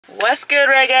What's good,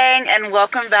 Red Gang, and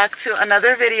welcome back to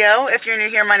another video. If you're new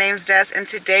here, my name's Des, and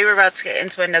today we're about to get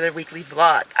into another weekly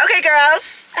vlog. Okay,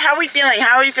 girls, how are we feeling?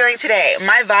 How are you feeling today?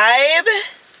 My vibe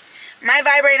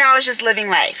right now is just living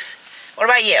life. What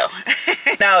about you?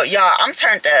 No, y'all, I'm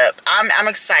turned up. I'm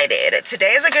excited.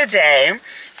 Today is a good day.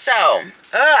 So,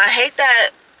 I hate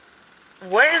that.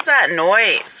 What is that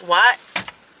noise? What?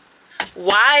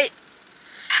 Why?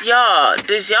 Y'all,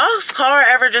 does y'all's car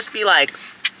ever just be like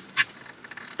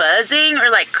buzzing or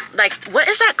like what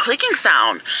is that clicking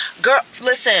sound? Girl,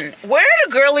 listen, where are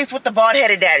the girlies with the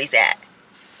bald-headed daddies at?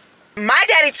 My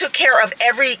daddy took care of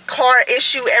every car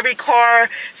issue, every car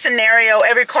scenario,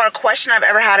 every car question I've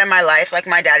ever had in my life. Like,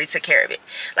 my daddy took care of it.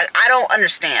 Like, I don't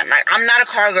understand. Like, I'm not a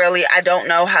car girly. I don't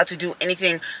know how to do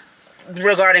anything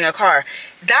regarding a car.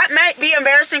 That might be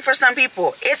embarrassing for some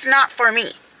people. It's not for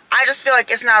me. I just feel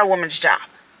like it's not a woman's job,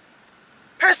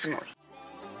 personally.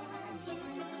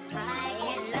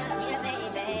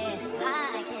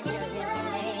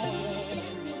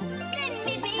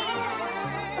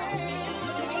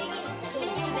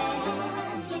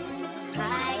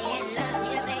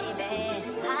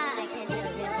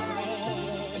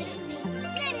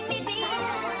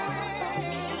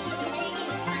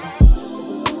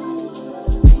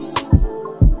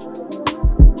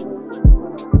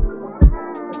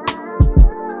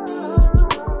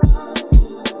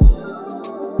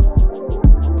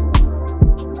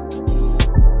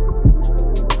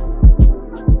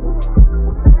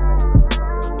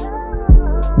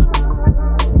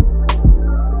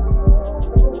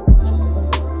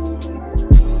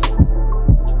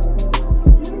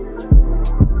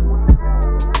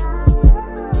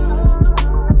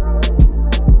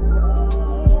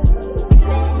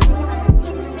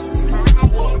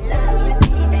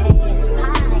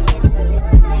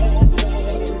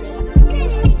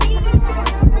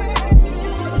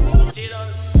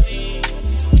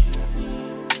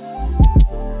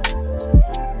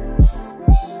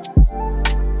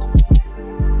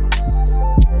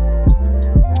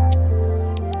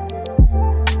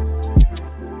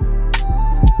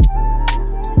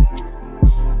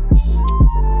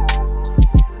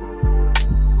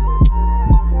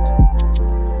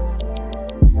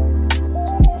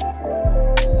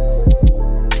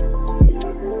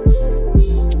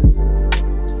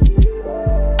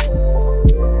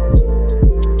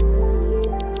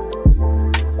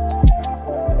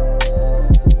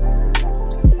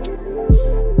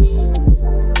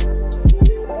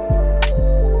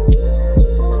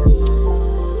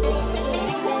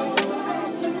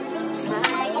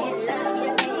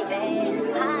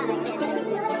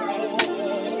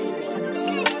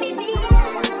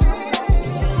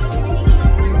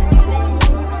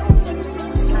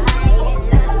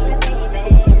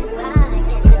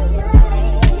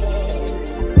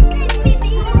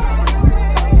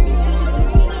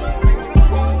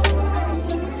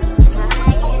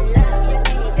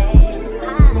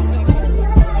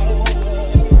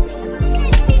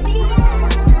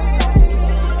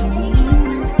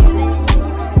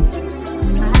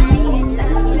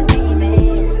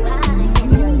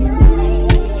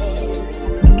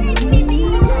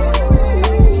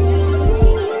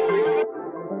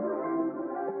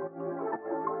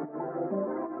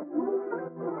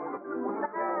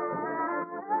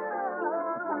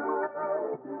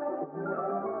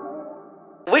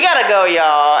 We gotta go,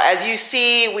 y'all. As you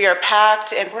see, we are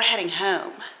packed and we're heading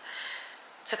home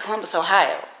to Columbus,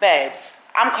 Ohio. Babes,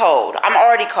 I'm cold. I'm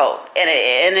already cold. And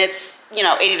it's, you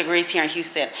know, 80 degrees here in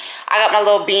Houston. I got my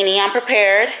little beanie. I'm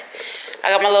prepared. I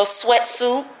got my little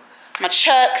sweatsuit, my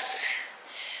chucks.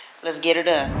 Let's get her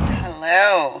done.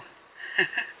 Hello.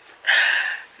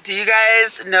 Do you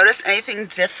guys notice anything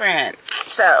different?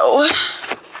 So,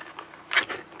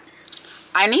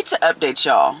 I need to update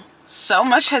y'all. So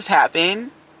much has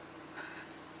happened.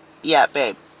 Yeah,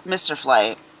 babe. Mr.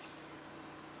 Flight.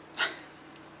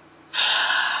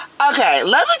 Okay,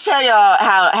 let me tell y'all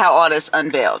how all this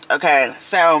unveiled. Okay,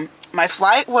 so my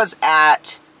flight was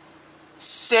at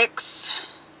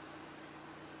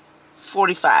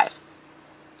 6:45.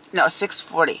 No,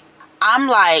 6:40. I'm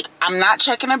like, I'm not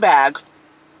checking a bag.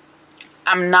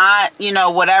 I'm not, you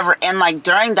know, whatever. And like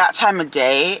during that time of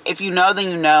day, if you know, then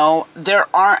you know, there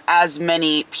aren't as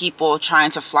many people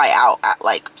trying to fly out at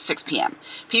like 6 p.m.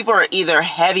 People are either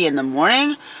heavy in the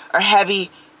morning or heavy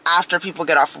after people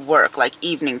get off of work, like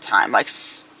evening time. Like,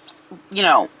 you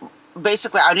know,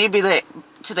 basically I need to be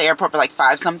to the airport by like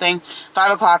 5 something.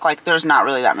 5 o'clock, like there's not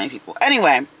really that many people.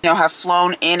 Anyway, you know, have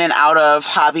flown in and out of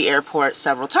Hobby Airport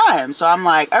several times. So I'm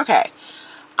like, okay,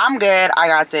 I'm good. I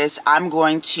got this. I'm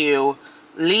going to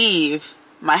leave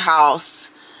my house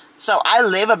So I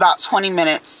live about 20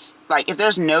 minutes, like if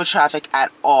there's no traffic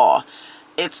at all,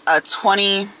 it's a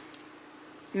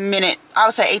 20-minute, I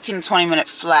would say 18 to 20 minute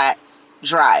flat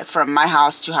drive from my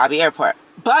house to Hobby Airport.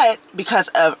 But because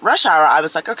of rush hour, I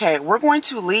was like, okay, we're going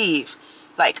to leave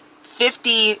like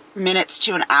 50 minutes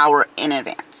to an hour in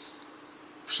advance,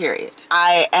 period.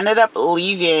 I ended up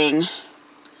leaving,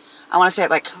 I want to say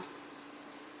like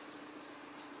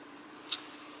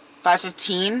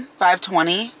 5:15,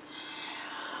 5:20.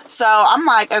 So I'm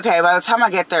like, okay, by the time I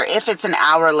get there, if it's an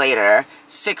hour later,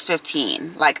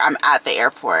 6:15, like I'm at the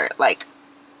airport, like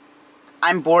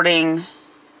I'm boarding,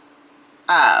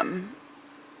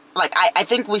 like I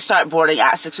think we start boarding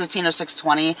at 6:15 or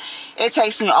 6:20. It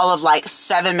takes me all of like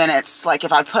 7 minutes, like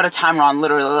if I put a timer on,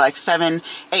 literally like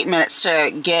 7-8 minutes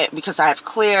to get, because I have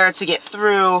clear to get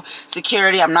through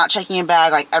security, I'm not checking a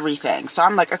bag, like everything. So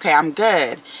I'm like, okay, I'm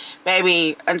good,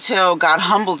 baby, until God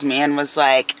humbled me and was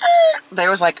like, there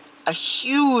was like a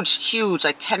huge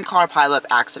like 10-car pileup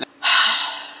accident.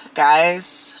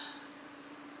 Guys,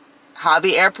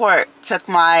 Hobby Airport took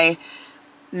my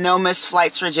no missed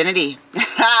flights virginity.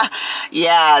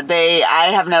 Yeah,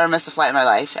 I have never missed a flight in my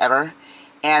life, ever.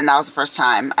 And that was the first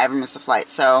time I ever missed a flight.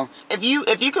 So if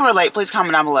you can relate, please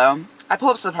comment down below. I pull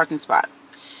up to the parking spot.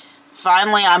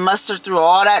 Finally, I mustered through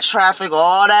all that traffic,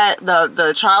 all that,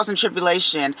 the trials and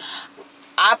tribulation.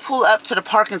 I pull up to the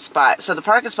parking spot. So the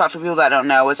parking spot, for people that don't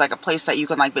know, is like a place that you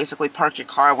can like basically park your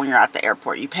car when you're at the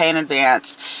airport. You pay in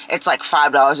advance. It's like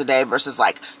 $5 a day versus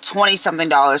like $20-something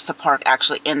to park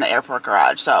actually in the airport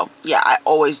garage. So yeah, I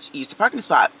always use the parking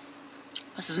spot.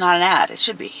 This is not an ad. It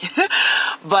should be.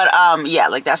 But yeah,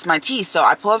 like that's my tea. So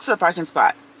I pull up to the parking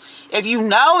spot. If you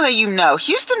know, that you know.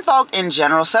 Houston folk in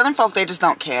general, Southern folk, they just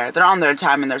don't care. They're on their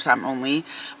time and their time only.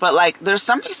 But like, there's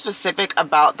something specific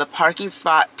about the parking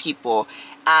spot people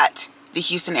at the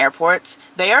Houston airports.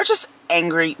 They are just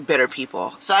angry, bitter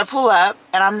people. So I pull up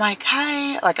and I'm like,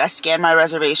 hi. Like I scan my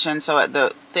reservation, so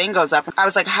the thing goes up. I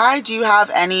was like, hi, do you have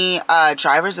any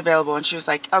drivers available? And she was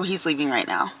like, oh, he's leaving right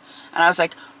now. And I was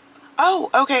like, oh,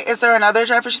 okay, is there another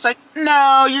driver? She's like,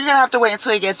 no, you're gonna have to wait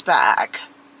until he gets back.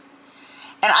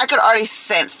 And I could already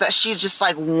sense that she just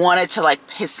like wanted to like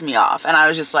piss me off. And I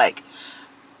was just like,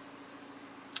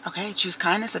 okay, choose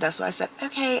kindness. So that's why I said,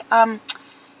 okay,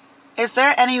 is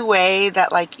there any way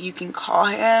that like you can call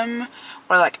him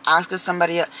or like ask if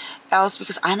somebody else,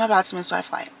 because I'm about to miss my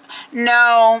flight?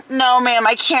 No, ma'am,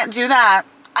 I can't do that.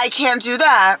 I can't do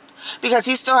that. Because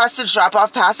he still has to drop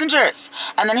off passengers.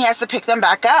 And then he has to pick them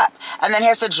back up. And then he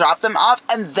has to drop them off.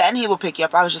 And then he will pick you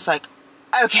up. I was just like,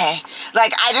 okay.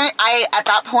 Like at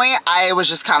that point, I was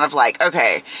just kind of like,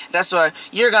 okay, that's what,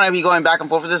 you're going to be going back and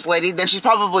forth with this lady. Then she's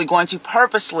probably going to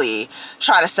purposely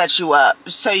try to set you up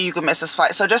so you can miss this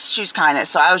flight. So just choose kindness.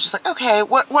 So I was just like, okay,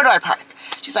 where do I park?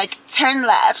 She's like, turn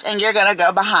left and you're going to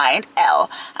go behind L.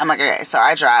 I'm like, okay, so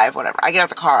I drive, whatever. I get out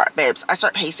the car, babes. I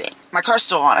start pacing. My car's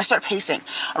still on. I start pacing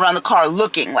around the car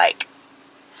looking like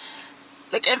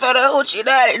looking for the hoochie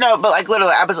daddy. No, but like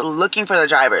literally I was looking for the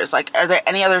drivers. Like, are there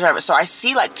any other drivers? So I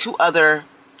see like 2 other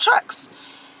trucks.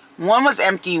 One was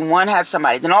empty, one had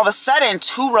somebody. Then all of a sudden,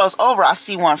 2 rows over, I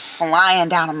see one flying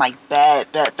down. I'm like, bet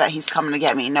he's coming to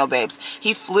get me. No, babes.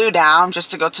 He flew down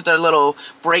just to go to their little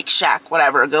break shack,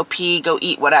 whatever. Go pee, go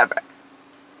eat, whatever.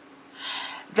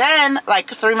 Then, like,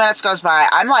 3 minutes goes by.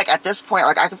 I'm like, at this point,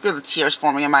 like, I can feel the tears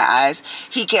forming in my eyes.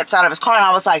 He gets out of his car, and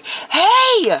I was like,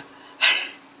 hey!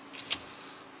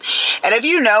 And if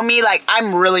you know me, like,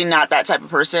 I'm really not that type of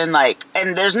person, like,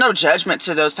 and there's no judgment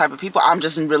to those type of people. I'm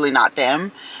just really not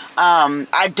them.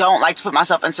 I don't like to put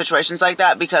myself in situations like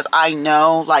that because I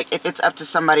know, like, if it's up to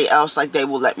somebody else, like, they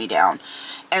will let me down.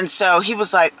 And so he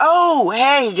was like, oh,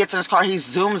 hey, he gets in his car, he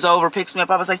zooms over, picks me up.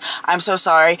 I was like, I'm so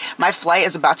sorry. My flight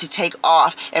is about to take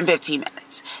off in 15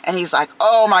 minutes. And he's like,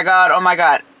 oh my God, oh my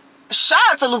God. Shout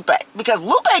out to Lupe, because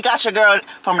Lupe got your girl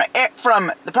from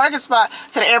the parking spot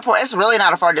to the airport. It's really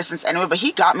not a far distance anyway, but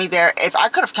he got me there. If I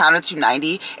could have counted to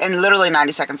 90 in literally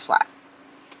 90 seconds flat.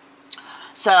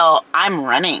 So I'm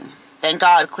running. Thank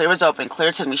God Clear was open.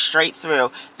 Clear took me straight through.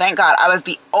 Thank God I was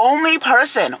the only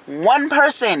person, one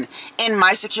person in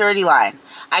my security line.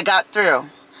 I got through.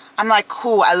 I'm like,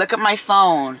 cool. I look at my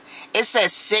phone. It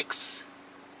says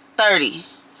 6:30.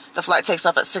 The flight takes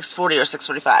off at 6:40 or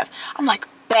 6:45. I'm like,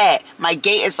 bet. My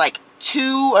gate is like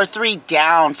 2 or 3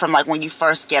 down from like when you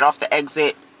first get off the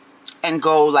exit and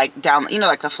go like down, you know,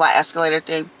 like the flat escalator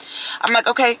thing. I'm like,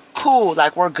 okay, cool.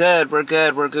 Like, we're good. We're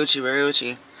good. We're Gucci. We're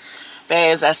Gucci.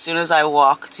 Babes, as soon as I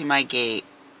walk to my gate,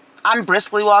 I'm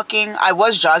briskly walking. I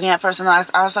was jogging at first, and then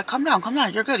I was like, come down.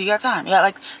 You're good. You got time. You got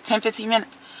like 10, 15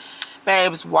 minutes.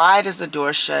 Babes, why does the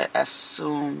door shut as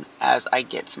soon as I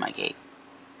get to my gate?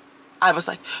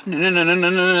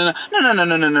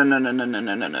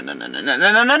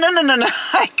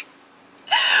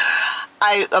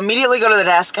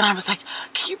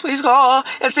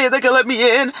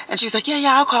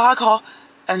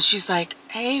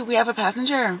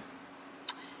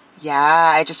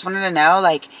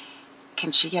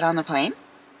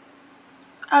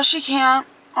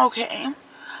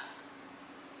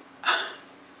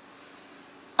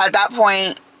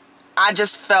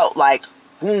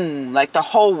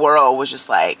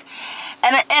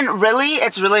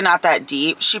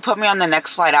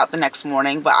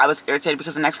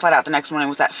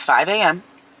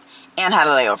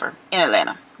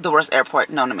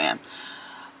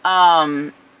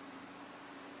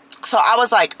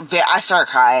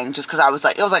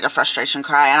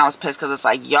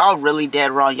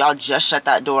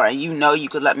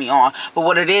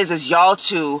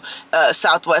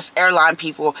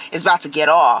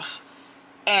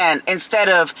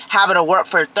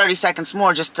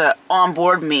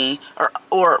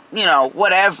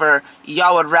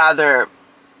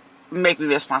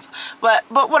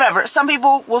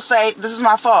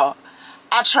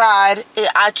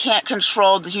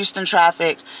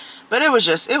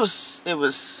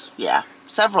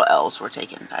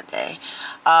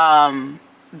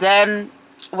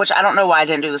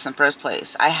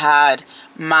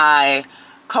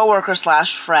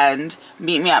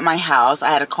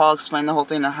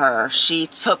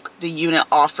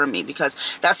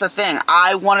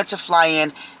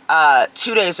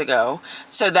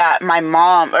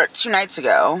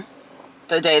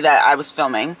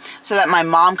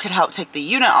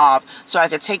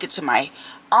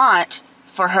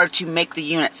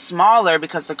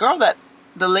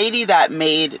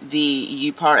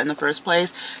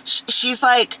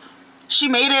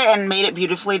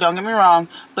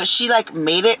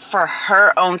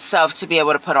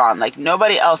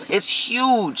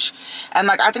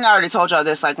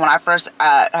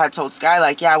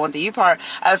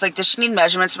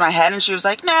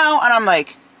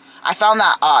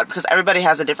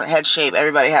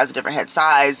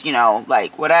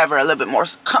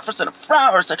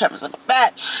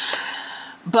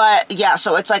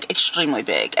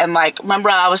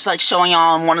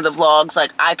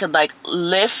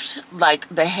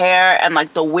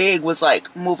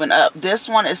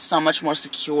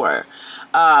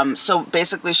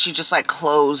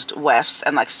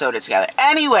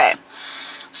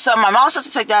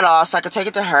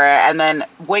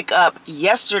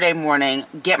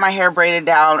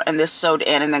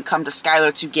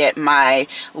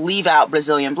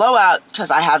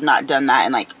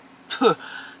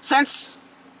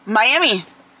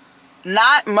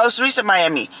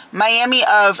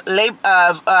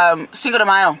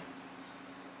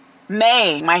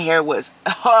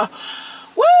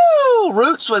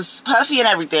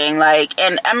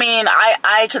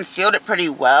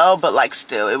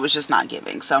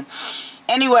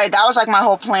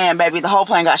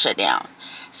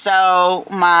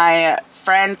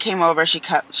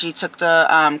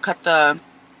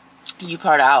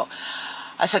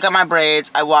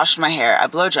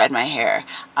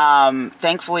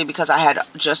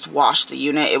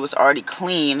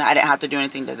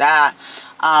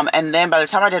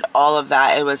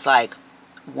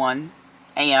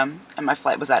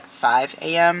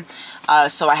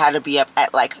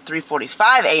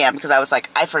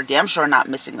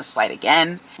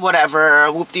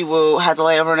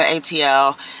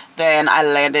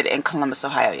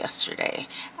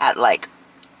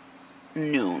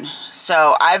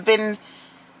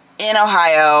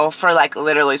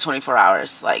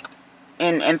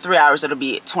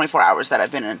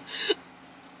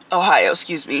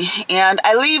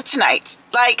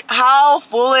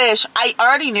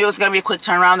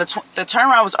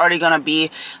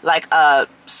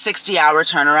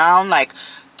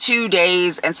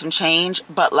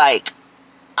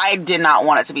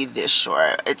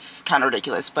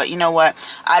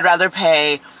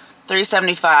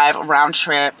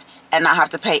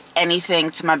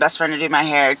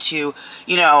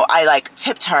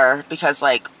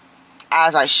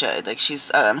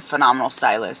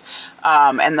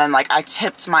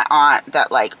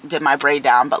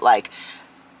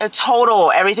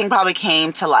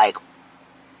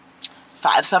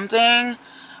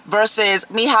 versus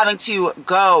me having to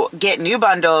go get new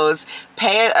bundles,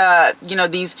 pay you know,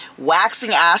 these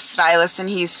waxing ass stylists in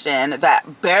Houston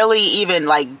that barely even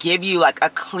like give you like a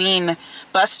clean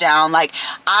bust down. Like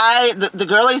the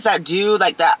girlies that do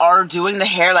like that are doing the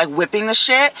hair, like whipping the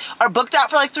shit, are booked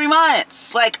out for like 3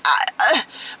 months. Like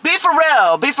be for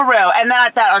real, be for real. And then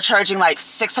at that are charging like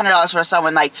 $600 for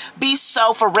someone. Like, be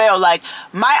so for real. Like,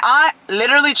 my aunt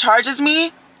literally charges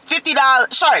me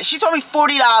 $50. Sorry, she told me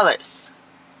 $40.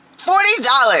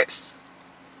 $40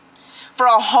 for a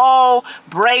whole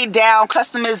braid down,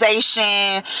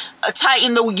 customization,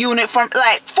 tighten the unit from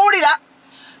like $40.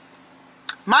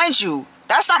 Mind you,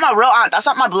 that's not my real aunt. That's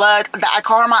not my blood. I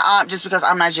call her my aunt just because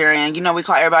I'm Nigerian. You know, we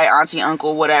call everybody auntie,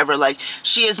 uncle, whatever. Like,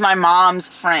 she is my mom's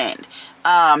friend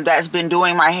that's been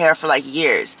doing my hair for like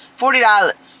years.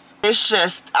 $40. It's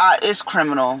just, it's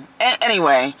criminal.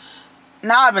 Anyway,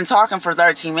 now I've been talking for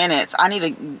 13 minutes. I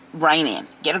need to rein in,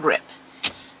 get a grip.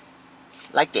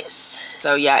 Like this.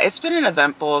 So yeah, it's been an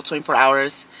eventful 24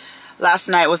 hours. Last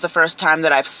night was the first time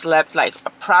that I've slept like a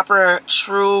proper,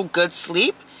 true, good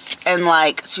sleep in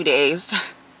like 2 days.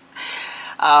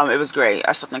 It was great.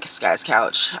 I slept on this guy's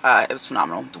couch. It was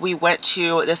phenomenal. We went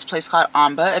to this place called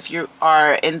Amba. If you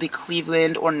are in the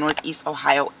Cleveland or Northeast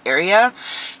Ohio area,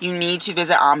 you need to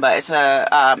visit Amba. It's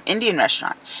a Indian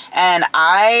restaurant. And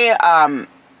I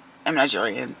am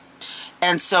Nigerian.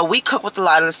 And so we cook with a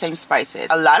lot of the same spices.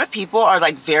 A lot of people are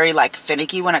like very like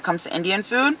finicky when it comes to Indian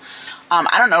food.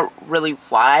 I don't know really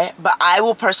why, but I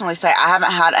will personally say I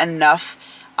haven't had enough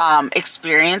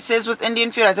experiences with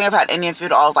Indian food. I think I've had Indian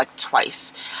food all like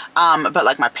twice. But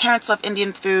like my parents love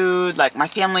Indian food. Like my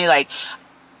family, like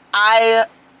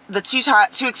the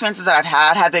two experiences that I've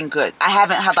had have been good. I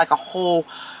haven't had like a whole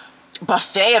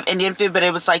buffet of Indian food, but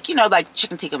it was like, you know, like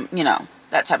chicken tikka, you know,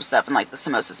 that type of stuff, and like the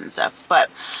samosas and stuff.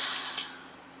 But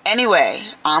anyway,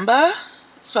 Amba,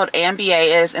 spelled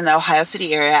A-M-B-A, is in the Ohio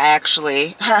City area. I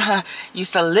actually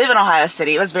used to live in Ohio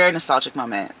City. It was a very nostalgic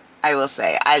moment, I will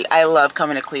say. I love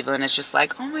coming to Cleveland. It's just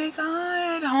like, oh my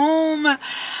God, home.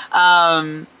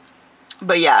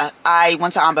 But yeah, I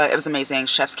went to Amba. It was amazing.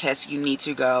 Chef's kiss. You need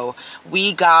to go.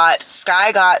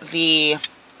 Sky got the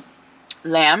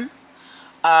lamb.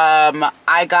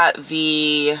 I got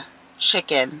the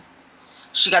chicken.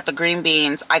 She got the green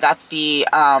beans. I got the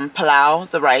palau,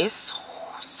 the rice.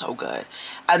 Oh, so good.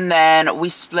 And then we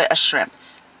split a shrimp.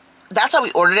 That's how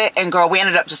we ordered it. And girl, we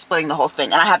ended up just splitting the whole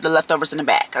thing. And I have the leftovers in the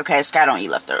back. Okay, Sky don't eat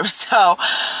leftovers. So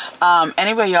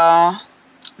anyway, y'all,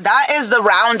 that is the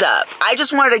roundup. I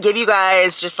just wanted to give you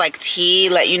guys just like tea,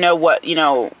 let you know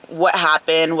what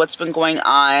happened, what's been going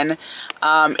on.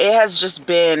 It has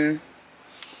been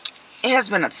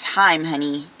a time,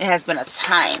 honey. It has been a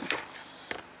time.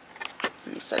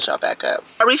 Let me set y'all back up.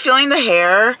 Are we feeling the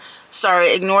hair?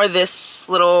 Sorry, ignore this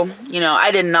little,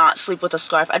 I did not sleep with a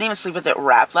scarf. I didn't even sleep with it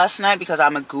wrapped last night because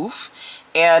I'm a goof.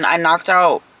 And I knocked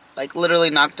out, like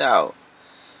literally knocked out.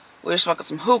 We were smoking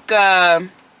some hookah,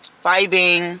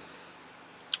 vibing.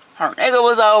 Her nigga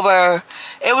was over.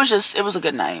 It was a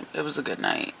good night. It was a good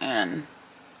night. And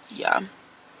yeah.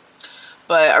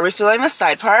 But are we feeling the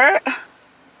side part?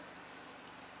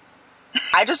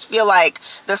 I just feel like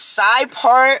the side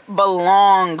part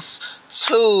belongs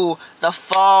to the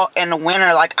fall and the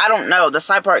winter. Like, I don't know. The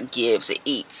side part gives. It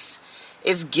eats.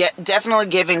 It's definitely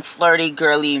giving flirty,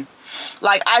 girly.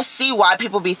 Like, I see why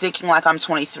people be thinking like I'm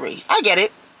 23. I get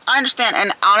it. I understand.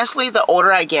 And honestly, the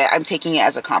older I get, I'm taking it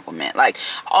as a compliment. Like,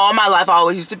 all my life I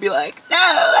always used to be like,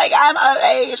 no, like, I'm of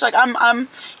age. Like, I'm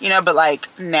but like,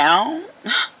 now,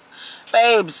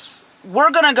 babes,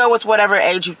 we're gonna go with whatever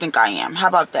age you think I am. How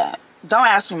about that? Don't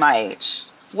ask me my age.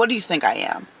 What do you think I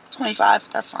am?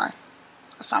 25? That's fine.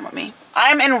 That's fine with me.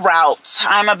 I'm en route.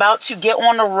 I'm about to get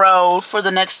on the road for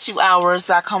the next 2 hours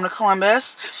back home to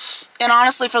Columbus. And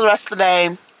honestly, for the rest of the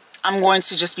day, I'm going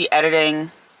to just be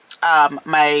editing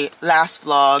my last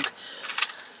vlog.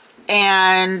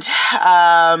 And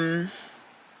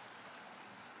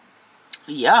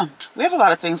yeah, we have a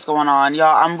lot of things going on,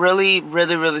 y'all. I'm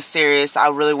really serious. I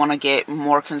really want to get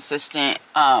more consistent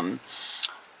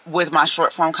with my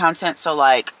short form content. So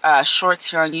like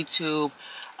shorts here on YouTube,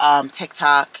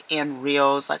 TikTok, and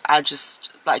Reels. Like,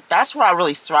 that's where I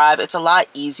really thrive. It's a lot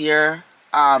easier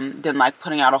than like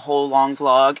putting out a whole long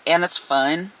vlog, and it's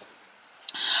fun.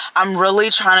 I'm really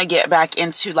trying to get back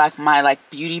into like my like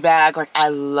beauty bag. Like, I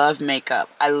love makeup,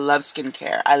 I love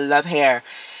skincare, I love hair,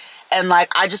 and like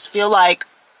I just feel like,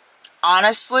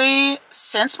 honestly,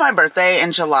 since my birthday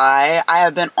in July, I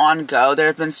have been on go. There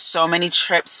have been so many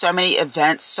trips, so many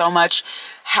events, so much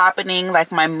happening,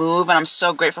 like my move, and I'm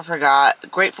so grateful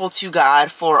to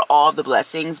God for all of the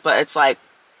blessings. But it's like,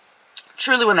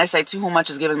 truly when they say to whom much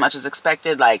is given, much is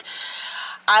expected, like,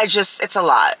 it's a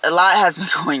lot has been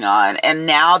going on. And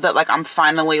now that like I'm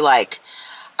finally like,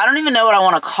 I don't even know what I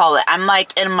want to call it, I'm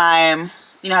like in my,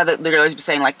 you know how they're always be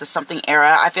saying like the something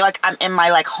era. I feel like I'm in my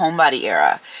like homebody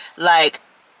era, like,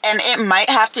 and it might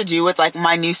have to do with like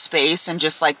my new space and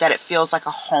just like that it feels like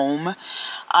a home,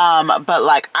 but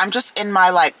like I'm just in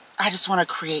my like, I just want to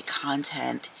create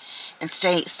content and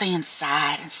stay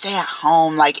inside and stay at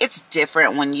home. Like, it's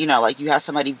different when, you know, like you have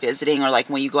somebody visiting or like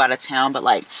when you go out of town, but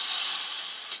like,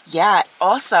 yeah.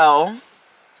 Also,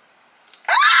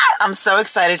 I'm so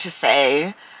excited to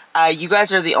say, you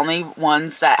guys are the only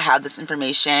ones that have this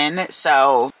information.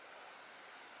 So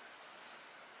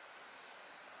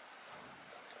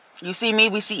you see me,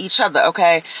 we see each other,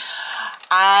 okay?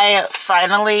 I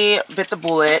finally bit the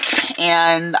bullet,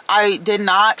 and I did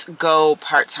not go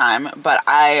part-time, but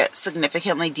I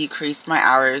significantly decreased my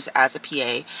hours as a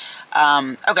PA.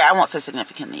 Okay, I won't say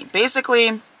significantly.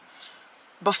 Basically,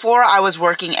 before I was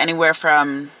working anywhere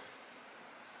from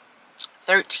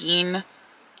 13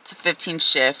 to 15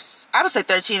 shifts. I would say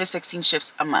 13 to 16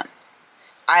 shifts a month.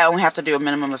 I only have to do a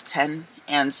minimum of 10.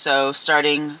 And so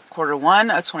starting Q1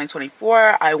 of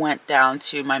 2024, I went down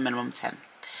to my minimum 10.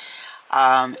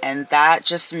 And that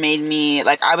just made me,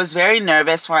 like, I was very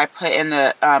nervous when I put in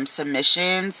the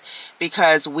submissions,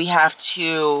 because we have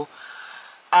to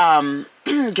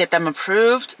get them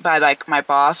approved by like my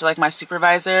boss or like my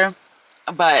supervisor.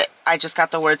 But I just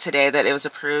got the word today that it was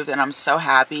approved, and I'm so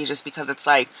happy, just because it's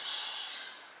like,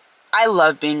 I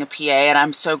love being a PA, and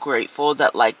I'm so grateful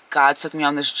that like God took me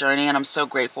on this journey, and I'm so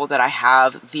grateful that I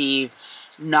have the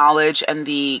knowledge and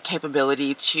the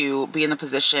capability to be in the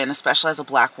position, especially as a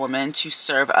Black woman, to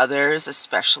serve others,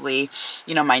 especially,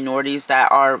 you know, minorities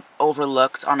that are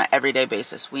overlooked on an everyday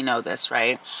basis. We know this,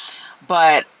 right?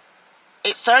 But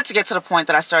it started to get to the point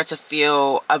that I started to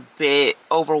feel a bit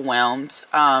overwhelmed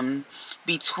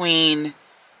between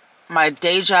my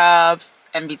day job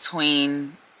and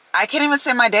between, I can't even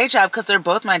say my day job because they're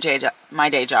both my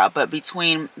day job, but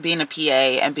between being a PA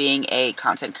and being a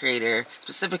content creator,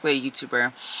 specifically a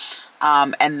YouTuber,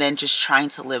 and then just trying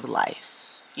to live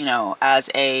life, you know, as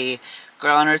a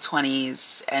girl in her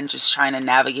 20s, and just trying to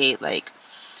navigate like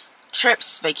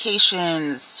trips,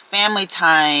 vacations, family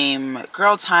time,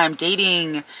 girl time,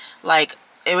 dating. Like,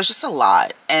 it was just a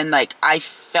lot. And like, I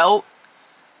felt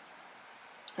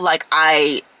like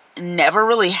I never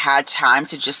really had time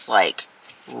to just like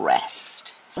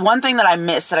rest. One thing that I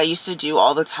missed that I used to do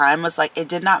all the time was like, it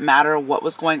did not matter what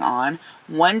was going on.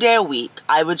 One day a week,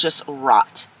 I would just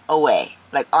rot away,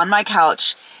 like on my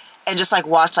couch, and just like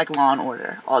watch like Law and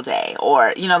Order all day.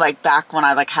 Or, you know, like back when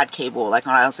I like had cable, like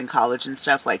when I was in college and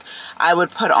stuff, like I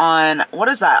would put on, what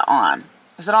is that on?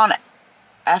 Is it on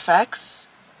FX?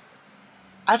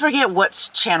 I forget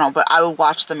what channel, but I would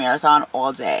watch the marathon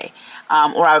all day.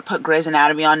 Or I would put Grey's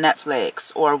Anatomy on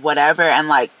Netflix or whatever, and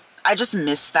like, I just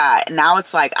miss that. Now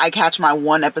it's like I catch my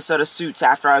one episode of Suits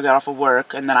after I get off of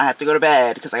work, and then I have to go to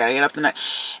bed because I gotta get up the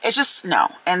next. It's just, no.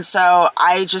 And so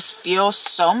I just feel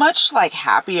so much like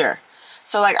happier.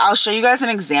 So like, I'll show you guys an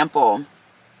example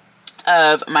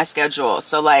of my schedule.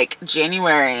 So like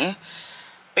January,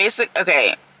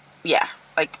 okay, yeah,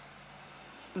 like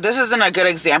this isn't a good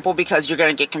example because you're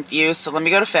gonna get confused. So let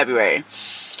me go to February.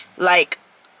 Like,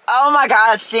 oh my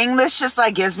God, seeing this just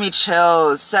like gives me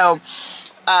chills. So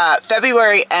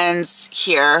February ends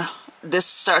here. This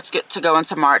starts to go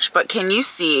into March. But can you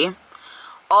see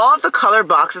all of the colored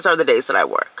boxes are the days that I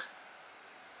work,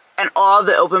 and all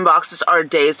the open boxes are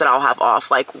days that I'll have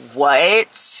off? Like,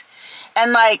 what?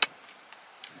 And like,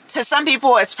 to some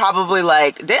people it's probably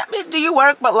like, damn it, do you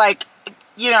work? But like,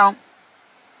 you know,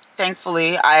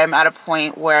 thankfully I am at a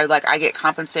point where like I get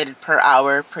compensated per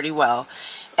hour pretty well.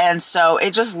 And so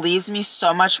it just leaves me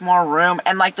so much more room.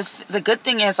 And like the good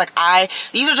thing is like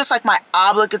these are just like my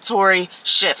obligatory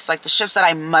shifts, like the shifts that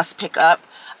I must pick up,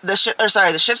 the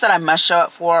shifts that I must show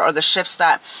up for, or the shifts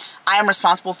that I am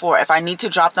responsible for. If I need to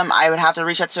drop them, I would have to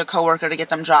reach out to a coworker to get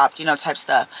them dropped, you know, type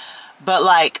stuff. But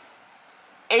like,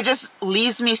 it just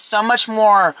leaves me so much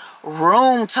more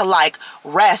room to like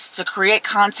rest, to create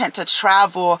content, to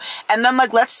travel. And then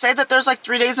like, let's say that there's like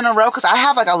 3 days in a row, because I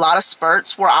have like a lot of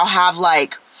spurts where I'll have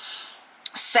like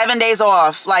 7 days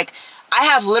off. Like, I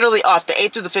have literally off the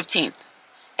 8th through the 15th.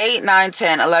 8, 9,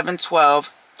 10, 11,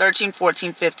 12, 13,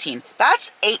 14, 15.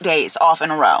 That's 8 days off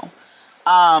in a row.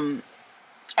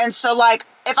 And so like,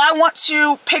 if I want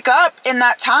to pick up in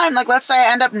that time, like let's say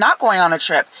I end up not going on a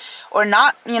trip, or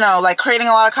not, you know, like creating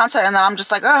a lot of content, and then I'm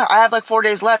just like, oh, I have like 4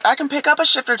 days left, I can pick up a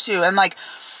shift or two. And like,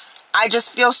 I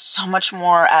just feel so much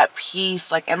more at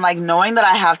peace. Like, and like knowing that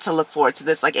I have to look forward to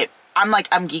this, like I'm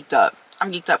geeked up.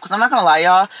 I'm geeked up because I'm not gonna lie,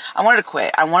 y'all. I wanted to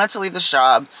quit. I wanted to leave this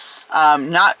job.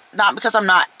 Not because I'm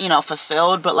not, you know,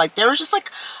 fulfilled, but like there was just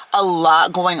like a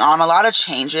lot going on, a lot of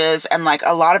changes, and like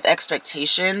a lot of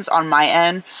expectations on my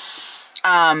end.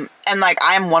 And like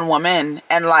I am one woman,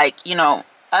 and like, you know,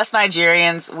 us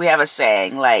Nigerians, we have a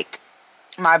saying like,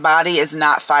 my body is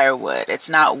not firewood. It's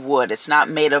not wood. It's not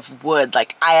made of wood.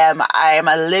 Like I am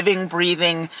a living,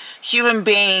 breathing human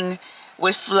being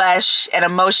with flesh and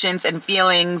emotions and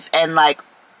feelings and like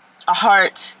a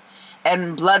heart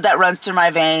and blood that runs through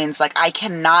my veins. Like I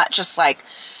cannot just like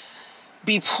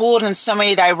be pulled in so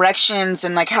many directions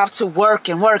and like have to work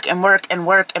and work and work and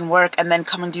work and work and then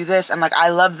come and do this. And like I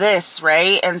love this,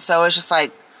 right? And so it's just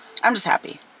like, I'm just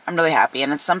happy. I'm really happy.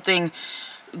 And it's something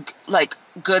like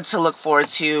good to look forward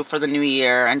to for the new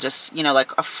year, and just, you know,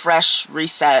 like a fresh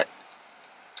reset.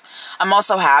 I'm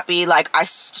also happy like I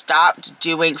stopped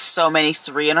doing so many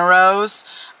 3 in a rows.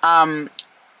 I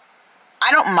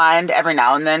don't mind every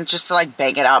now and then just to like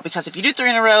bang it out, because if you do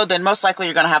 3 in a row, then most likely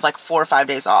you're gonna have like 4 or 5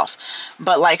 days off.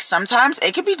 But like sometimes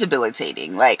it could be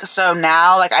debilitating. Like, so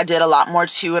now like I did a lot more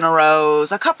 2 in a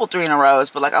rows, a couple 3 in a rows,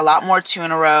 but like a lot more 2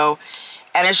 in a row.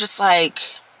 And it's just like,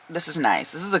 this is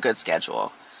nice. This is a good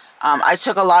schedule. I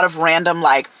took a lot of random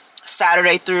like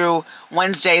Saturday through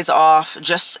Wednesdays off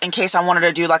just in case I wanted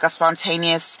to do like a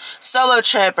spontaneous solo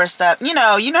trip or stuff. You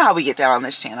know how we get down on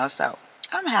this channel. So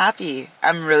I'm happy.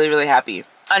 I'm really, really happy.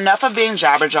 Enough of being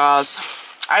jabberjaws.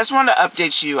 I just wanted to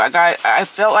update you. I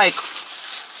felt like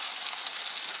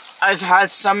I've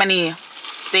had so many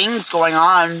things going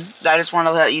on that I just want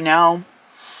to let you know.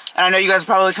 And I know you guys are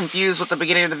probably confused with the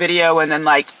beginning of the video and then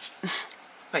like,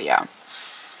 but yeah.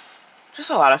 Just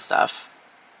a lot of stuff.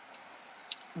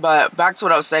 But back to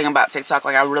what I was saying about TikTok.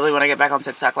 Like I really want to get back on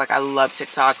TikTok. Like I love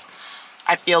TikTok.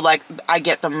 I feel like I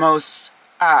get the most,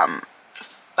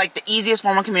 like the easiest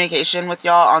form of communication with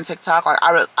y'all on TikTok. Like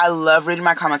I love reading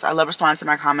my comments. I love responding to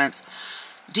my comments.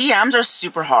 DMs are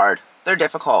super hard. They're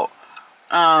difficult.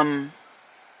 And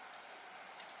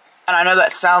I know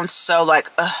that sounds so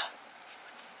like,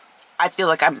 I feel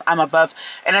like I'm above.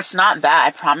 And it's not that.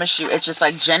 I promise you. It's just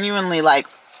like genuinely like,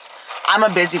 I'm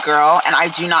a busy girl and I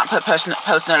do not put post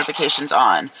notifications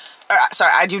on. Or,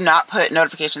 sorry, I do not put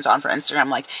notifications on for Instagram.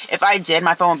 Like if I did,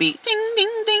 my phone would be ding,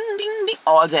 ding, ding, ding, ding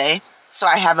all day. So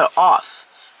I have it off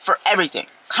for everything.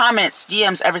 Comments,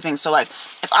 DMs, everything. So like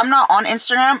if I'm not on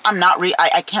Instagram,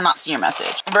 I cannot see your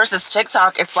message. Versus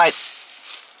TikTok, it's like,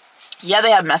 yeah,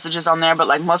 they have messages on there, but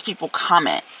like most people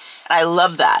comment. And I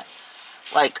love that.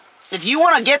 Like if you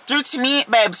want to get through to me,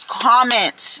 babes,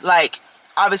 comment. Like,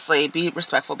 obviously be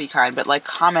respectful, be kind, but like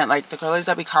comment. Like the girlies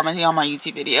that be commenting on my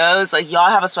YouTube videos, like y'all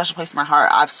have a special place in my heart.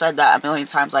 I've said that a million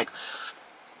times. Like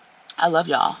I love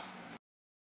y'all.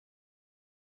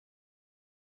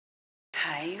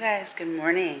 Hi you guys, good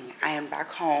morning. I am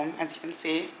back home, as you can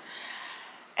see,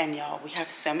 and y'all, we have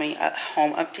so many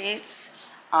home updates.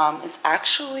 It's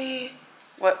actually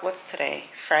what's today,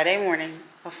 Friday morning,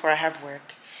 before I have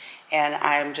work, and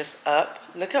I'm just up.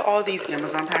 Look at all these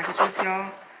Amazon packages,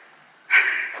 y'all.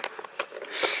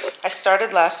 I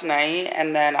started last night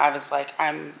and then I was like,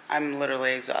 I'm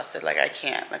literally exhausted. Like I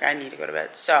can't, like I need to go to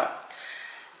bed. So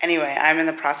anyway, I'm in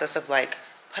the process of like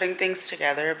putting things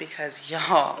together because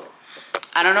y'all,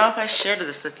 I don't know if I shared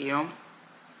this with you,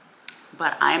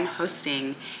 but I'm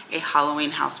hosting a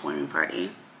Halloween housewarming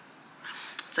party.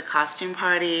 It's a costume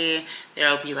party.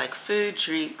 There'll be like food,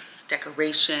 drinks,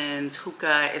 decorations,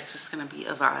 hookah. It's just gonna be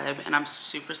a vibe and I'm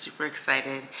super, super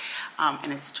excited.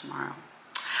 And it's tomorrow.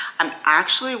 I'm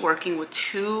actually working with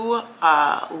 2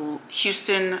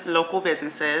 Houston local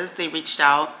businesses. They reached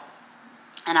out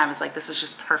and I was like, this is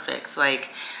just perfect. Like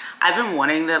I've been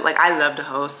wanting to, like I love to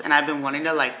host and I've been wanting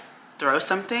to like throw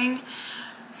something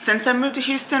since I moved to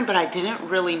Houston, but I didn't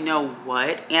really know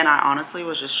what. And I honestly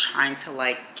was just trying to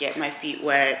like get my feet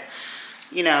wet,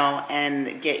 you know,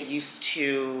 and get used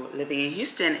to living in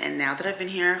Houston. And now that I've been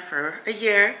here for a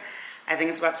year, I think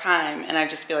it's about time, and I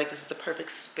just feel like this is the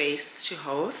perfect space to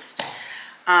host.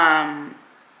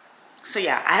 So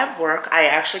yeah, I have work. I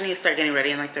actually need to start getting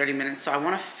ready in like 30 minutes, so I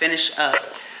want to finish up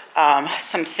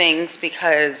some things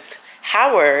because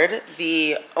Howard,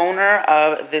 the owner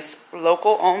of this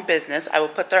local owned business, I will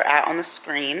put their ad on the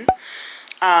screen.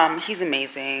 He's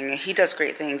amazing. He does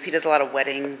great things. He does a lot of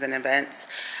weddings and events.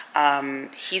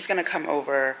 He's gonna come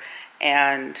over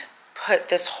and put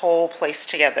this whole place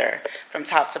together from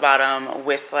top to bottom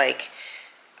with like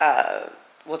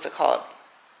what's it called,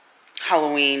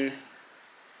 Halloween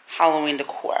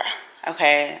decor.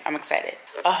 Okay, I'm excited.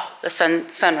 Oh, the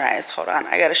sunrise. Hold on,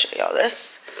 I gotta show y'all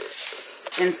this.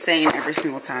 It's insane every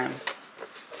single time.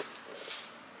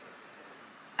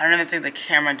 I don't even think the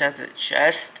camera does it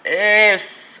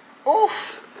justice.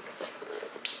 Oof.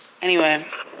 Anyway,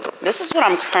 this is what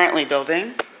I'm currently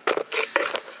building.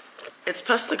 It's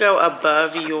supposed to go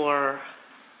above your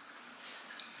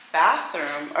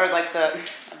bathroom, or like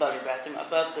above your bathroom,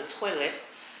 above the toilet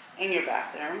in your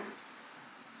bathroom.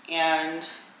 And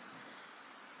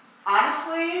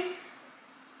honestly,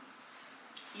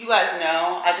 you guys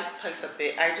know, I just placed a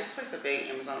big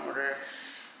Amazon order.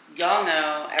 Y'all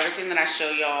know everything that I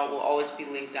show y'all will always be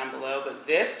linked down below, but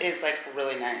this is like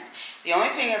really nice. The only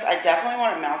thing is I definitely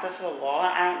want to mount it to the wall.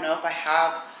 I don't know if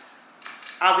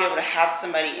I'll be able to have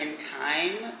somebody in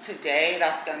time today.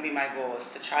 That's going to be my goal,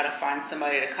 is to try to find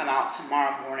somebody to come out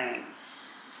tomorrow morning.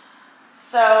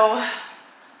 So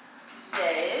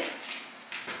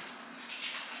this,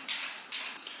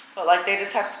 but like they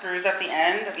just have screws at the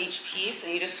end of each piece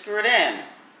and you just screw it in.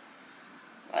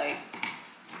 Like,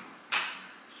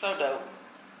 so dope.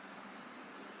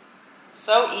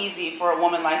 So easy for a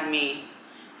woman like me.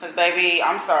 Because baby,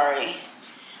 I'm sorry,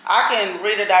 I can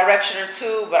read a direction or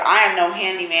two, but I am no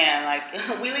handyman. Like,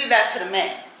 we leave that to the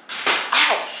men.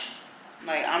 Ouch.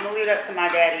 Like, I'm gonna leave that to my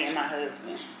daddy and my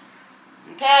husband.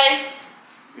 Okay?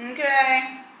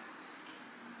 Okay.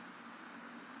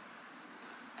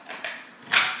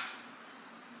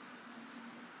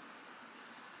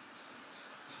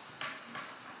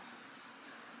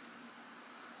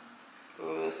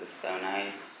 Ooh, this is so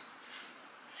nice.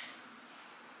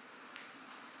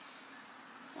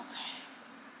 Okay.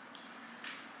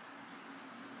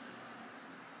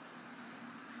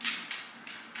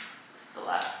 This is the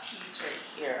last piece right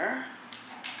here.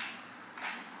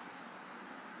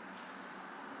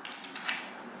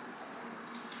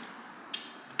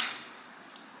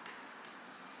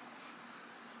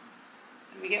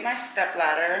 Let me get my step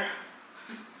ladder.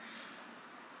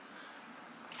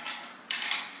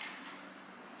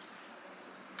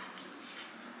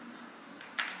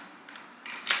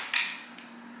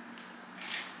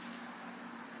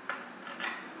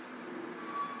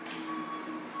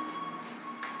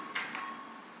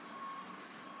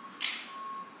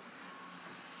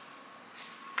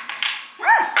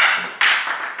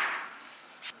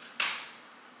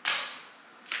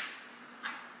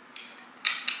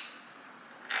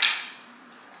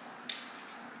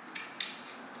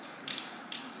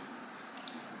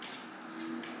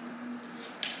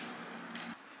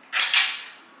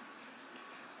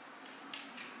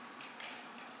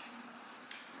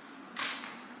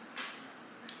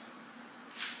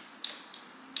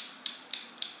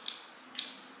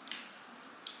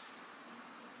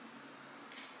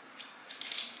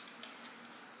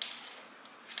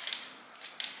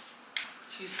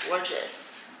 She's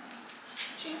gorgeous.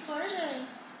 She's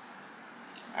gorgeous.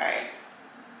 All right,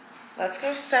 let's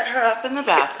go set her up in the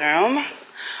bathroom.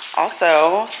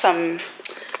 Also, some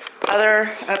other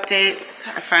updates.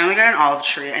 I finally got an olive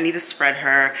tree. I need to spread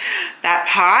her. That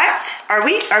pot, are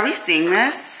we seeing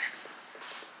this?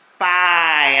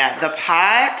 Bye. The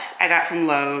pot I got from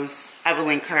Lowe's. I will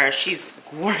link her. She's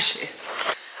gorgeous.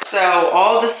 So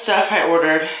all the stuff I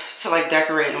ordered to like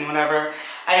decorate and whatever,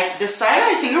 I decided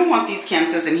I think I want these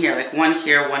canvases in here, like one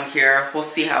here, one here. We'll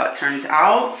see how it turns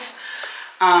out.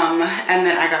 And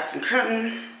then I got some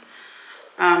curtain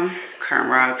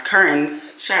rods,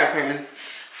 curtains, shadow curtains.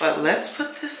 But let's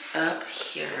put this up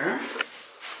here.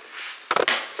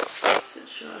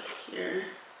 Sit you here.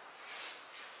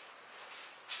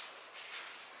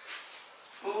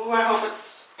 Oh, I hope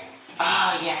it's,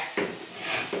 oh yes.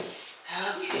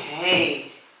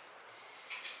 Okay.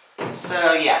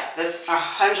 So yeah, this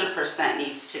 100%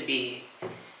 needs to be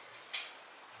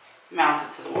mounted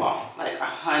to the wall, like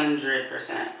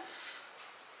 100%.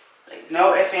 Like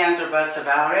no ifs, ands, or buts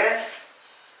about it.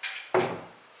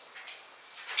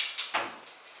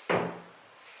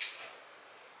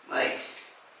 Like,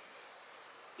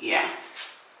 yeah,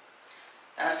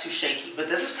 that's too shaky, but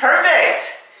this is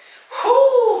perfect.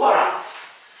 Whoo, hold on.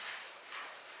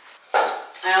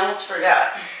 I almost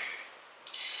forgot.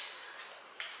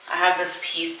 I have this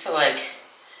piece to like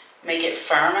make it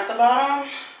firm at the bottom.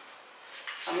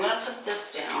 So I'm gonna put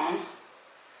this down.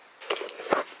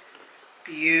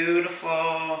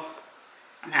 Beautiful.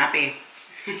 I'm happy.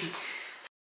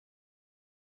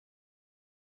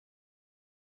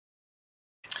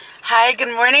 Hi,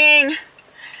 good morning.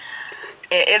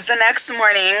 It is the next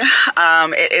morning.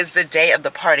 It is the day of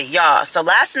the party, y'all. So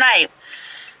last night,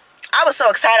 I was so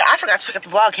excited, I forgot to pick up the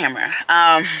vlog camera.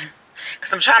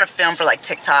 Because I'm trying to film for like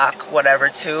TikTok, whatever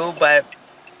too, but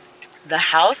the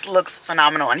house looks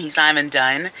phenomenal and he's not even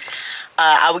done.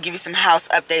 I will give you some house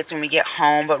updates when we get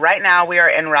home, but right now we are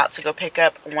en route to go pick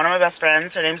up one of my best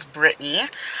friends. Her name's Brittany.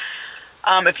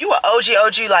 If you were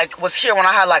OG, like was here when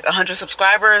I had like 100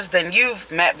 subscribers, then you've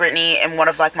met Brittany in one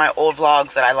of like my old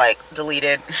vlogs that I like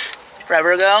deleted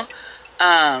forever ago.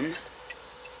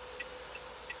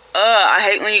 I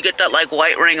hate when you get that like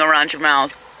white ring around your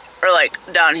mouth or like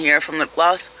down here from lip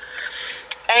gloss.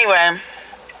 Anyway,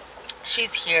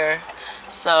 she's here.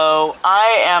 So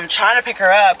I am trying to pick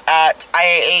her up at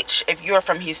IAH. If you are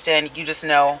from Houston, you just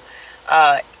know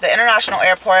the international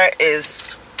airport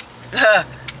is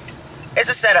it's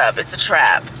a setup, it's a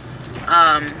trap.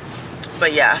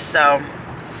 But yeah, so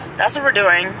that's what we're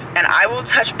doing, and I will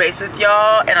touch base with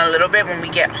y'all in a little bit when we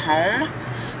get home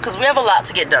because we have a lot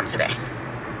to get done today.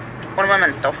 Un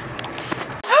momento.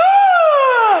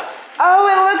 Oh,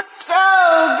 it looks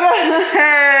so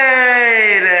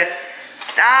good.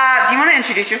 Stop. Do you want to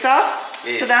introduce yourself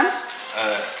to them?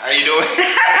 How you doing?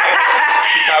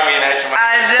 She called me in action.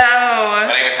 I know.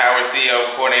 My name is Howard, CEO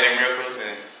of Coordinating Miracles,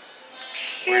 and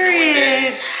we're doing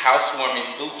Dessy's housewarming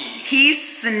spooky. He's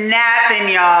snapping,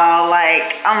 y'all.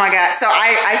 Like, oh my God. So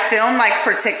I filmed like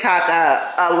for TikTok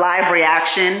a live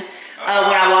reaction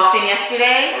when I walked in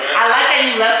yesterday. Really? I like that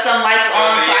you left some lights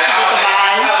on so I can get the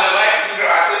vibe.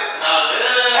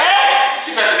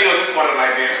 She's about to deal with this one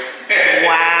like this.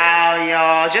 Wow,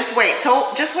 y'all. Just wait till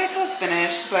it's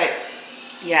finished. But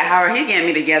yeah, Howard, he getting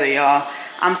me together, y'all.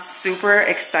 I'm super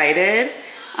excited.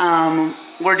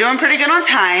 We're doing pretty good on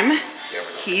time.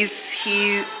 He's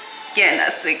getting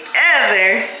us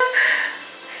together.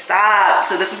 Stop.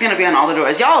 So this is gonna be on all the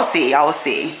doors. Y'all will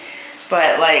see.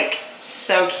 But like,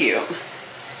 so cute.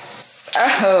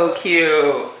 So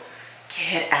cute.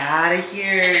 Get out of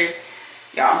here.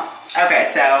 Y'all. Okay,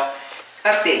 so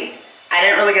update. I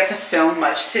didn't really get to film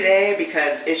much today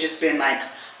because it's just been like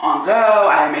on go.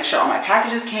 I had to make sure all my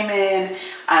packages came in.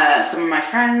 Some of my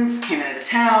friends came into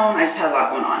town. I just had a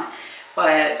lot going on.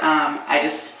 But I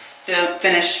just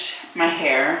finished my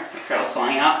hair. My curl's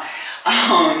falling out.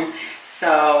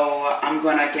 So I'm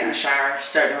gonna get in the shower,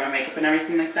 start doing my makeup and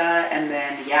everything like that. And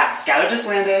then yeah, Skylar just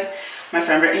landed. My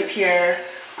friend Brittany's here.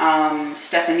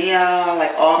 Stephania,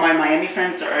 like all my Miami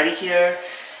friends, they're already here.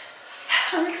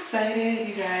 I'm excited,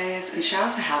 you guys. And shout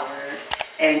out to Howard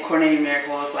and Coordinating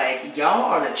Miracles. Like, y'all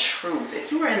are the truth.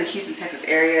 If you are in the Houston, Texas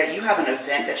area, you have an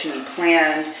event that you need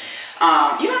planned.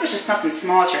 Even if it's just something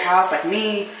small at your house, like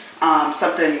me,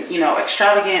 something, you know,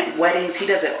 extravagant, weddings, he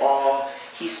does it all.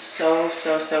 He's so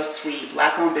sweet.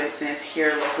 Black-owned business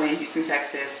here locally in Houston,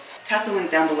 Texas. Tap the link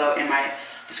down below in my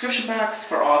description box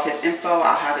for all of his info.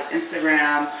 I'll have his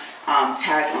Instagram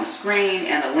tagged on the screen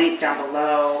and a link down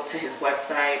below to his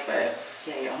website. But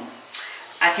yeah, y'all,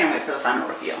 I can't wait for the final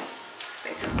review.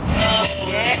 Stay tuned.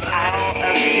 Get out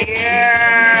of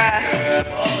here.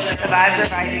 The vibes are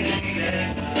vibing.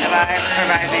 The vibes are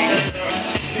vibing.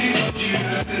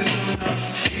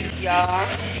 Y'all.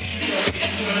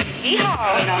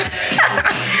 Yeehaw. No.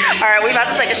 All right, we about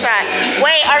to take a shot.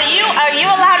 Wait, are you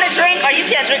allowed to drink or you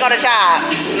can't drink on the job?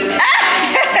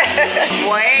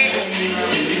 What?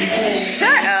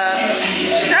 Shut up.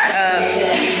 Shut up.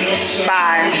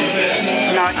 Bye.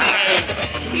 No, he ate.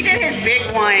 He did his big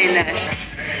one.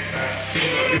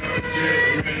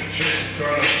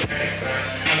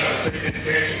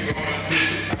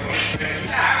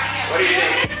 What do you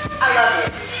think? I love it.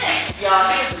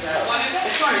 Y'all, here's the go.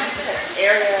 It's going to this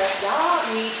area. Y'all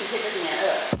need to hit this man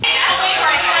up.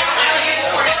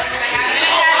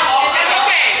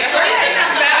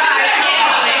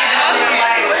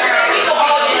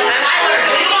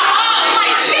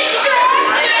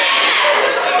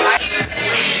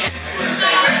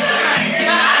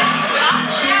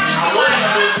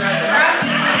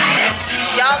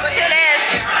 Y'all, look at this.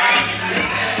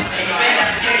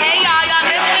 Hey, y'all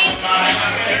miss me?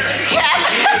 Yes.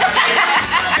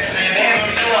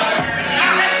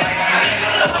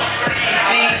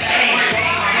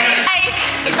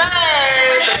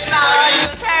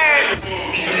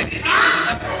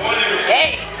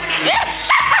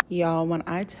 Y'all, when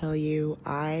I tell you,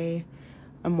 I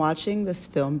am watching this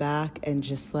film back and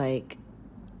just like,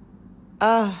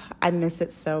 I miss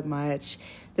it so much.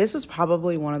 This was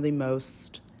probably one of the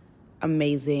most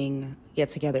amazing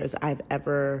get-togethers I've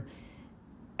ever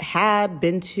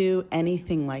been to,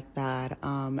 anything like that.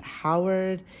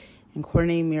 Howard and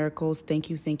Coordinating Miracles, thank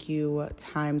you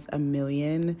times a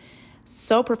million.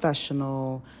 So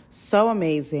professional, so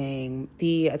amazing.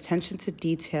 The attention to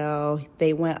detail,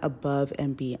 they went above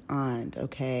and beyond,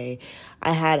 okay?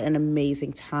 I had an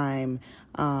amazing time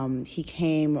He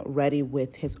came ready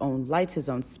with his own lights, his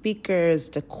own speakers,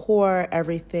 decor,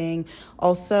 everything.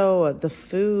 Also, the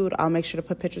food, I'll make sure to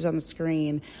put pictures on the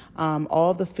screen.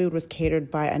 All of the food was catered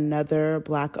by another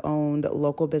Black-owned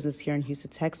local business here in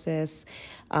Houston, Texas.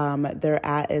 Their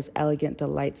ad is Elegant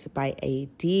Delights by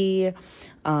AD.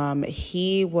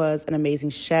 He was an amazing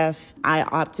chef. I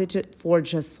opted for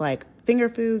just like finger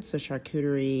foods, so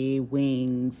charcuterie,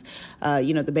 wings,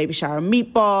 the baby shower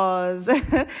meatballs.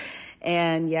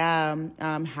 And yeah,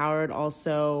 Howard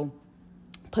also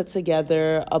put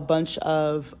together a bunch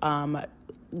of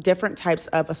different types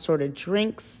of assorted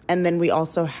drinks. And then we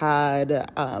also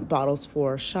had bottles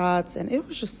for shots, and it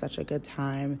was just such a good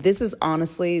time. This is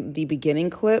honestly the beginning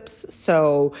clips.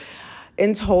 So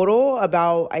in total,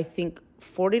 about, I think,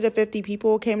 40 to 50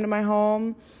 people came to my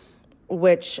home,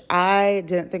 which I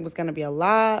didn't think was going to be a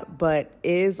lot, but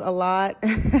is a lot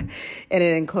in an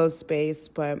enclosed space.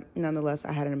 But nonetheless,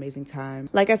 I had an amazing time.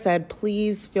 Like I said,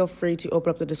 please feel free to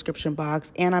open up the description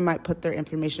box, and I might put their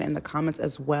information in the comments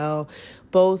as well.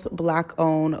 Both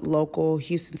Black-owned, local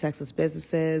Houston, Texas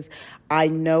businesses. I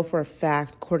know for a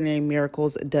fact Coordinating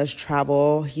Miracles does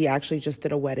travel. He actually just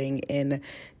did a wedding in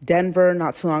Denver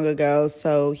not too long ago,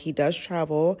 so he does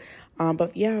travel.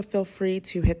 But yeah, feel free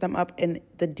to hit them up in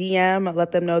the DM.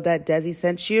 Let them know that Dessy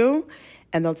sent you,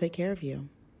 and they'll take care of you.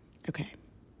 Okay.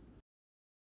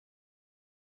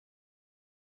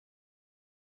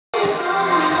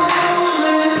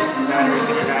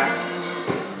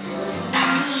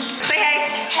 Say hey.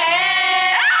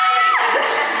 Hey!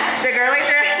 Ah! The girlies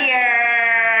are here.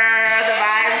 The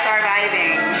vibes are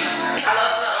vibing. I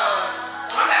love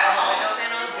the window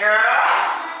panels. Girl.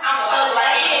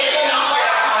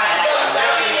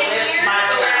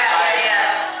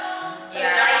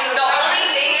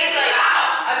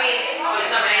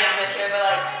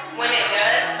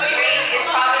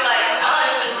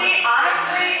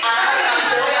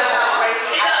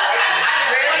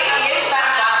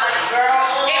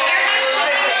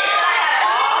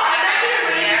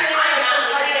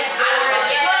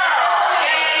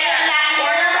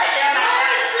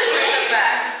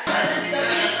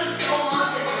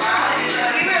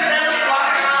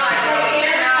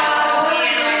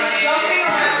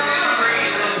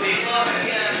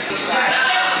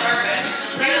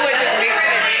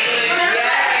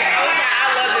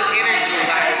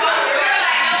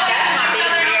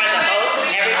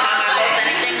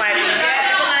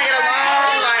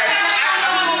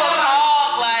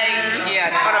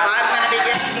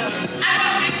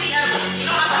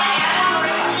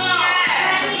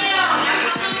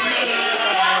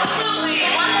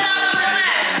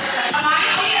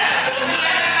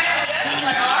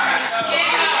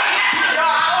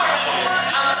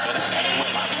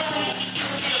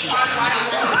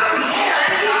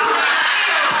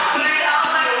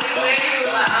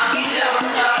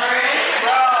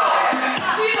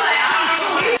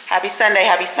 Happy Sunday,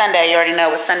 happy Sunday. You already know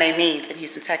what Sunday means in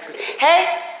Houston, Texas. Hey,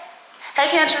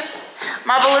 Kendra.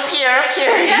 My boo is here.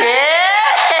 Yeah,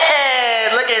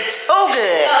 looking so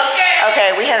good.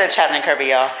 Okay, we had a Chapman and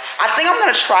Kirby, y'all. I think I'm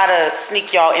gonna try to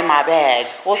sneak y'all in my bag.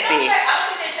 We'll see. I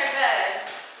don't think they checked bag.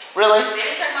 Really?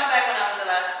 They didn't check my bag when I was the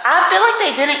last time. I feel like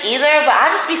they didn't either, but I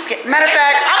just be scared. Matter of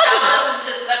fact, I'm gonna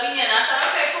just let me in. I said,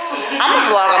 okay, cool. I'm gonna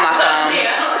vlog on my phone.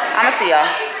 I'm gonna see y'all.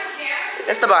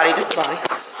 It's the body, this the body.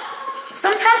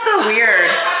 Sometimes they're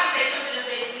weird.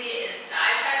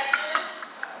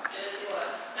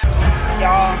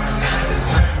 Y'all,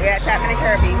 we're at Chapman and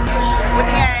Kirby with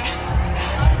the gang.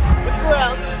 With who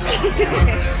else?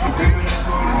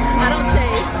 I don't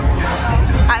chase.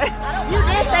 You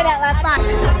did say that last night.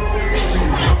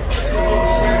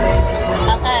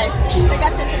 Okay. They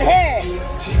got shit to the head.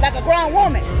 Like a grown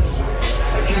woman.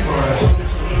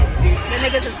 The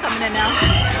niggas is coming in now.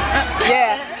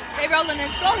 Yeah. They rolling in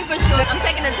slowly but sure. I'm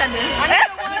taking attendance.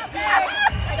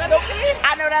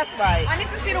 I know that's right. I need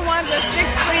to see the ones that's 6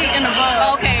 feet and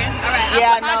above. Okay, all right.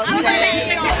 Yeah, no.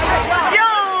 Yo!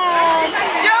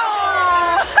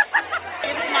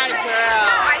 This is my girl.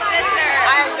 My sister.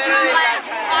 I am literally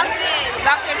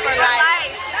locked in for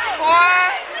life. For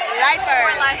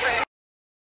lifers.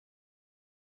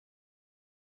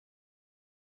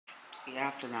 The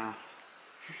aftermath.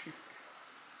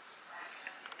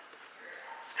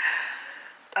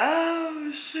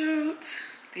 Oh shoot.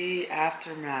 The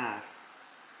aftermath.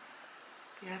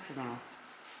 The aftermath.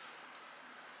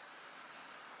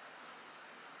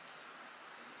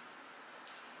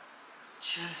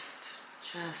 Just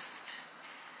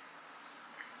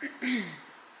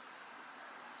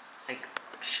like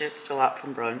shit still out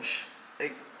from brunch.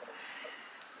 Like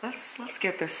let's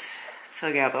get this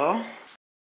together.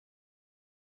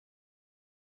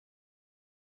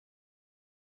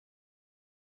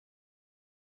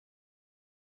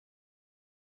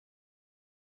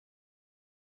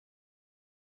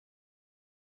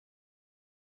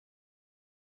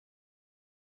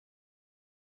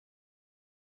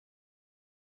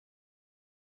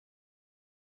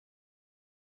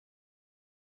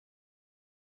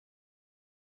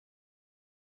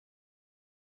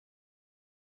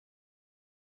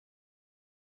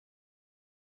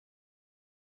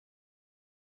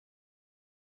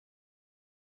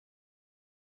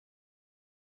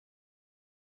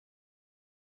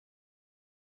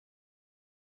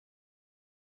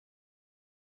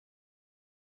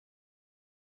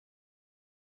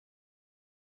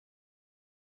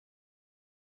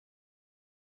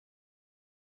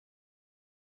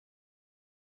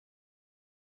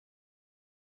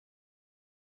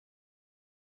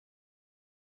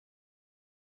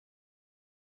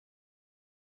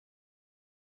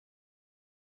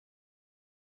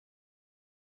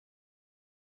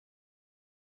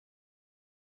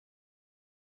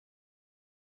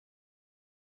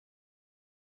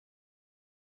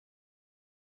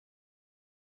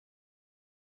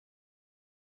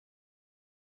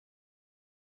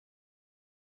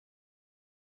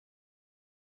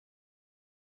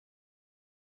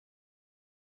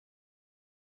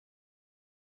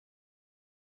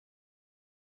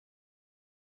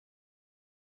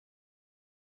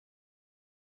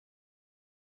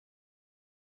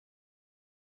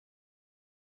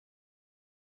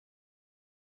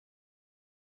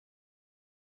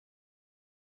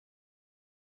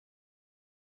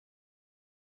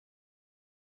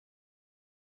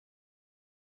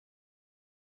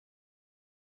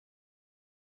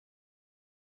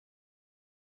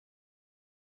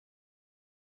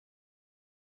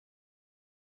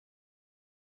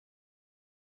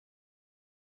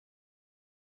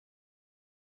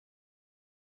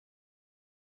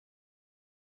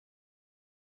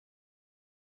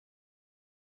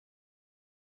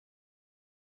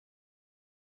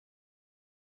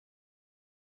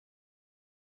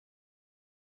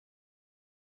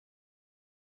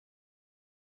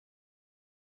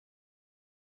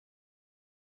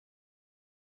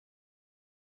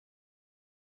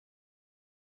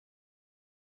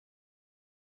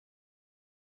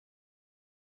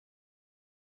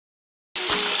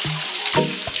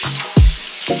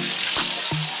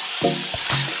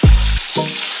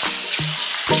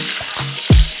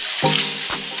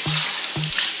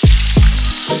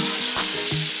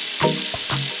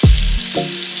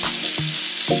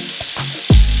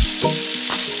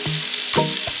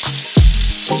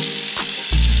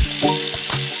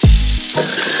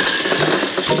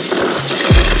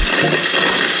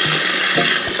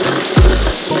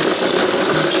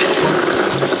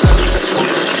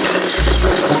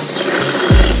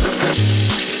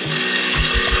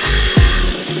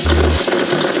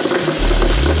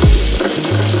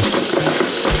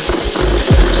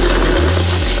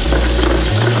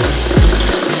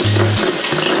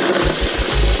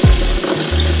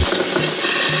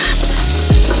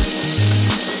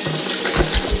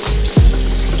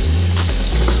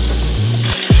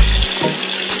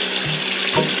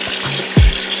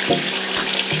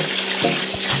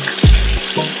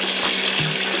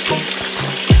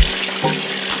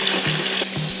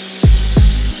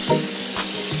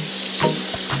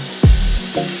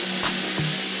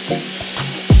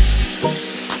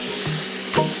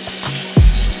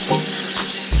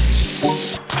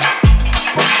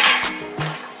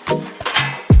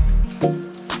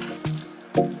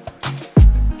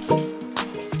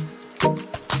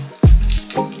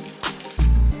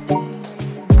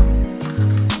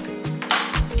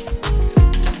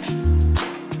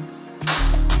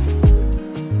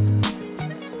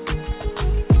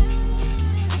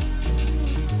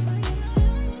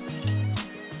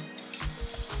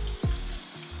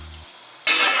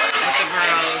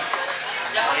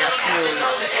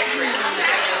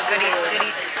 goodies.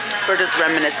 We're just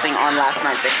reminiscing on last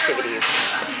night's activities.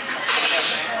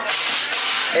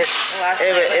 It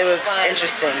was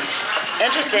interesting.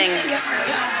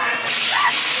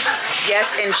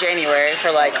 Yes, in January for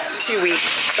like 2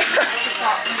 weeks.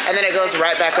 And then it goes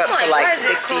right back up to like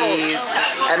 60s.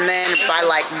 And then by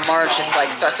like March, it's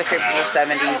like starts to creep to the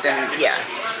 70s. And yeah.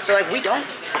 So like we don't.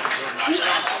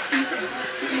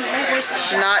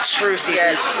 Not true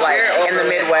seasons like in the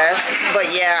Midwest. But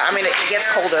yeah, I mean it gets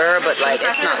colder, but like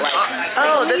it's not like,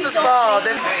 oh, this is fall.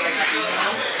 This. Are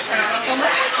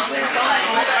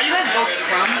you guys both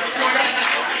from Florida?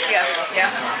 Yeah.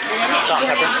 Salt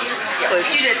and pepper. Please.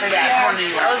 You did say that.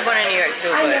 I was born in New York too,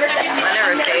 but I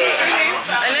never stayed.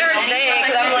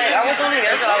 Because I'm like, I was only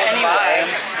there till I was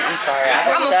 5. I'm sorry.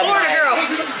 I'm a Florida girl.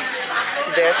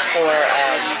 This for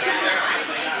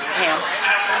ham.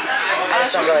 I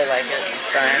just don't really like it.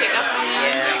 Sorry.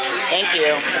 Yeah. Thank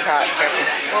you. It's hot. Careful.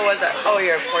 What was that? Oh,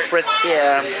 your pork.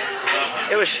 Yeah.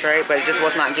 It was straight, but it just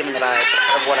was not giving the vibes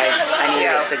of what I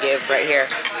needed it to give right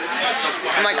here.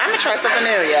 I'm like, I'm gonna try something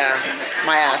new. Yeah.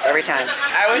 My ass every time.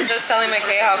 I was just telling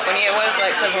McKay how funny it was,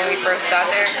 like, because when we first got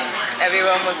there,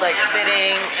 everyone was like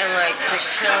sitting and like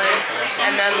just chilling,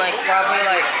 and then like probably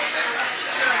like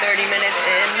 30 minutes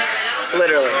in,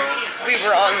 Literally. we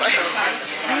were on like.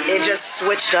 It just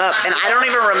switched up, and I don't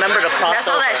even remember the crossover.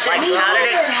 That's all that shit. Like, how did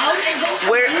it?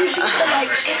 Where?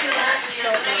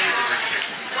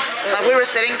 Like we were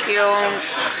sitting cute,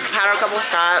 had a couple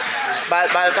shots. By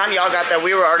the time y'all got there,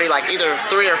 we were already like either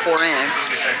 3 or 4 in.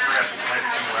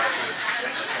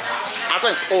 I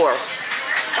think 4.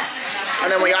 And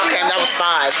then when y'all came, that was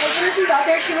 5. As soon as we got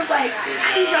there, she was like,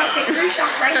 I need y'all to take 3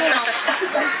 shots right now. I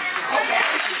was like, okay.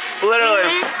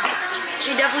 Literally.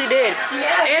 She definitely did.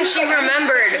 Yeah, And she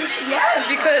remembered. Yes.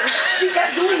 Because She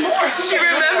kept doing more. she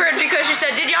remembered because she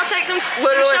said, did y'all take them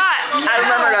Literally. shots? I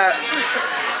remember that.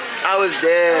 I was I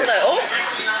dead. was like, oh.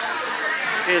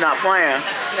 You're not playing.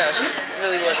 No, she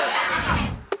really wasn't.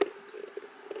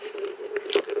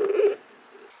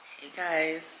 Hey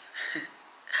guys.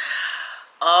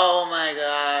 Oh my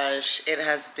gosh. It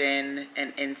has been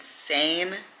an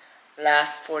insane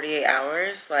last 48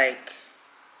 hours. Like,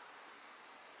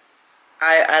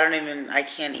 I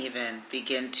can't even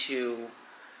begin to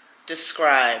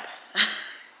describe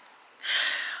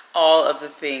all of the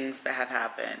things that have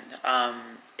happened.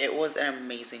 It was an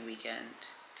amazing weekend,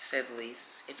 to say the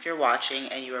least. If you're watching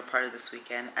and you are part of this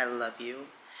weekend, I love you.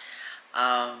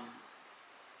 I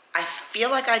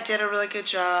feel like I did a really good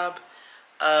job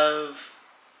of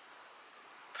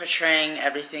portraying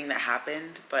everything that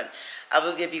happened, but I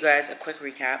will give you guys a quick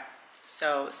recap.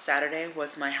 So Saturday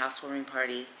was my housewarming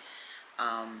party.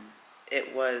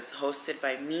 It was hosted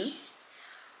by me,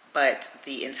 but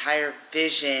the entire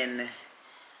vision,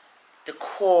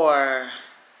 decor,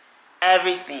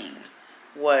 everything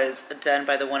was done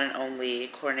by the one and only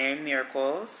Culinary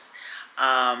Miracles.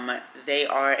 They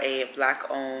are a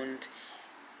Black-owned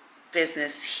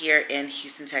business here in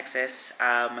Houston, Texas.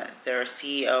 Their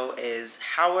CEO is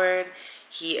Howard.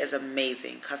 He is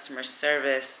amazing. Customer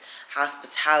service,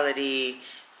 hospitality,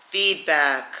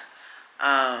 feedback,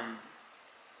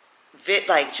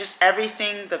 like just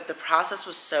everything. The process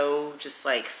was so just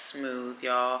like smooth,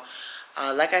 y'all.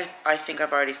 Like I think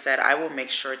I've already said, I will make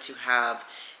sure to have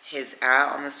his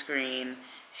ad on the screen,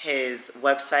 his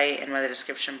website in the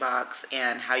description box,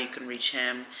 and how you can reach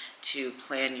him to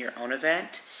plan your own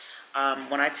event.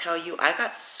 When I tell you, I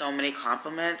got so many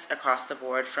compliments across the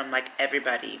board from like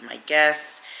everybody, my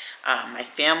guests, my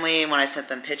family, when I sent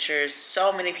them pictures.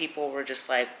 So many people were just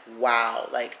like, wow,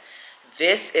 like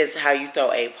this is how you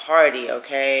throw a party,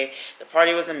 okay? The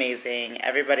party was amazing.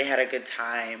 Everybody had a good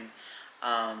time.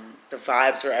 The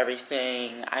vibes were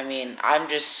everything. I mean, I'm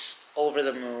just over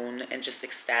the moon and just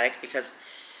ecstatic because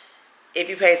if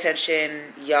you pay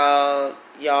attention, y'all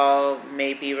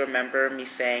maybe remember me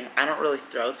saying I don't really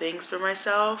throw things for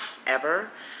myself ever.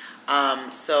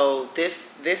 So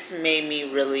this made me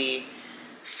really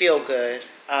feel good.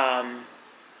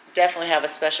 Definitely have a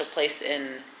special place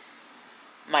in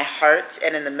my heart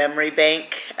and in the memory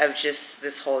bank of just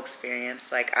this whole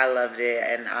experience. Like, I loved it,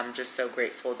 and I'm just so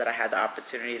grateful that I had the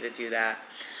opportunity to do that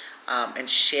and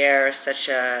share such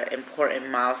a important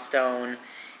milestone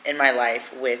in my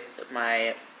life with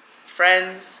my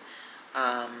friends.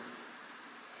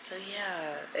 So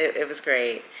yeah, it was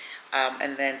great.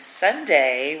 And then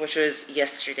Sunday, which was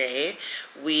yesterday,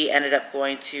 we ended up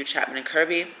going to Chapman and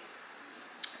Kirby.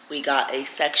 We got a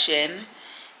section,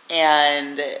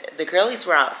 and the girlies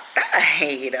were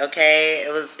outside. Okay,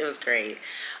 it was great.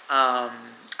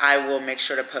 I will make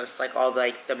sure to post like all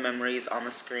like the memories on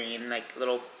the screen, like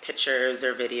little pictures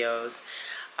or videos.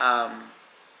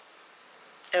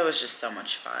 it was just so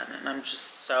much fun, and I'm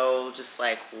just so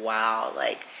like, wow.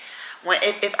 Like, when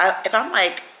if I'm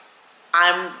like,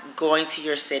 I'm going to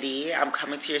your city, I'm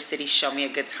coming to your city, show me a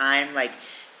good time, like,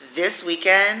 this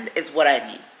weekend is what I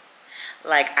mean.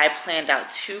 Like, I planned out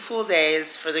 2 full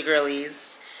days for the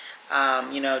girlies.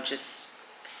 You know, just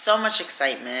so much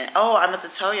excitement. Oh, I meant to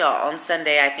tell y'all, on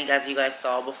Sunday, I think, as you guys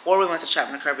saw, before we went to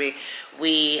Chapman Kirby,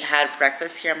 we had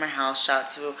breakfast here at my house. Shout out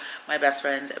to my best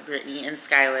friends, Brittany and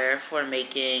Skylar, for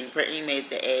making. Brittany made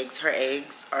the eggs. Her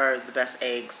eggs are the best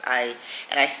eggs. I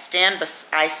stand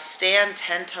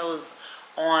 10 toes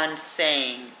on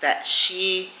saying that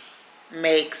she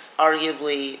makes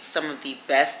arguably some of the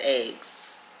best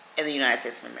eggs in the United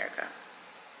States of America.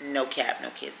 No cap, no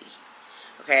kizzy.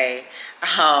 Okay.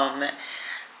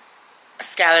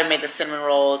 Skylar made the cinnamon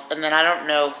rolls, and then I don't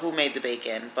know who made the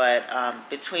bacon, but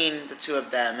between the 2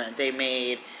 of them, they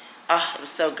made, oh, it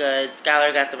was so good.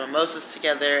 Skylar got the mimosas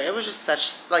together. It was just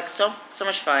so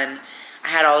much fun. I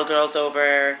had all the girls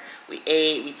over. We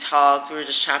ate, we talked, we were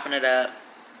just chopping it up,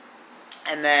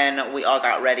 and then we all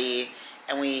got ready,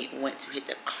 and we went to hit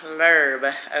the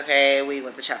club. Okay, we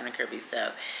went to Chapman Kirby,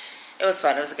 so it was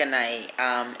fun. It was a good night.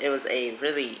 It was a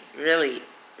really, really,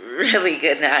 really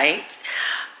good night.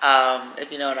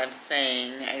 If you know what I'm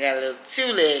saying. I got a little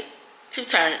too lit, too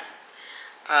turned.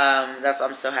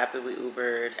 I'm so happy we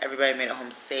Ubered. Everybody made it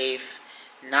home safe,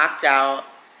 knocked out,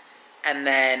 and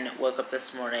then woke up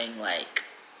this morning like,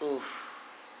 ooh,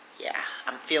 yeah,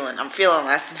 I'm feeling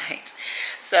last night.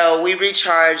 So we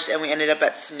recharged, and we ended up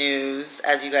at Snooze,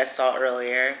 as you guys saw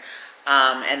earlier.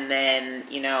 And then,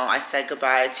 you know, I said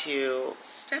goodbye to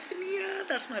Stephanie.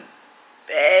 That's my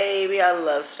baby. I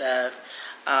love Steph.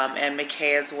 And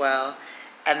McKay as well.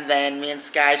 And then me and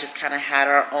Sky just kind of had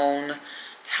our own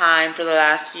time for the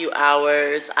last few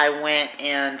hours. I went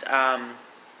and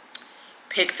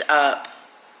picked up,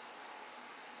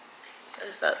 what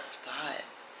is that spot?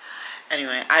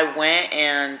 Anyway, I went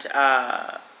and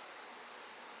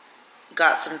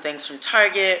got some things from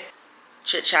Target,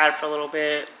 chit-chatted for a little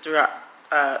bit,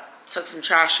 took some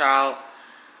trash out,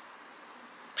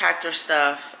 packed our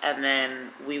stuff, and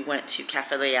then we went to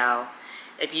Cafe Leal.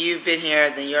 If you've been here,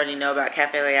 then you already know about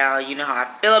Cafe Leal. You know how I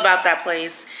feel about that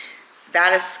place.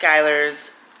 That is Skylar's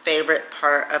favorite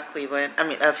part of Cleveland. That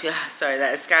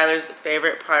is Skylar's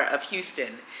favorite part of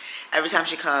Houston. Every time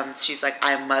she comes, she's like,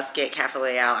 I must get Cafe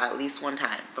Leal at least one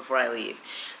time before I leave.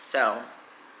 So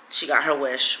she got her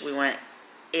wish. We went,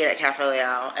 ate at Cafe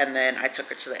Leal, and then I took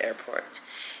her to the airport.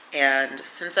 And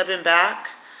since I've been back,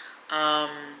 I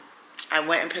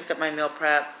went and picked up my meal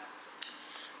prep,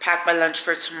 packed my lunch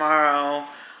for tomorrow,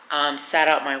 sat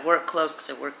out my work clothes because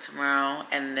I work tomorrow,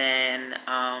 and then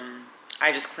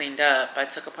I just cleaned up. I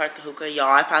took apart the hookah.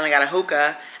 Y'all, I finally got a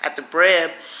hookah at the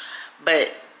Brib,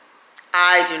 but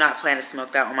I do not plan to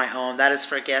smoke that on my own. That is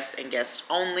for guests and guests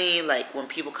only. Like, when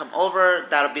people come over,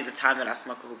 that'll be the time that I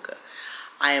smoke a hookah.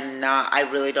 I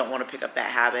really don't want to pick up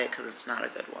that habit because it's not a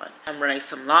good one. I'm running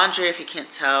some laundry, if you can't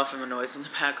tell from the noise in the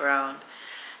background.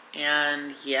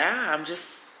 And yeah, I'm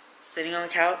just sitting on the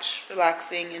couch,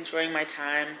 relaxing, enjoying my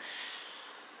time.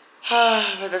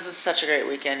 But this is such a great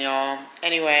weekend, y'all.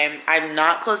 Anyway, I'm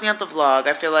not closing out the vlog.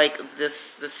 I feel like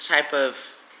this type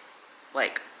of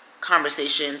like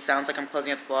conversation sounds like I'm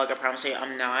closing out the vlog. I promise you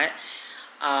I'm not.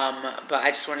 But I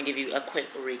just want to give you a quick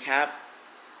recap.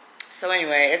 So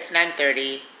anyway, it's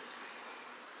 9:30.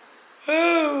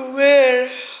 Oh man.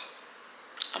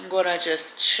 I'm gonna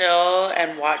just chill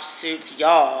and watch Suits.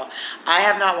 Y'all, I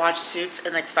have not watched Suits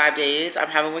in like 5 days. I'm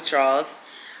having withdrawals.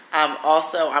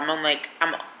 Also, I'm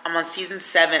on season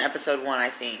 7, episode 1, I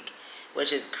think,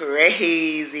 which is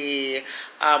crazy.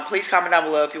 Please comment down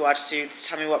below if you watch Suits.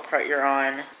 Tell me what part you're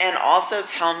on, and also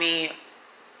tell me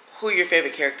who your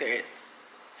favorite character is.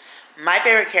 My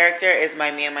favorite character is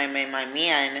my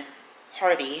man,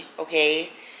 Harvey. Okay.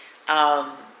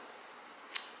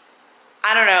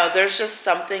 I don't know, there's just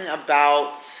something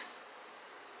about,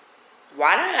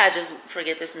 why did I just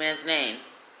forget this man's name?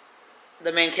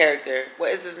 The main character. What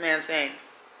is this man's name?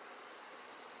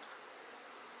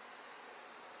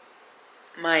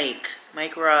 Mike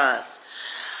Ross.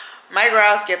 Mike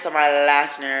Ross gets on my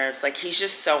last nerves. Like, he's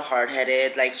just so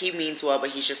hard-headed. Like, he means well, but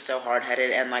he's just so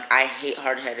hard-headed, and like, I hate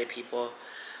hard-headed people.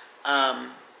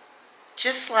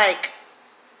 Just like,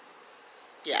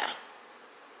 yeah.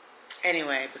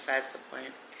 Anyway, besides the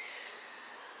point.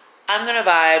 I'm gonna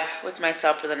vibe with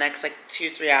myself for the next like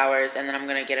 2-3 hours, and then I'm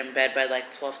gonna get in bed by like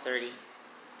 12:30.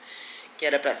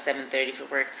 Get up at 7:30 for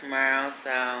work tomorrow. So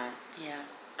yeah.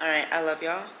 Alright, I love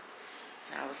y'all.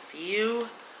 And I will see you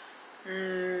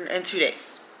in 2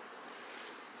 days.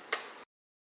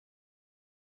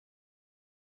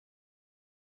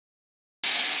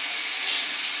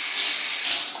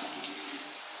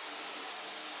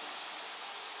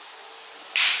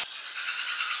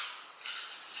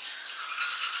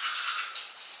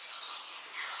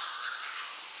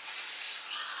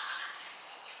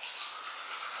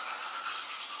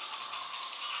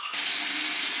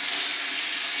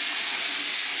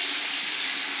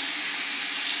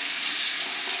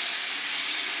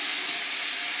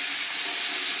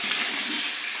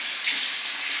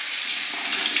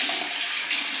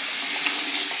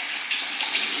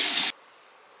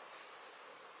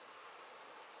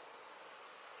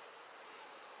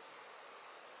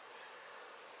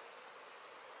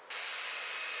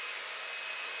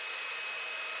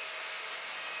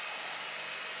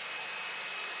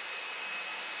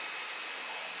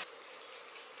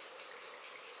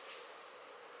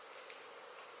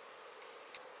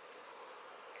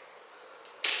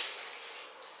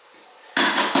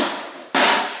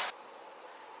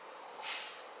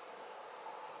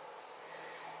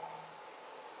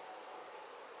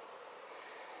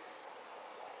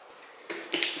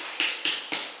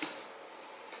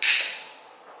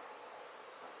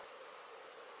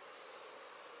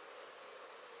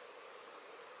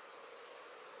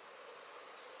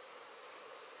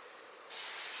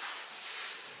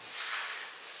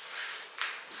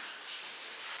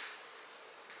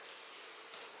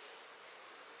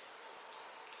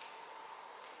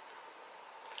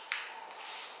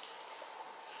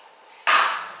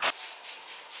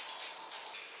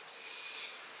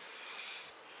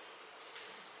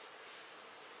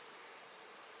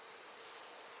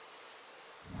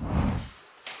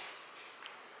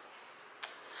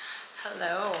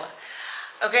 Hello.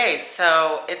 Okay,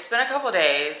 so it's been a couple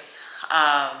days.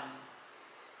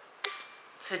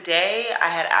 Today I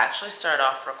had actually started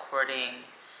off recording.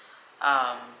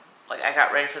 Like I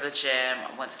got ready for the gym.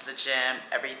 I went to the gym,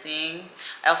 everything.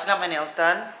 I also got my nails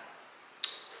done.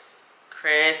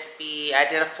 Crispy. I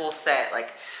did a full set,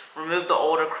 like removed the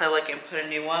old acrylic and put a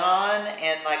new one on.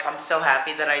 And like I'm so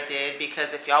happy that I did,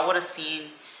 because if y'all would have seen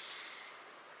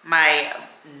my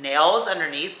nails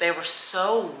underneath, they were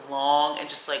so long and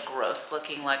just like gross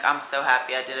looking. Like I'm so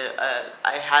happy I did it.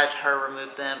 I had her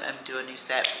remove them and do a new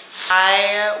set.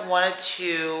 I wanted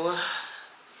to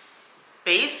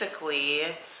basically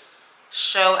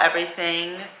show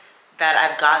everything that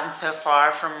I've gotten so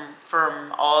far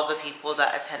from all of the people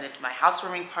that attended my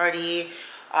housewarming party,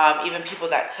 even people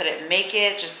that couldn't make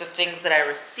it, just the things that I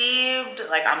received.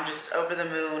 Like I'm just over the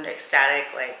moon, ecstatic.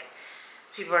 Like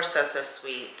people are so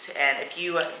sweet. And if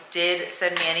you did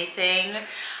send me anything,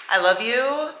 I love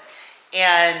you.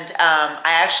 And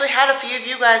I actually had a few of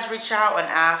you guys reach out and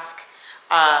ask,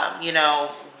 you know,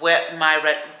 what my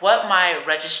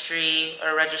registry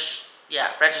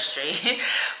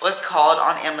was called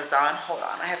on Amazon. Hold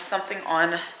on, I have something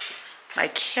on my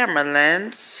camera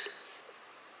lens.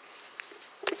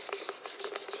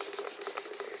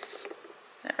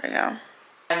 There we go.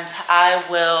 And I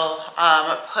will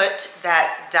put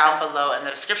that down below in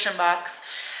the description box.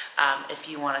 If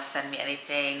you want to send me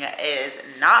anything, it is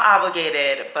not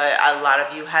obligated, but a lot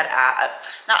of you had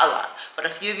asked, not a lot, but a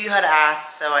few of you had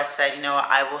asked, so I said, you know what,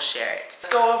 I will share it. Let's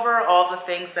go over all the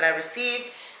things that I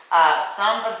received.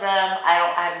 Some of them,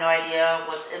 I have no idea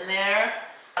what's in there.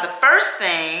 The first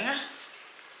thing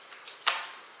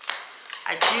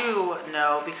I do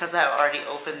know, because I've already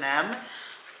opened them.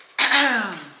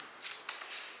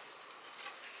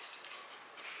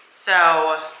 So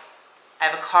I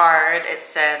have a card. It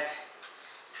says,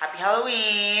 Happy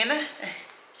Halloween.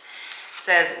 It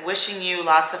says, wishing you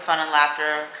lots of fun and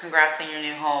laughter. Congrats on your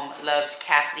new home. Love,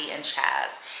 Cassidy and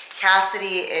Chaz.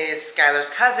 Cassidy is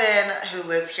Skylar's cousin who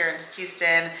lives here in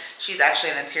Houston. She's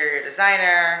actually an interior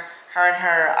designer. Her and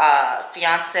her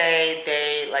fiance,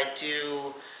 they like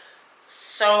do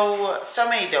so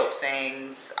many dope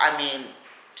things. I mean,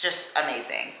 just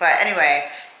amazing. But anyway,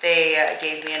 they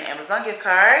gave me an Amazon gift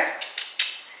card.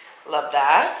 Love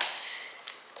that.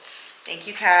 Thank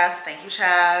you, Cass. Thank you,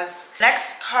 Chaz.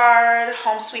 Next card,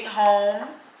 Home Sweet Home.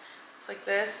 It's like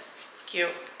this. It's cute.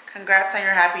 Congrats on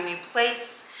your happy new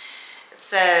place. It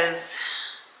says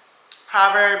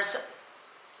Proverbs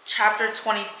chapter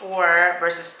 24,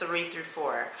 verses 3 through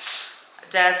 4.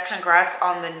 Des, congrats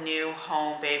on the new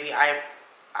home, baby.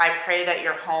 I pray that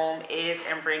your home is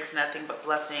and brings nothing but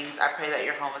blessings. I pray that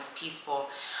your home is peaceful.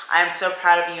 I am so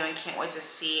proud of you and can't wait to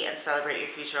see and celebrate your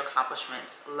future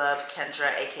accomplishments. Love, Kendra,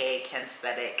 aka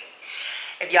Kensthetic.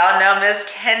 If y'all know Miss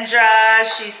Kendra,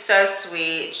 she's so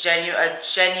sweet, a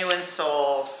genuine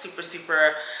soul,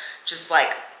 super, just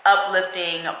like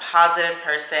uplifting, positive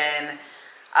person.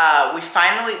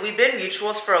 We've been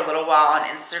mutuals for a little while on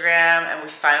Instagram, and we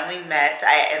finally met.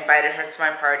 I invited her to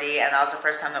my party, and that was the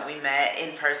first time that we met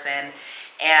in person.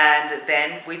 And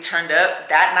then we turned up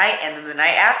that night and then the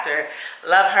night after.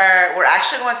 Love her. We're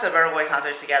actually going to the Burna Boy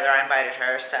concert together. I invited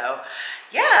her. So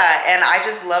yeah, and I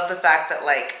just love the fact that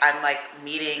like I'm like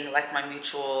meeting like my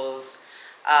mutuals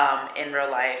in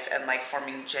real life and like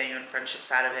forming genuine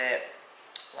friendships out of it.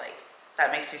 Like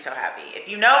that makes me so happy. If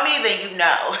you know me, then you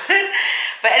know.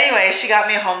 But anyway, she got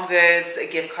me a Home Goods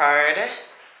gift card,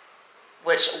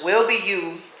 which will be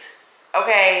used,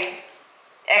 okay,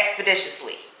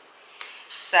 expeditiously.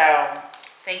 So,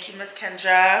 thank you, Miss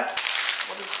Kendra.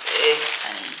 What is this,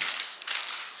 honey?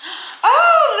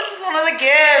 Oh, this is one of the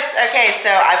gifts. Okay, so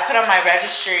I put on my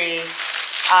registry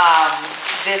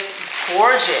this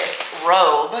gorgeous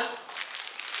robe.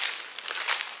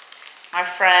 My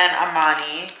friend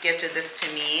Amani gifted this to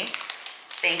me.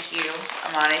 Thank you,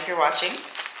 Amani, if you're watching.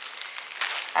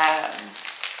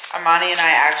 Amani and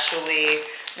I actually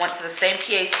went to the same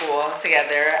PA school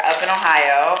together up in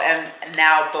Ohio, and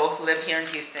now both live here in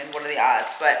Houston. What are the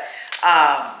odds? But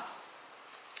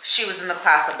she was in the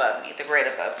class above me, the grade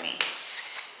above me.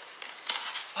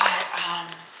 But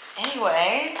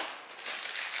anyway,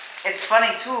 it's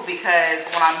funny too, because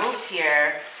when I moved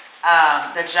here,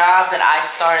 the job that I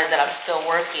started, that I'm still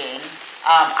working,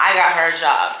 I got her a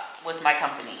job with my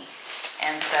company.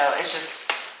 And so it's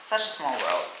just such a small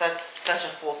world, such a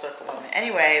full circle moment.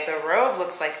 Anyway, the robe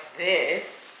looks like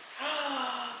this.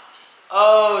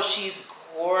 Oh, she's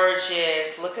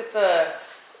gorgeous. Look at the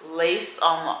lace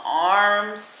on the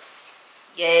arms.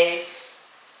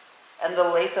 Yes. And the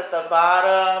lace at the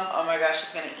bottom. Oh my gosh,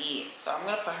 she's gonna eat. So I'm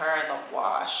gonna put her in the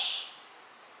wash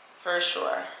for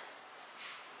sure,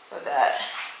 so that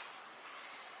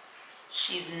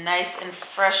she's nice and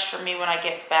fresh for me when I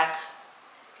get back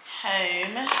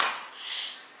home.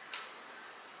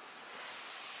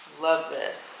 Love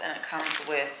this. And it comes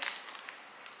with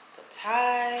the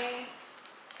tie.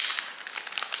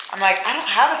 I'm like, I don't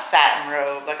have a satin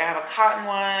robe. Like, I have a cotton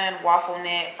one, waffle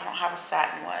knit. I don't have a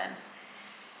satin one.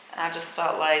 And I just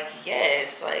felt like,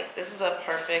 yes, like this is a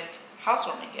perfect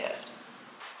housewarming gift.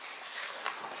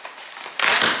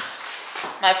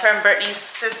 My friend Brittany's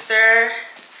sister,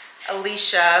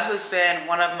 Alicia, who's been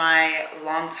one of my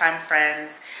longtime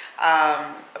friends,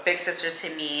 a big sister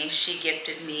to me, she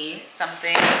gifted me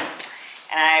something.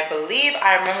 And I believe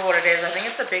I remember what it is. I think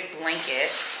it's a big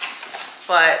blanket.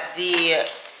 But the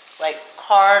like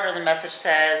card or the message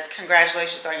says,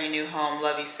 "Congratulations on your new home.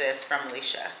 Love you, sis," from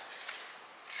Alicia.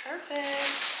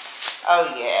 Perfect.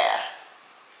 Oh yeah.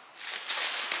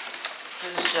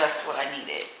 This is just what I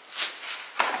needed.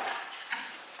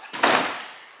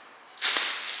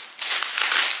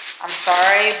 I'm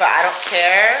sorry, but I don't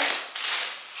care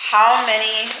how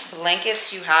many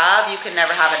blankets you have, you can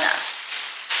never have enough.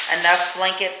 Enough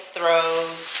blankets,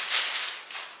 throws.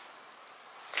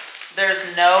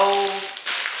 There's no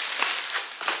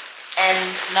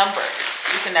end number.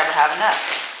 You can never have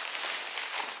enough.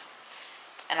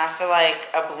 And I feel like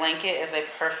a blanket is a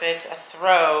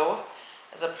throw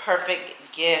is a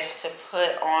perfect gift to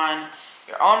put on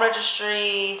your own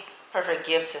registry, perfect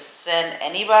gift to send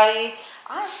anybody.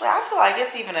 Honestly, I feel like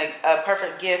it's even a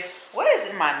perfect gift. What is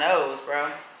in my nose,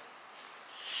 bro?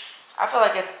 I feel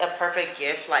like it's a perfect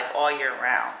gift like all year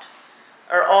round.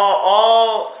 Or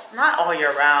not all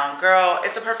year round, girl.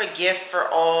 It's a perfect gift for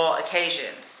all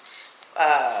occasions.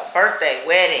 Birthday,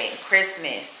 wedding,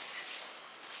 Christmas,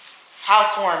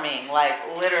 housewarming, like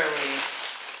literally.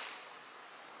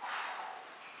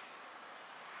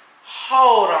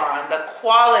 Hold on, the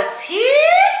quality.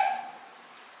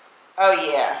 Oh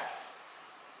yeah.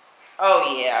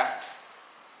 Oh yeah.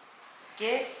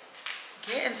 Get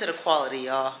into the quality,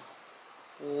 y'all.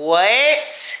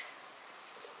 What?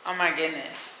 Oh my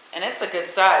goodness. And it's a good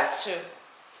size too.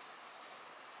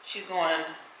 She's going,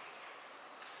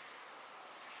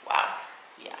 wow.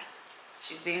 Yeah.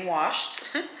 She's being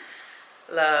washed.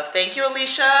 Love. Thank you,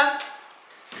 Alicia.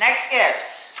 Next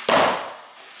gift.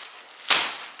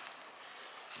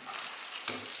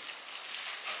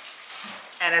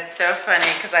 And it's so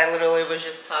funny because I literally was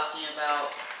just talking about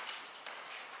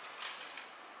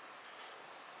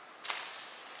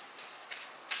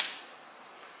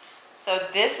so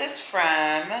this is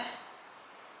from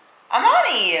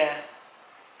Amani.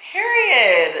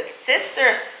 Period.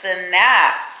 Sister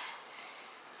snapped.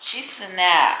 She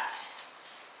snapped.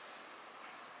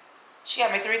 She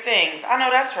got me 3 things. I know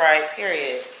that's right.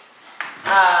 Period.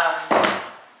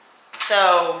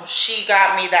 So she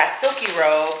got me that silky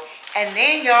robe. And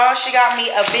then, y'all, she got me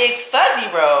a big fuzzy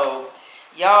robe.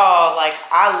 Y'all, like,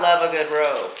 I love a good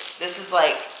robe. This is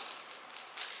like,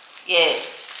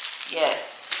 yes,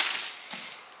 yes.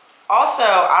 Also,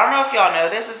 I don't know if y'all know,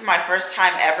 this is my first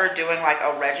time ever doing like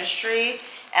a registry.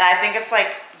 And I think it's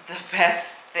like the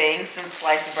best thing since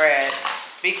sliced bread.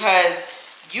 Because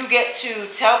you get to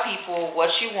tell people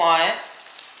what you want.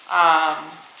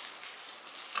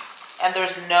 And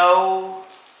there's no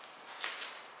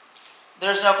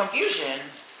confusion.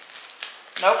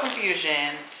 No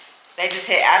confusion. They just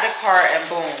hit add to cart and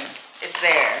boom, it's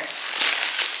there.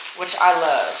 Which I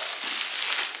love.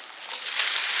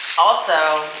 Also,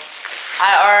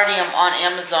 I already am on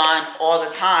Amazon all the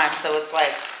time, so it's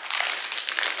like,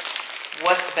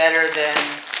 what's better than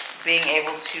being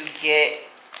able to get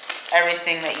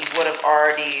everything that you would have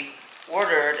already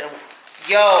ordered?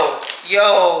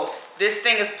 Yo, this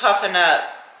thing is puffing up.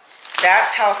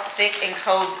 That's how thick and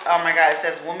cozy. Oh my God, it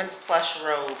says women's plush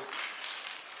robe.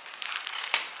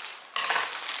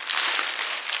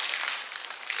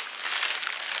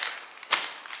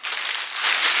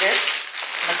 This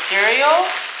material,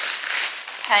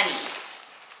 honey.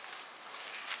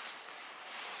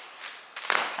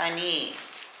 Honey.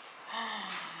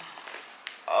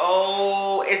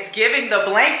 Oh, it's giving the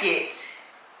blanket.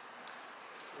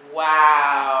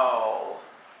 Wow.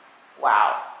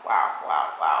 Wow. Wow,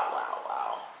 wow, wow, wow,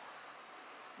 wow.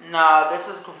 Nah, this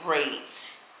is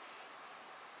great.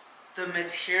 The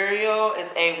material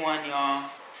is A1, y'all.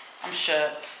 I'm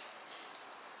shook.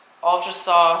 Ultra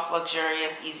soft,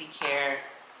 luxurious, easy care.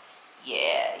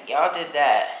 Yeah, y'all did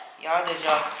that. Y'all did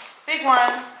y'all's big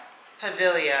one.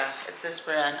 Pavilia. It's this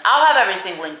brand. I'll have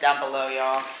everything linked down below,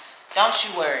 y'all. Don't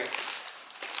you worry.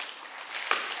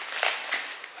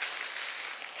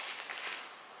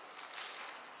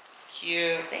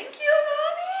 Cute. Thank you,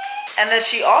 mommy. And then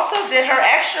she also did her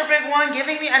extra big one,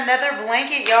 giving me another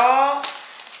blanket, y'all.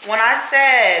 When I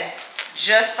said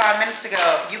just 5 minutes ago,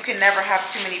 you can never have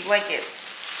too many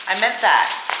blankets, I meant that.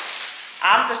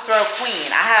 I'm the throw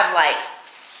queen. I have like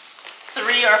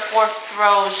 3 or 4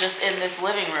 throws just in this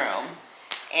living room.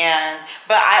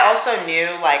 But I also knew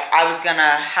like I was gonna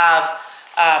have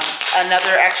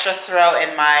another extra throw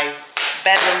in my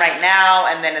bedroom right now,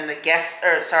 and then in the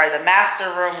the master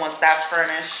room once that's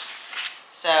furnished.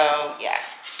 So yeah,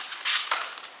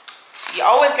 you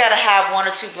always gotta have 1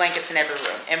 or 2 blankets in every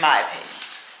room, in my opinion.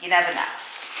 You never know.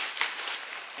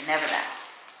 You never know.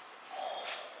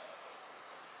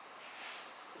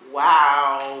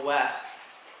 Wow.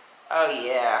 Oh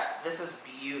yeah, this is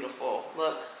beautiful.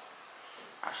 Look,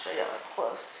 I'll show y'all up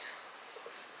close.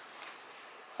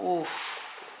 Oof.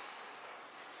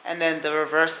 And then the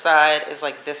reverse side is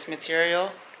like this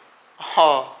material.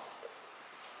 Oh,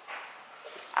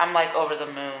 I'm like over the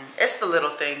moon. It's the little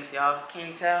things, y'all. Can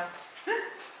you tell?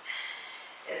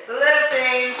 It's the little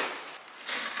things.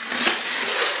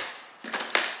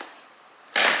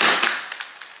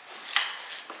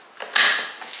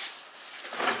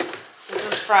 This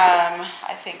is from,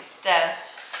 I think, Steph.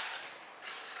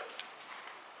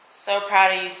 So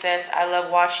proud of you, sis. I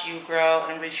love watching you grow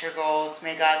and reach your goals.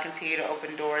 May God continue to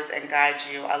open doors and guide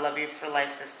you. I love you for life,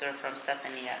 sister, from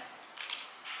Stephania.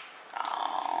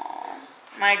 Oh,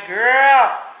 my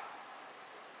girl.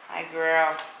 My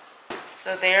girl.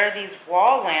 So there are these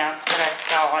wall lamps that I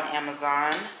saw on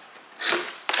Amazon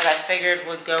that I figured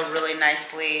would go really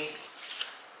nicely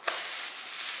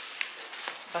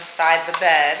beside the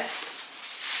bed.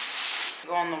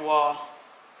 Go on the wall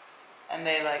and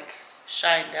they like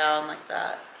shine down like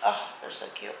that. Oh, they're so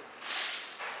cute.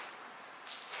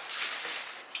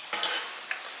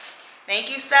 Thank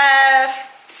you, Steph.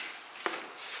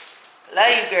 Love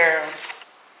you, girl.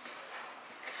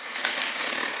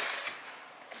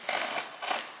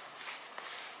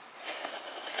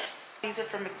 These are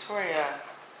from Victoria.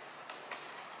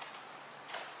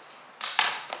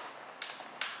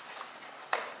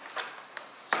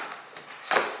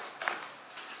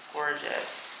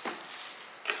 Gorgeous.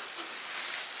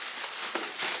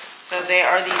 So they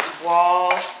are these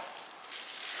wall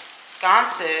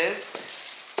sconces.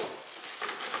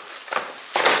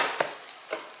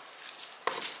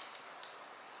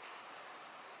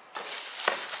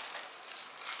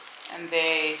 And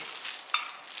they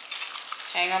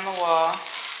hang on the wall.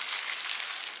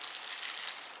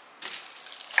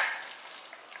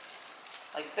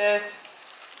 Like this.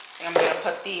 I think I'm going to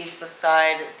put these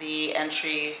beside the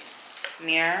entry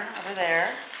mirror over there.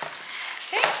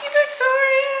 Thank you,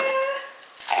 Victoria.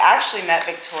 I actually met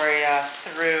Victoria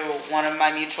through one of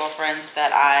my mutual friends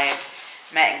that I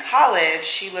met in college.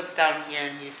 She lives down here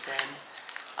in Houston.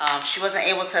 She wasn't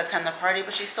able to attend the party,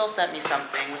 but she still sent me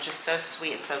something, which is so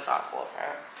sweet and so thoughtful of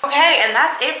her. Okay, and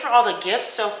that's it for all the gifts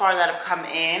so far that have come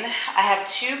in. I have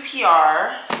 2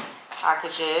 PR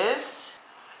packages.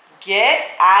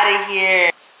 Get out of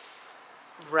here.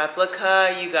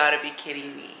 Replica, you gotta be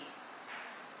kidding me.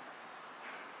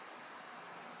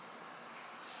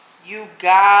 You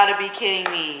gotta be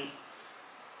kidding me.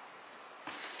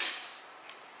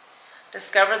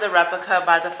 Discover the replica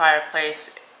by the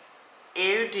fireplace.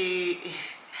 I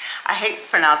hate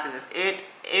pronouncing this.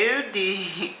 Eau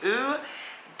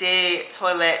de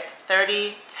Toilette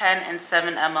 30, 10, and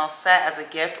 7 ml set as a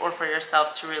gift or for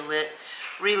yourself to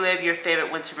relive your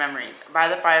favorite winter memories. By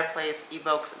the fireplace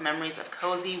evokes memories of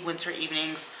cozy winter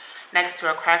evenings next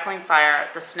to a crackling fire.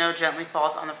 The snow gently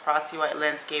falls on the frosty white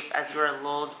landscape as you are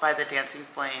lulled by the dancing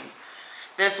flames.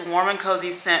 This warm and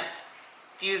cozy scent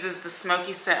fuses the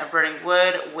smoky scent of burning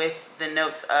wood with the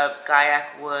notes of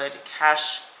gangggggg wood,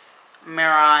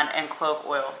 cashmeron, and clove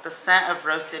oil. The scent of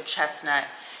roasted chestnut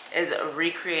is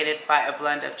recreated by a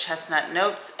blend of chestnut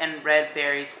notes and red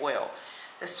berries oil.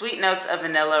 The sweet notes of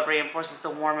vanilla reinforces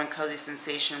the warm and cozy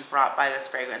sensation brought by this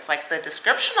fragrance. Like, the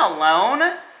description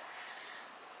alone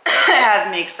has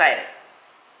me excited.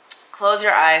 Close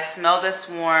your eyes, smell this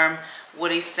warm,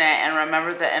 woody scent, and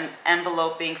remember the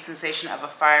enveloping sensation of a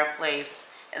fireplace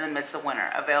in the midst of winter.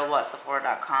 Available at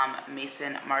Sephora.com.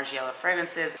 Maison Margiela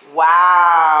fragrances.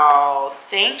 Wow.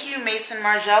 Thank you, Maison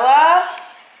Margiela.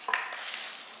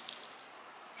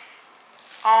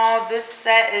 Oh, this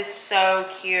set is so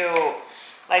cute.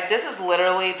 Like, this is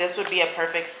literally, this would be a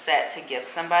perfect set to give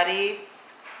somebody.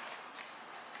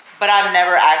 But I've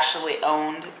never actually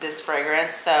owned this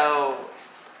fragrance, so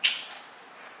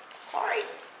sorry.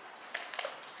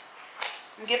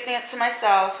 I'm gifting it to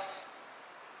myself.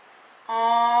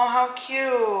 Oh, how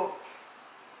cute.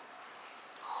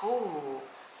 Ooh.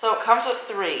 So it comes with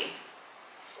 3.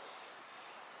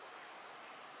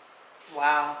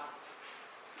 Wow.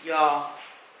 Y'all,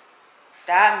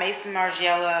 that Mason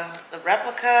Margiela, the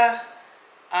replica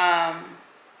by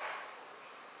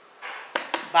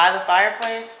the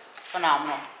fireplace,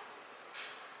 phenomenal.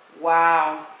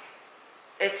 Wow.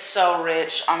 It's so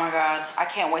rich. Oh my God. I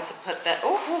can't wait to put that.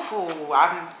 Ooh,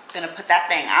 I'm gonna put that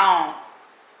thing on.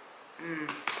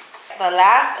 The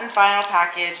last and final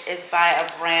package is by a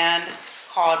brand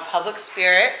called Public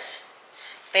Spirit.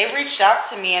 They reached out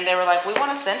to me and they were like, we want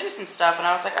to send you some stuff. And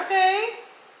I was like, okay,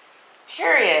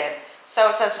 period. So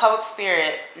it says Public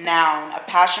Spirit, noun, a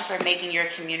passion for making your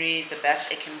community the best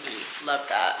it can be. Love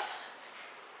that.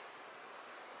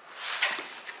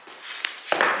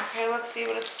 Okay, let's see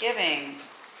what it's giving.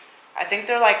 I think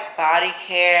they're like body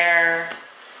care,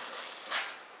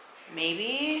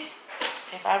 maybe,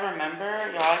 if I remember.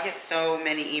 Y'all, I get so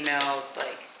many emails,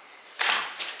 like,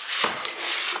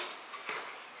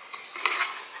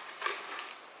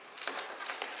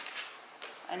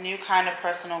 a new kind of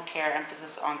personal care,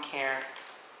 emphasis on care.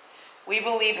 We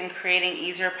believe in creating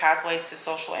easier pathways to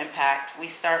social impact. We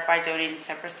start by donating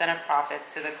 10% of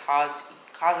profits to the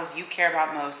causes you care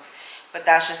about most. But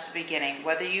that's just the beginning.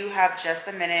 Whether you have just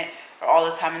a minute or all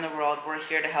the time in the world, we're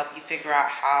here to help you figure out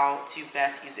how to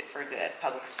best use it for good.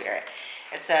 Public Spirit.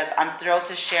 It says, I'm thrilled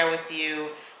to share with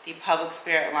you the Public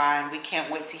Spirit line. We can't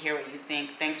wait to hear what you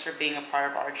think. Thanks for being a part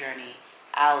of our journey.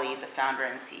 Ali, the founder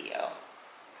and CEO.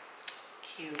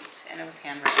 Cute. And it was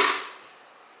handwritten.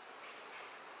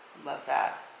 Love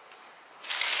that.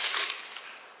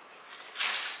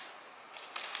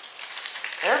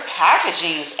 Their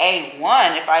packaging is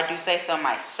A1, if I do say so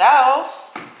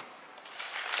myself.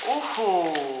 Ooh.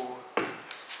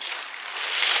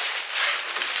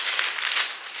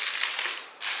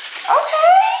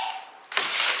 Okay.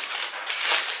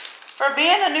 For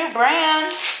being a new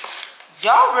brand,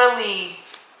 y'all really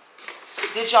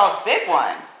did y'all's big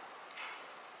one.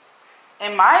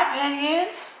 In my opinion,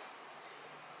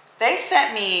 they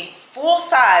sent me full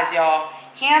size, y'all.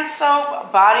 Hand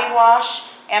soap, body wash,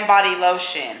 and body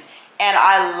lotion. And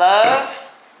I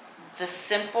love the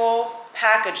simple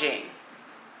packaging.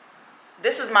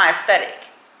 This is my aesthetic.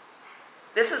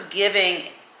 This is giving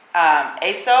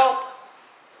Aesop,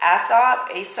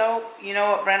 you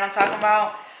know what brand I'm talking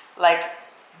about? Like,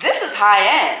 this is high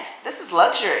end. This is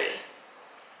luxury.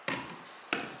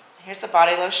 Here's the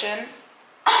body lotion.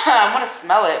 I'm gonna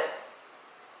smell it.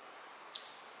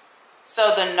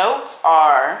 So the notes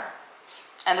are,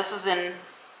 and this is in,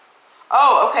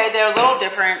 oh, okay, they're a little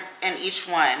different in each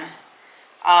one.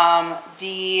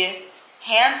 The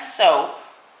hand soap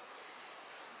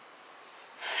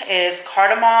is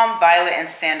cardamom, violet, and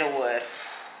sandalwood.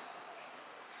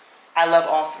 I love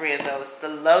all three of those. The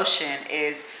lotion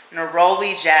is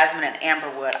neroli, jasmine, and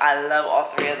amberwood. I love all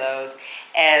three of those.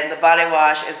 And the body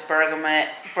wash is bergamot,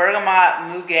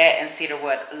 muguet, and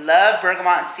cedarwood. Love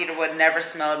bergamot and cedarwood. Never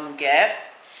smelled muguet.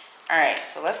 All right,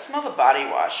 so let's smell the body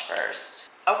wash first.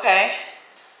 Okay,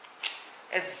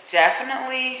 it's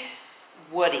definitely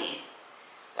woody.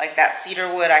 Like that cedar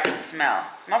wood I can smell.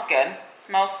 Smells good.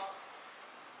 Smells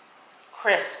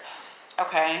crisp.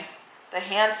 Okay. The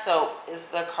hand soap is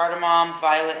the cardamom,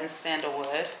 violet, and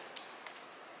sandalwood.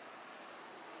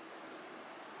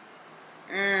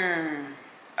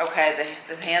 Okay,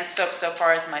 the hand soap so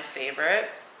far is my favorite.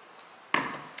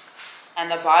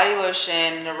 And the body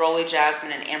lotion, neroli,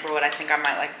 jasmine, and amberwood, I think I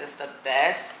might like this the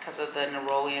best because of the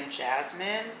neroli and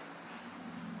jasmine.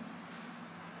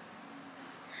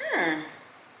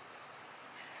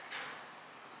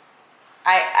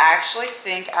 I actually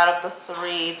think out of the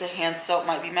three, the hand soap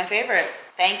might be my favorite.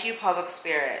 Thank you, Public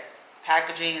Spirit.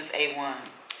 Packaging is A1.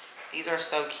 These are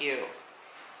so cute.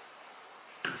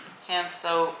 Hand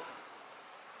soap,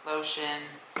 lotion.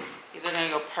 These are gonna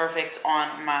go perfect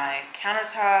on my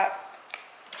countertop.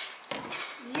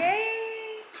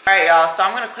 Yay! All right, y'all, so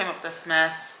I'm gonna clean up this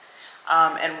mess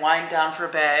and wind down for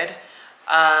bed.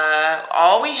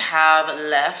 All we have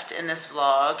left in this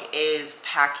vlog is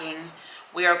packing.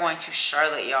 We are going to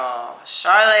Charlotte, y'all.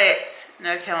 Charlotte,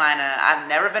 North Carolina. I've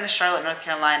never been to Charlotte, North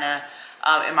Carolina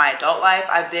in my adult life.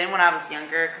 I've been when I was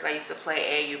younger because I used to play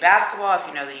AAU basketball. If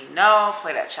you know, then you know.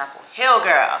 Played at Chapel Hill,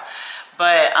 girl.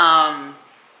 But I've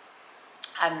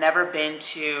never been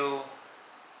to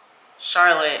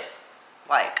Charlotte,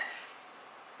 like,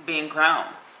 being grown.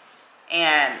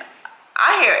 And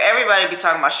I hear everybody be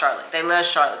talking about Charlotte. They love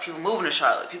Charlotte. People moving to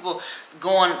Charlotte. People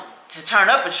going to turn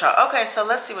up in Charlotte. Okay, so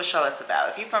let's see what Charlotte's about.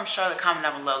 If you're from Charlotte, comment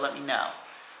down below. Let me know.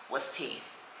 What's tea?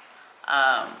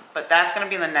 But that's going to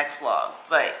be in the next vlog.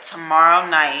 But tomorrow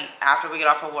night, after we get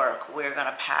off of work, we're going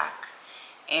to pack.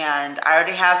 And I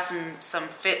already have some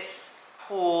fits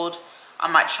pulled. I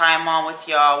might try them on with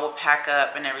y'all. We'll pack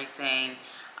up and everything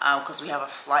because we have a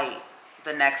flight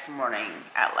the next morning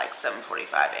at like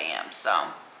 7:45 a.m. So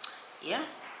yeah.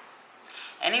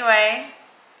 Anyway,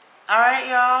 all right,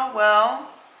 y'all. Well,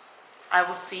 I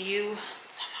will see you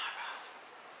tomorrow.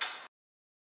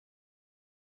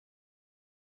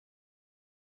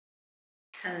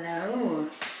 Hello.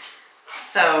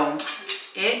 So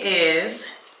it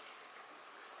is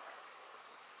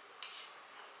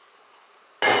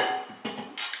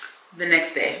the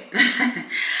next day.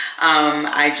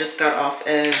 I just got off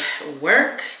of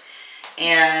work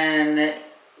and,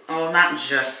 oh, not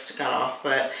just got off,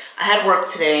 but I had work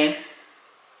today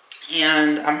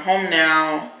and I'm home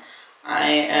now. I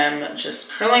am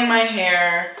just curling my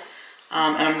hair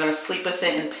and I'm gonna sleep with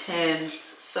it in pins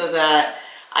so that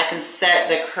I can set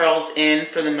the curls in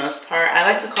for the most part. I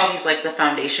like to call these like the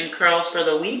foundation curls for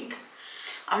the week.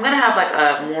 I'm gonna have like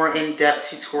a more in-depth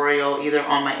tutorial either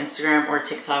on my Instagram or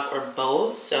TikTok or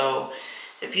both. So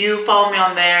if you follow me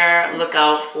on there, look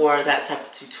out for that type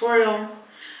of tutorial.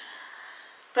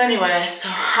 But anyway, so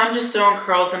I'm just throwing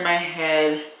curls in my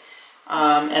head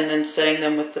and then setting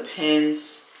them with the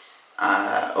pins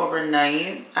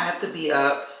overnight. I have to be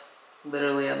up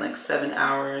literally in like 7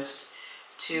 hours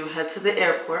to head to the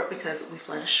airport because we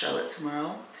fly to Charlotte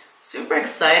tomorrow. Super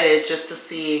excited just to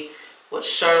see what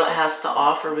Charlotte has to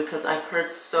offer because I've heard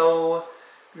so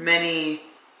many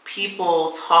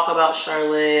people talk about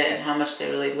Charlotte and how much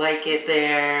they really like it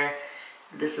there.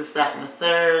 This is that and the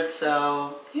third.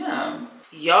 So yeah,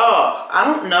 y'all, I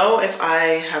don't know if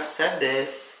I have said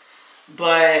this,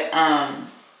 but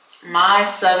my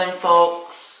southern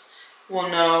folks will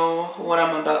know what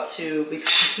I'm about to be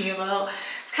talking about.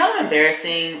 It's kind of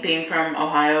embarrassing being from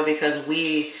Ohio because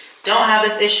we don't have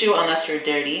this issue unless you're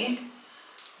dirty.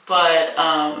 But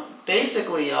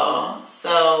basically, y'all,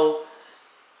 so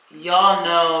y'all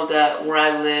know that where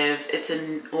I live, it's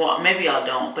a, well, maybe y'all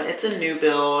don't, but it's a new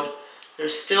build.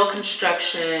 There's still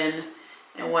construction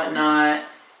and whatnot.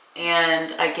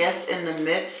 And I guess in the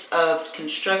midst of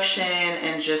construction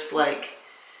and just like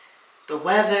the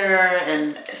weather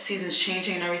and seasons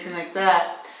changing and everything like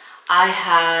that, I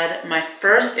had my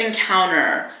first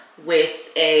encounter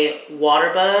with a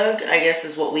water bug, I guess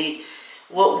is what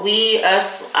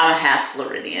us, I'm half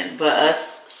Floridian, but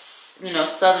us, you know,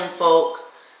 southern folk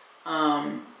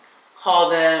call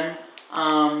them.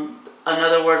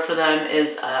 Another word for them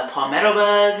is a palmetto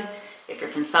bug. If you're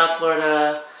from South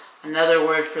Florida, another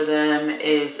word for them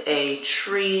is a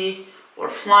tree or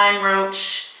flying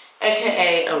roach,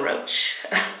 aka a roach.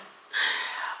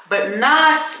 But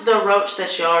not the roach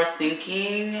that y'all are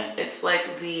thinking. It's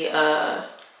like the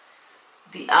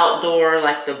outdoor,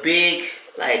 like the big,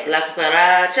 like la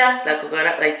cucaracha,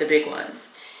 like the big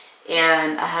ones.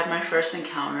 And I had my first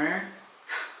encounter.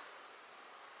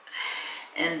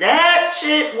 And that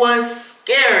shit was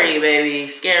scary, baby,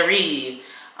 scary.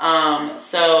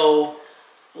 So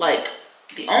like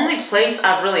the only place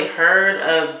I've really heard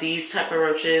of these type of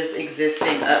roaches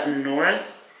existing up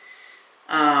north,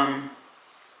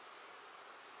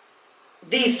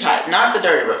 these type, not the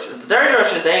dirty roaches. The dirty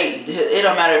roaches, it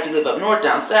don't matter if you live up north,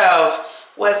 down south,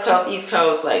 west coast, east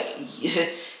coast, like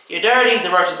you're dirty, the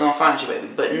roach is gonna find you, baby.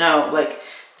 But no, like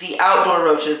the outdoor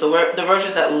roaches, the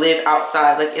roaches that live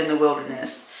outside, like in the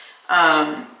wilderness.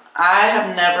 I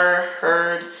have never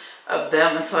heard of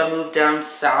them until I moved down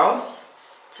south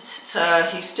to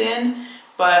Houston.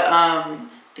 But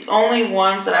the only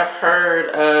ones that I've heard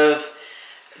of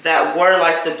that were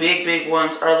like the big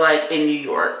ones are like in New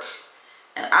York.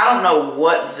 And I don't know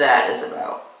what that is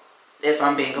about, if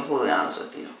I'm being completely honest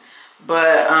with you.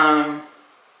 But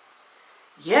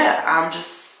yeah, I'm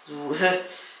just,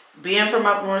 being from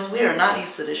up north, we are not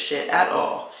used to this shit at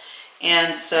all.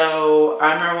 And so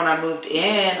I remember when I moved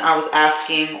in, I was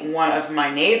asking one of my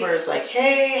neighbors, like,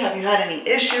 hey, have you had any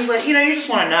issues? Like, you know, you just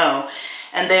want to know.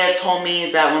 And they had told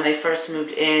me that when they first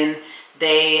moved in,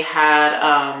 they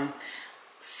had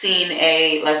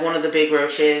seen like one of the big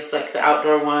roaches, like the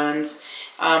outdoor ones.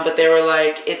 But they were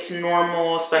like, it's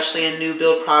normal, especially in new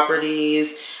build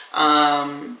properties.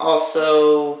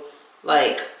 Also,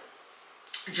 like,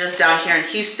 just down here in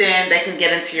Houston, they can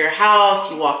get into your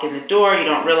house. You walk in the door, you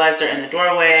don't realize they're in the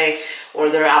doorway, or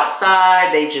they're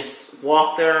outside. They just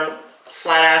walk their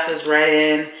flat asses right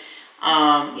in,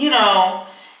 you know.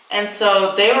 And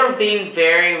so they were being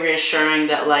very reassuring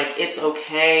that, like, it's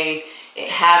okay, it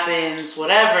happens,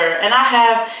 whatever. And I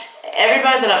have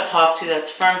everybody that I've talked to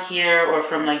that's from here or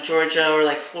from like Georgia or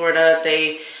like Florida,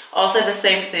 they all say the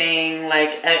same thing,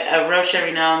 like a roach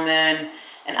every now and then,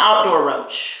 an outdoor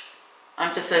roach,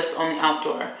 emphasis on the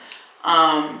outdoor.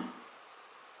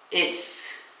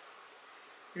 It's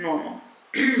normal.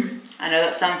 I know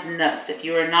that sounds nuts. If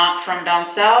you are not from down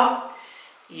south,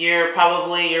 your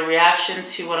reaction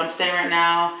to what I'm saying right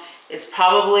now is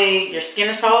probably, your skin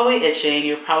is probably itching.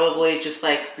 You're probably just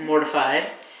like mortified.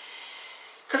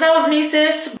 Cause that was me,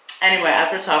 sis. Anyway,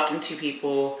 after talking to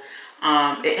people,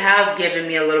 it has given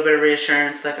me a little bit of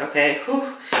reassurance. Like, okay,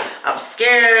 whew, I was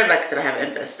scared. Like, did I have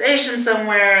infestation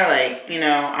somewhere? Like, you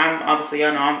know, I'm obviously,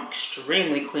 y'all know I'm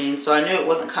extremely clean. So I knew it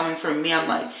wasn't coming from me. I'm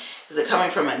like, is it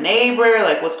coming from a neighbor?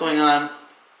 Like, what's going on?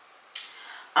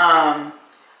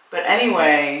 But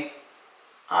anyway,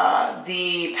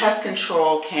 the pest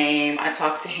control came. I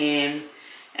talked to him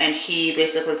and he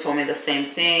basically told me the same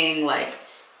thing. Like,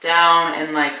 down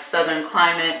in like southern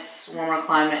climates, warmer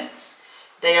climates,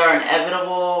 they are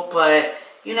inevitable, but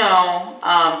you know,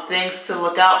 things to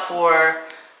look out for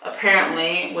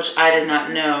apparently, which I did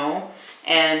not know.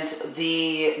 And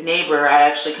the neighbor, I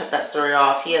actually cut that story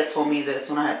off. He had told me this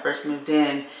when I had first moved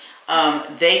in.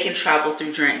 They can travel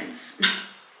through drains,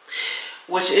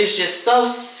 which is just so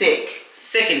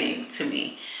sickening to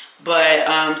me.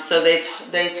 But so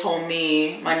they told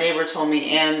me, my neighbor told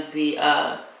me, and the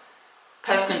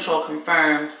pest control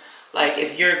confirmed, like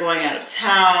if you're going out of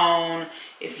town,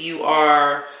 if you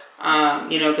are,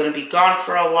 you know, going to be gone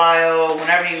for a while,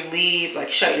 whenever you leave,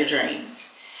 like shut your drains.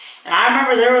 And I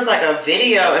remember there was like a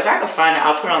video, if I could find it,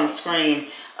 I'll put it on the screen,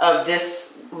 of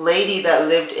this lady that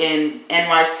lived in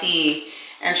NYC.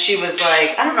 And she was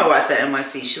like, I don't know why I said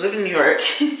NYC. She lived in New York.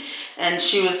 And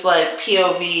she was like,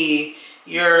 POV,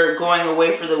 you're going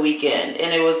away for the weekend.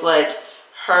 And it was like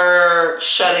her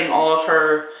shutting all of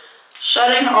her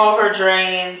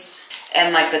drains.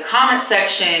 And like the comment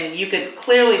section, you could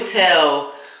clearly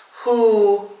tell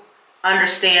who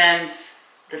understands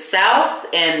the South,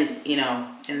 and you know,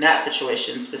 in that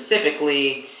situation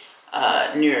specifically,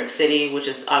 New York City, which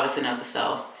is obviously not the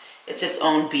South. It's its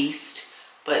own beast,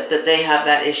 but that they have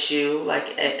that issue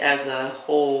like as a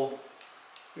whole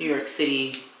New York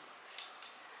City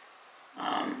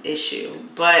issue.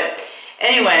 But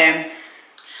anyway,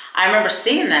 I remember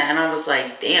seeing that and I was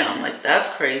like, damn, like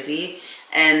that's crazy.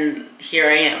 And here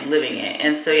I am living it.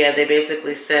 And so yeah, they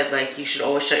basically said like you should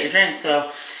always shut your drains. So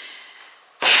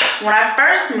when I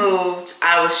first moved,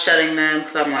 I was shutting them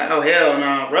because I'm like, oh hell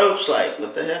no, roach, like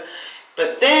what the hell.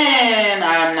 But then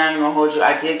I'm not even gonna hold you,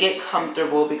 I did get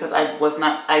comfortable because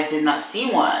I did not see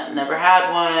one, never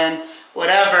had one,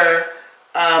 whatever.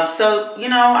 So you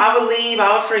know, I would leave,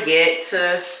 I would forget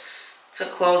to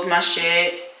close my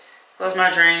shit, close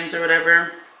my drains or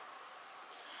whatever.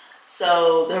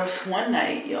 So there was one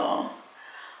night, y'all,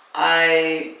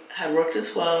 I had worked at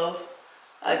 12,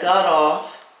 I got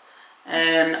off,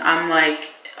 and I'm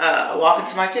like, walk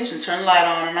into my kitchen, turn the light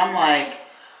on, and I'm like,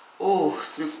 ooh,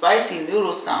 some spicy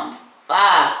noodles sound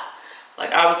fire.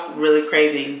 Like I was really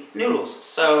craving noodles.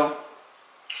 So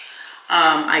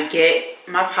I get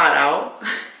my pot out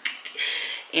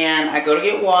and I go to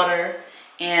get water,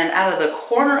 and out of the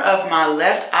corner of my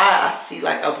left eye, I see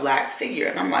like a black figure,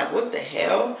 and I'm like, what the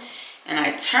hell? And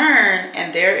I turn,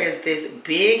 and there is this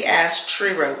big ass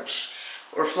tree roach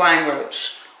or flying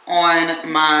roach on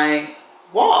my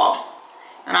wall.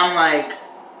 And I'm like,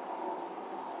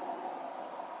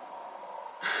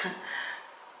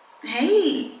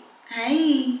 hey,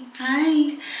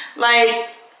 like,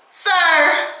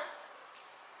 sir,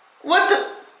 what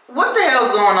the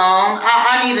hell's going on?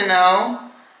 I need to know,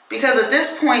 because at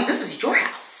this point, this is your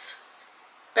house,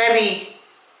 baby.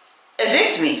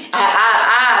 Evict me.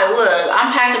 Look,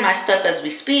 I'm packing my stuff as we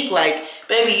speak. Like,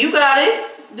 baby, you got it.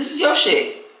 This is your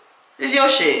shit. This is your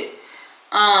shit.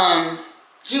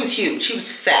 He was huge. He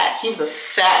was fat. He was a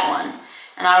fat one.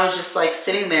 And I was just like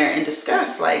sitting there in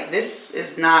disgust. Like, this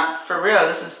is not for real.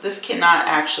 This cannot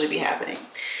actually be happening.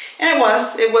 And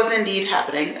it was indeed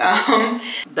happening.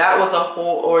 That was a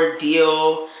whole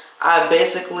ordeal. I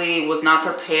basically was not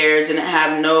prepared, didn't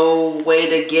have no way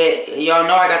to get, y'all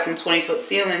know I got them 20-foot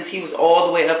ceilings. He was all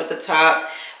the way up at the top.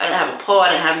 I didn't have a pole, I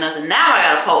didn't have nothing. Now I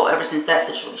got a pole ever since that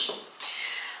situation.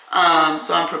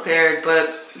 So I'm prepared,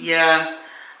 but yeah.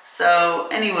 So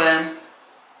anyway,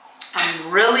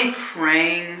 I'm really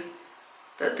praying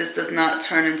that this does not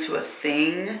turn into a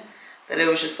thing, that it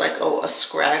was just like, oh, a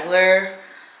scraggler.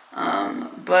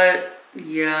 But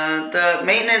yeah, the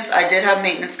maintenance, I did have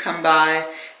maintenance come by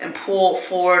and pull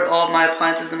forward all my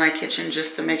appliances in my kitchen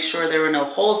just to make sure there were no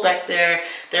holes back there.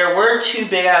 There were 2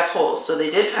 big ass holes, so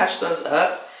they did patch those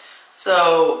up.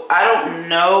 So I don't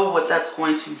know what that's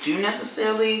going to do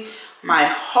necessarily. My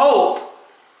hope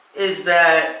is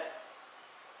that,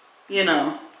 you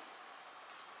know,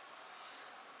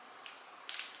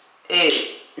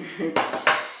 it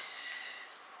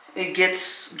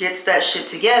gets that shit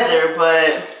together.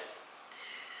 But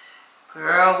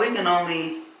Girl, we can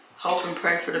only hope and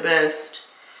pray for the best.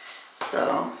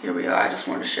 So here we are. I just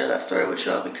wanted to share that story with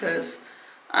y'all because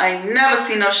I ain't never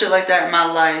seen no shit like that in my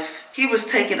life. He was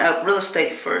taking up real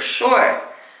estate for sure.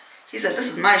 He said,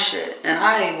 this is my shit. And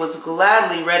I was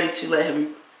gladly ready to let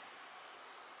him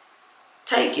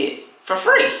take it for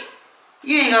free.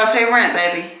 You ain't gotta pay rent,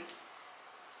 baby.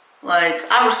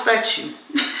 Like, I respect you.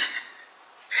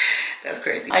 That's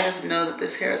crazy. I just know that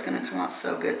this hair is gonna come out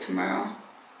so good tomorrow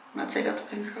when I take out the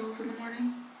pin curls in the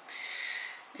morning.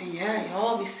 And yeah,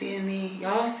 y'all be seeing me.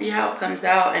 Y'all see how it comes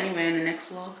out anyway in the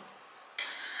next vlog.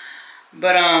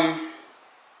 But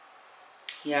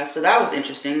yeah, so that was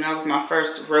interesting. That was my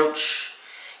first roach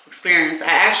experience.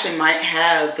 I actually might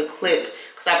have the clip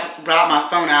because I brought my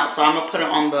phone out, so I'm gonna put it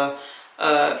on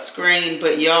the screen.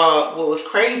 But y'all, what was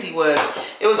crazy was,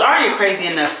 it was already crazy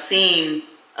enough seeing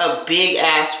a big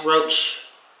ass roach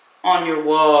on your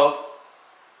wall,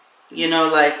 you know,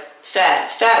 like fat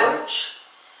roach.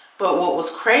 But what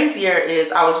was crazier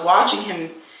is I was watching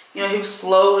him, you know, he was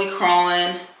slowly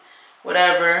crawling,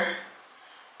 whatever.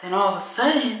 Then all of a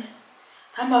sudden,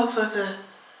 that motherfucker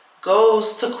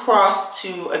goes to cross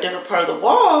to a different part of the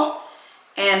wall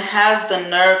and has the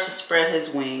nerve to spread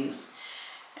his wings.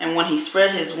 And when he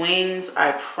spread his wings,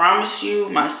 I promise you,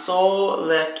 my soul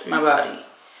left my body.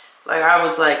 Like, I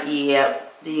was like,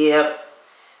 yep,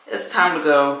 it's time to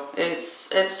go.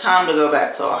 It's time to go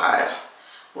back to Ohio,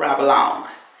 where I belong.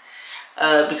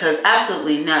 Because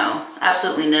absolutely no,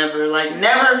 absolutely never. Like,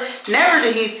 never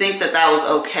did he think that that was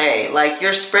okay. Like,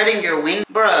 you're spreading your wings.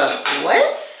 Bruh,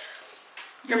 what?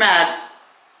 You're mad.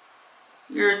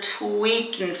 You're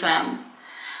tweaking, fam.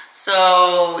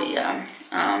 So, yeah.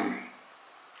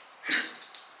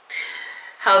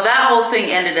 How that whole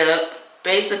thing ended up,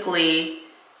 basically,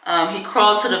 he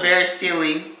crawled to the very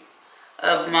ceiling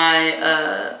of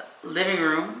my living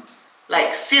room.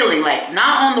 Like ceiling, like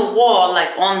not on the wall,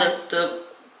 like on the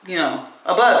you know,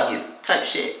 above you type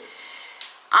shit.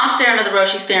 I'm staring at the roach,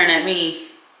 she's staring at me.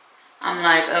 I'm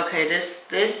like, okay,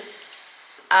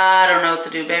 this, I don't know what to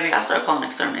do, baby. I started calling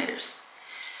exterminators.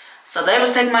 So they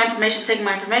was taking my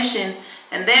information,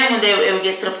 and then when it would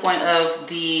get to the point of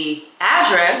the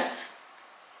address,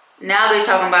 now they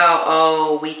talking about,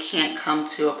 oh, we can't come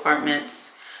to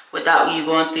apartments without you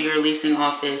going through your leasing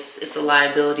office. It's a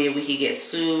liability. We could get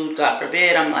sued, God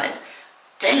forbid. I'm like,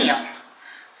 damn.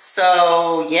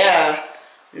 So yeah,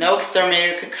 no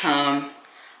exterminator could come.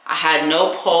 I had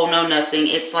no pole, no nothing.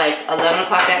 It's like 11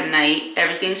 o'clock at night.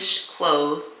 Everything's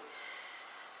closed.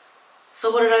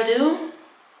 So what did I do?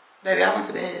 Baby, I went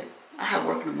to bed. I had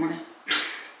work in the morning.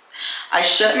 I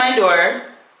shut my door,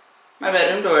 my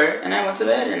bedroom door, and I went to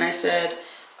bed. And I said,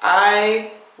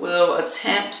 I will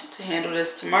attempt to handle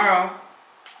this tomorrow,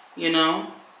 you know.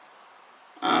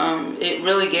 It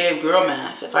really gave girl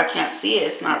math. If I can't see it,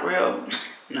 it's not real.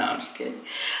 No, I'm just kidding.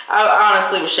 I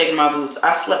honestly was shaking my boots.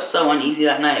 I slept so uneasy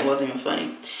that night, it wasn't even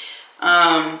funny.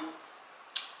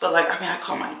 But like, I mean, I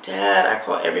called my dad, I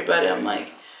called everybody. I'm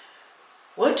like,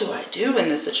 what do I do in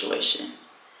this situation?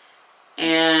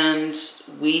 And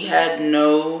we had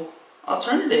no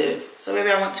alternative. So maybe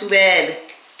I went to bed,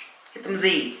 hit them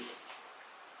Z's.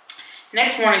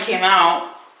 Next morning came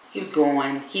out, he was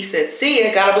going. He said, see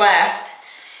ya, got a blast.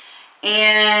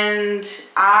 And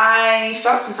I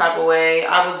felt some type of way.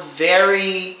 I was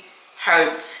very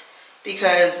hurt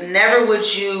because never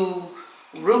would you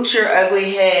root your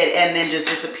ugly head and then just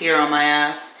disappear on my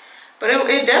ass. But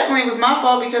it definitely was my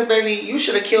fault because, baby, you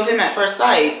should have killed him at first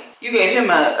sight. You gave him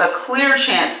a clear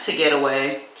chance to get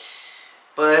away.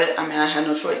 But, I mean, I had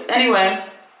no choice. Anyway,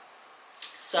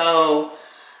 so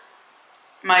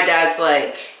my dad's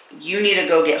like, you need to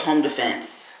go get home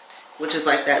defense, which is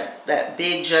like that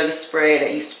big jug of spray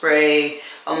that you spray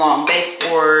along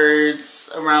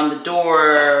baseboards, around the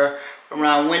door,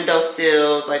 around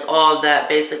windowsills, like all of that,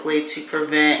 basically to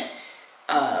prevent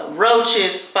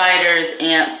roaches, spiders,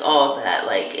 ants, all of that.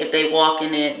 Like if they walk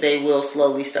in it, they will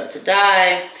slowly start to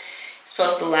die. It's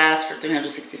supposed to last for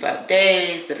 365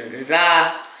 days,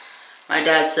 da-da-da-da. My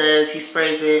dad says he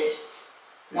sprays it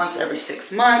once every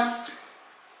 6 months.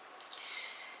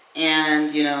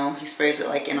 And, you know, he sprays it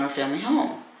like in our family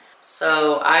home.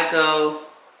 So I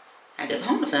get the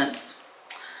home defense.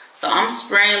 So I'm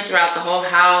spraying throughout the whole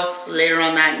house later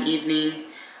on that evening.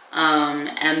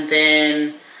 And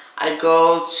then I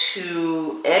go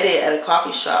to edit at a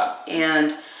coffee shop.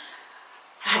 And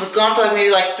I was gone for like maybe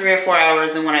like 3 or 4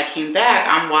 hours. And when I came back,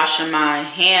 I'm washing my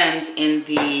hands in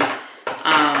the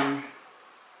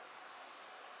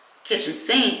kitchen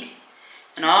sink.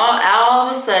 And all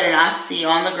of a sudden, I see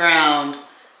on the ground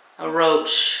a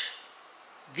roach,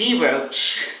 the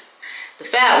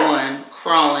fat one,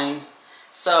 crawling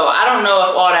So I don't know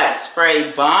if all that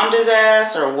spray bombed his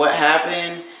ass or what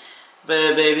happened,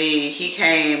 but baby, he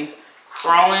came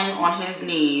crawling on his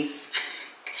knees,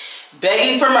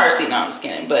 begging for mercy. No, I'm just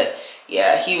kidding. But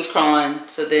yeah, he was crawling.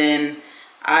 So then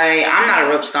I'm not a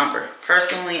roach stomper.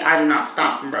 Personally, I do not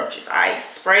stomp from roaches. I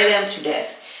spray them to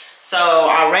death. So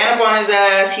I ran up on his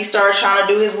ass. He started trying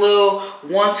to do his little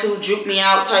 1-2 juke me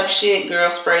out type shit. Girl,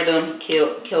 sprayed him,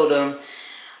 killed him.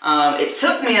 It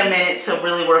took me a minute to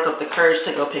really work up the courage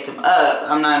to go pick him up.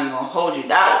 I'm not even gonna hold you.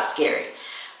 That was scary.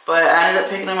 But I ended up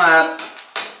picking him up.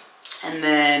 And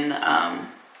then,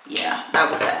 yeah, that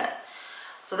was that.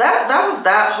 So that was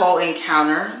that whole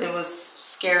encounter. It was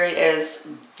scary as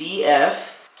the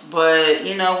F. But,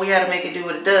 you know, we had to make it do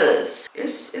what it does.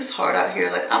 It's hard out here.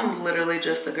 Like, I'm literally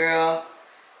just a girl.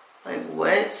 Like,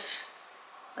 what?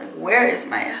 Like, where is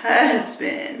my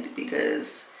husband?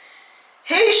 Because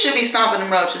he should be stomping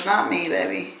them roaches, not me,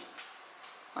 baby.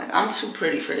 Like, I'm too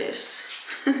pretty for this.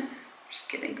 Just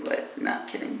kidding, but not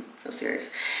kidding. So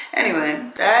serious.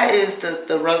 Anyway, that is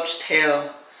the roach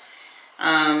tail.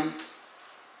 And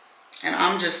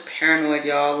I'm just paranoid,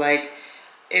 y'all. Like,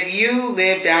 if you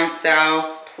live down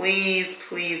south, please,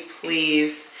 please,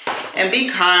 please, and be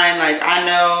kind. Like, I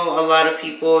know a lot of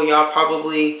people, y'all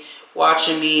probably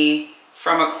watching me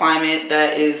from a climate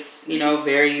that is, you know,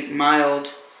 very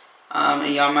mild,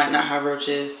 and y'all might not have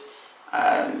roaches.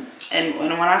 And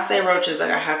when I say roaches,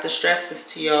 like, I have to stress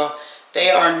this to y'all. They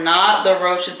are not the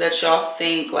roaches that y'all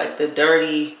think, like the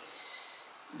dirty,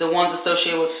 the ones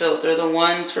associated with filth. They're the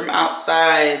ones from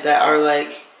outside that are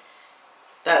like,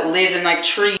 that live in like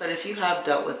trees. But if you have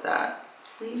dealt with that,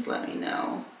 please let me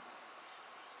know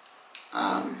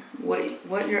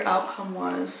what your outcome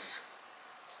was.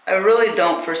 I really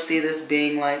don't foresee this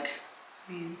being like,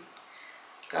 I mean,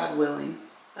 God willing,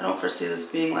 I don't foresee this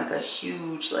being like a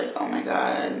huge, like, oh my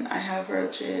God, I have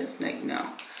roaches. Like, no.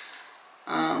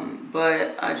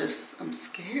 But I'm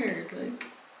scared. Like,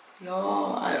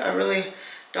 y'all, I really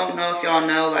don't know if y'all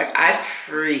know, like, I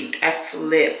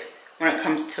flip when it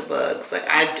comes to bugs. Like,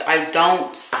 I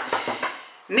don't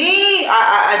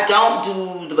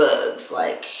do the bugs.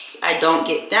 Like, I don't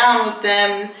get down with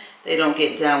them. They don't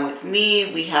get down with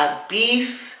me. We have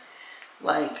beef.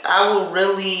 Like, I will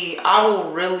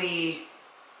really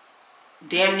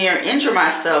damn near injure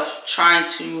myself trying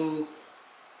to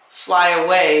fly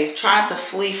away, trying to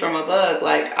flee from a bug.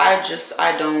 Like, I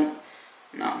don't,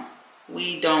 no.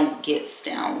 We don't get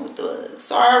down with the bugs.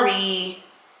 Sorry.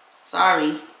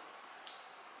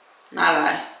 Not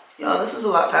I. Yo, this is a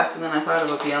lot faster than I thought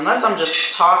it would be. Unless I'm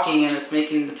just talking and it's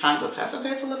making the time go past. Okay,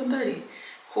 it's 11:30.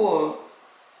 Cool.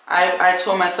 I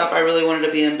told myself I really wanted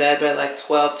to be in bed by like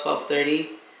 12:30.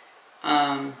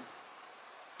 And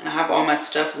I have all my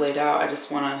stuff laid out. I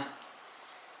just want to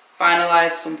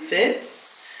finalize some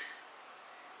fits,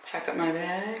 pack up my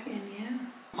bag, and yeah.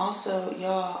 Also,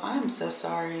 y'all, I'm so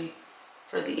sorry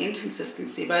for the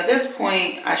inconsistency. By this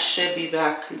point, I should be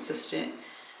back consistent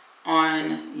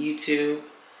on YouTube.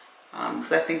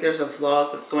 Because I think there's a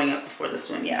vlog that's going up before this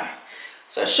one, yeah.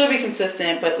 So I should be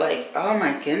consistent, but like, oh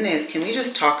my goodness, can we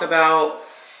just talk about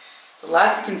the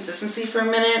lack of consistency for a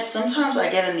minute? Sometimes I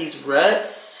get in these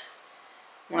ruts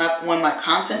when my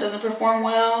content doesn't perform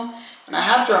well, and I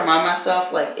have to remind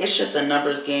myself, like, it's just a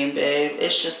numbers game, babe.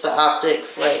 It's just the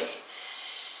optics, like.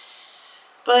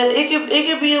 But it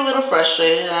could be a little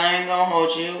frustrated. I ain't gonna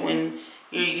hold you when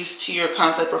you're used to your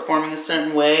content performing a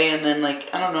certain way, and then, like,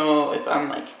 I don't know if I'm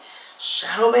like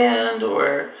shadow banned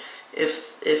or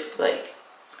if like,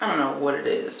 I don't know what it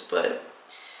is, but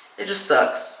it just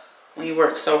sucks when you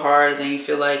work so hard and then you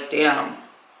feel like, damn,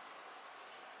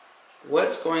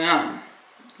 what's going on?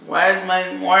 Why are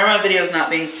my videos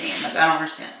not being seen? Like, I don't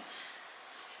understand.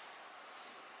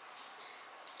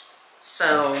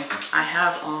 So I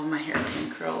have all my hair pin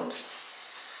curled.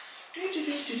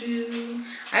 I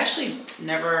actually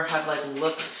never have like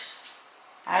looked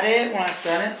at it when I've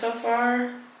done it so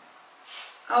far.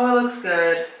 Oh, it looks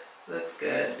good. It looks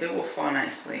good. It will fall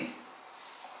nicely.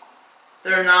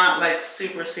 They're not like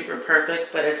super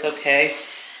perfect, but it's okay.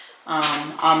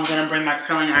 I'm gonna bring my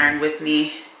curling iron with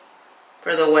me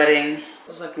for the wedding.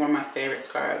 This is like one of my favorite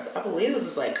scarves. I believe this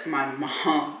is like my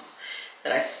mom's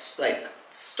that I like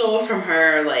stole from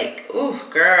her, like, ooh,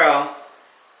 girl,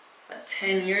 like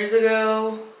 10 years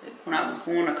ago, like when I was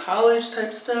going to college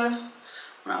type stuff,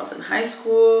 when I was in high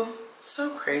school.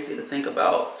 So crazy to think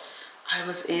about. I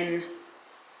was in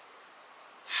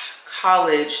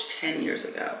college 10 years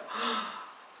ago.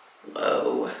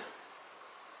 Whoa.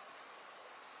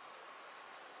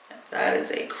 That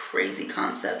is a crazy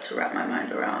concept to wrap my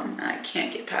mind around, and I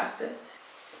can't get past it.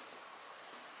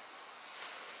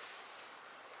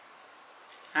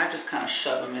 I just kind of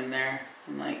shove them in there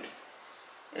and like,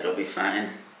 it'll be fine.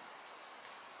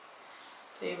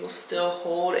 They will still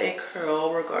hold a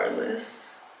curl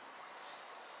regardless.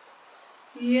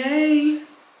 Yay.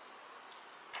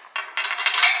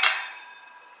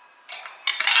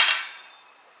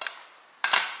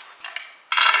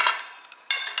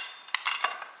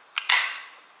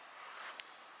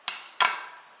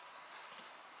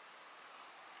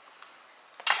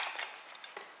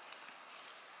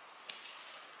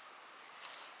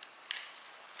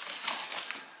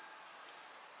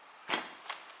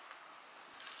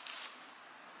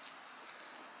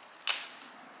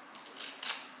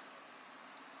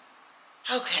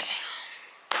 Okay,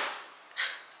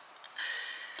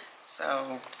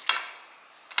 so,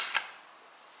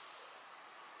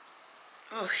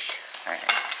 all right,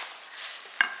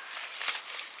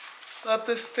 love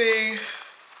this thing.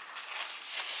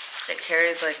 It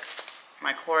carries like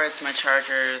my cords, my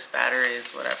chargers,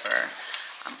 batteries, whatever.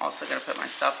 I'm also gonna put my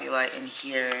selfie light in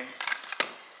here.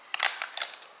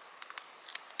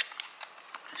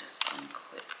 I just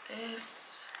unclip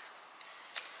this.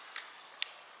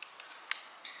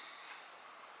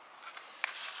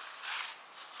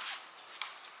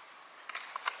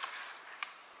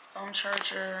 Phone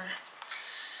charger.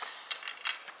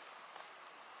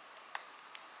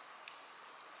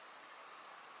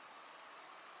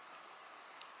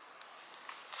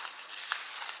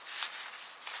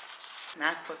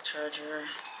 MacBook charger.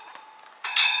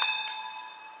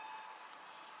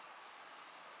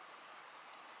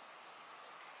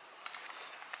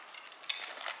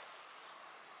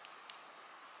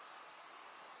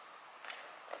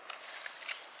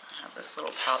 I have this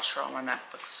little pouch for all my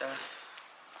MacBook stuff.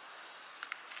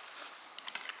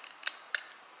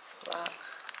 Block.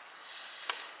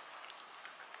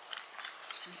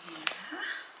 It's in here.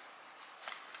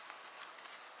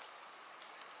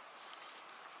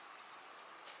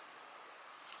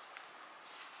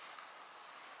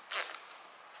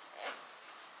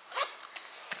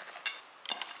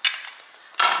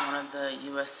 One of the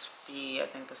USB, I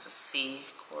think this is C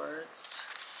cords.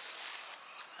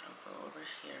 That'll go over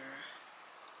here.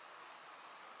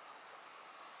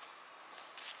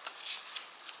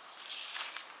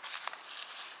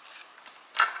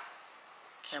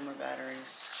 Camera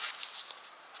batteries.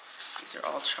 These are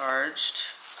all charged.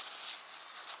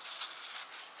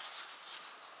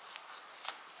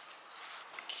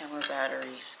 Camera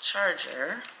battery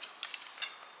charger.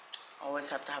 Always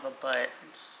have to have a butt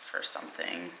for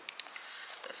something.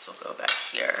 This will go back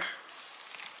here.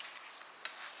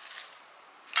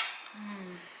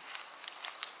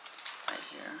 Right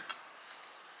here.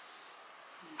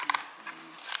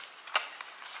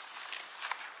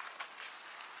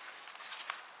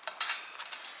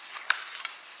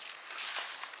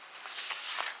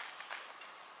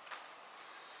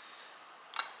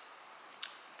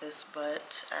 This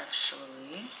butt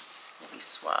actually will be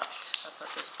swapped. I'll put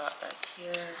this butt back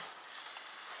here,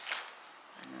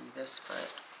 and then this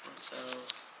butt will go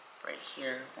right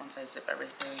here once I zip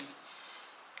everything.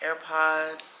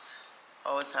 AirPods,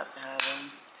 always have to have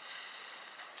them.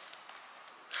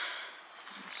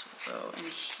 This will go in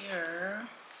here.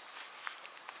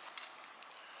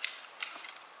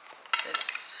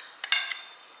 This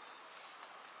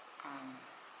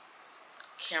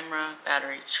camera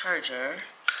battery charger.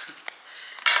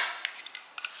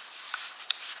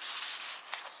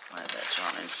 Slide that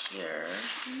John in here.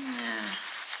 Yeah.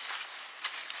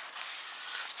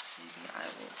 Maybe I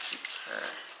will keep her.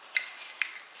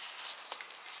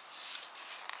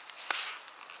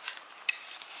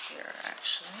 Here,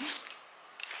 actually.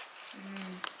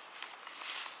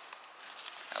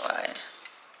 I lied.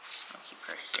 I'll keep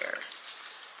her here.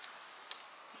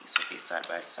 These will be side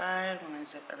by side when I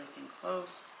zip everything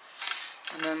closed.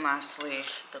 And then lastly,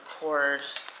 the cord.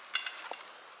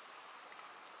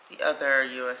 The other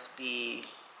USB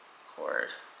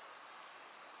cord.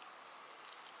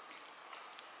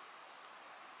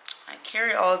 I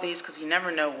carry all of these because you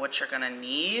never know what you're gonna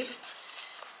need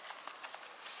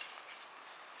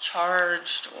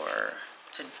charged or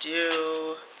to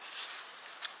do.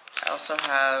 I also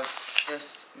have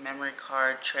this memory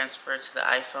card transferred to the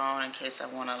iPhone in case I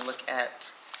want to look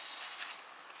at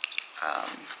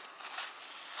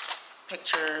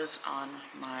pictures on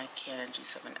my Canon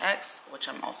G7X, which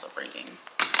I'm also bringing.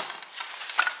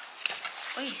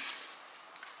 Oy.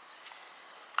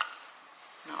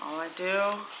 Now all I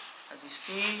do, as you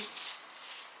see,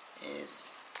 is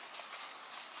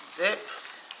zip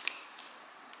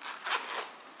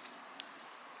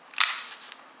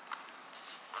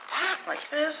like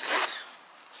this,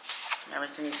 and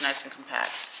everything's nice and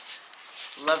compact.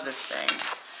 Love this thing.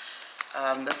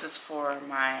 This is for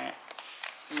my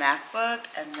MacBook,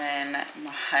 and then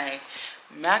my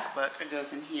MacBook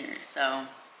goes in here. So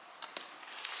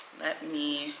let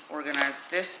me organize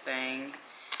this thing.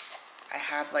 I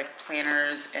have like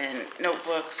planners and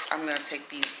notebooks. I'm gonna take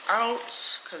these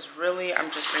out because really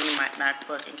I'm just bringing my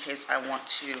MacBook in case I want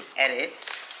to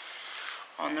edit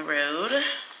on the road,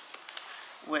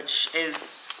 which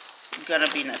is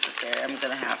gonna be necessary. I'm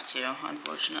gonna have to,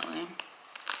 unfortunately,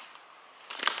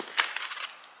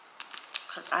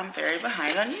 because I'm very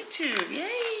behind on YouTube.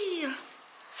 Yay!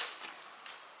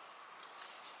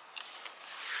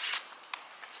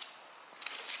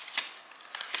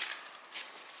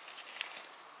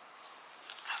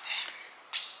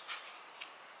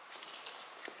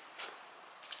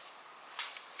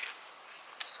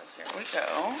 So here we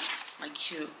go. My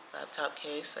cute laptop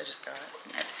case I just got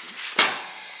from Etsy.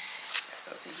 That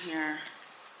goes in here.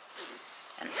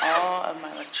 And all of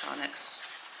my electronics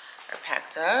are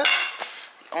packed up.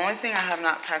 The only thing I have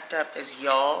not packed up is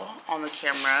y'all on the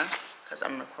camera, because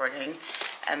I'm recording,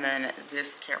 and then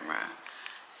this camera.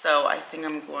 So I think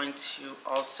I'm going to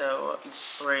also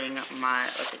bring my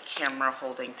like a camera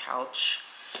holding pouch,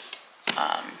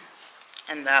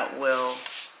 and that will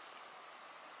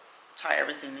tie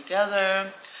everything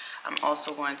together. I'm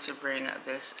also going to bring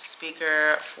this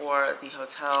speaker for the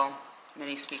hotel,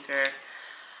 mini speaker.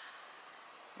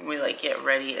 When we like get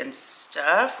ready and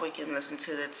stuff, we can listen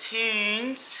to the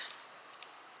tunes.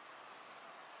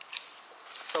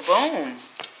 So boom.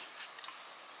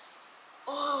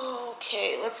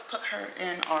 Okay, let's put her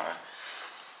in our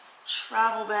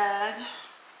travel bag.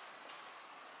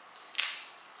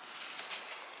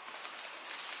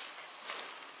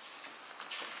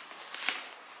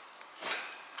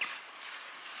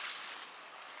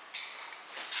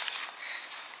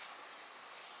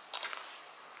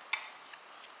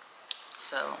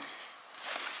 So,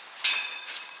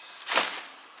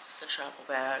 it's a travel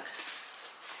bag.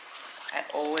 I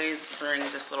always bring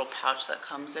this little pouch that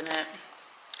comes in it.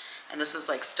 And this is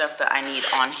like stuff that I need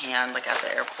on hand, like at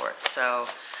the airport. So,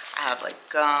 I have like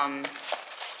gum,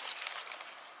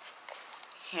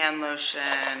 hand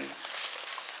lotion.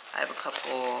 I have a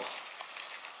couple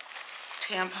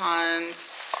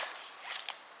tampons,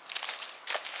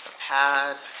 a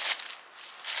pad.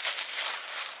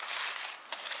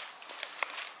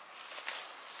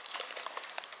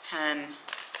 Pen,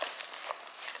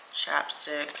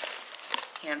 chapstick,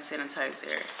 hand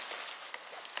sanitizer,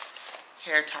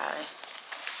 hair tie,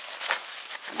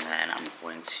 and then I'm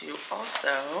going to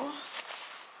also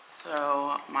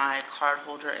throw my card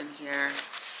holder in here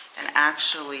and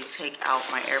actually take out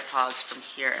my AirPods from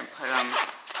here and put them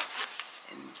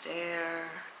in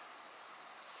there.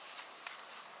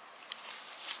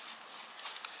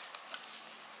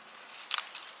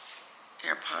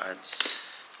 AirPods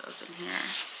goes in here.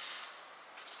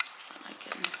 I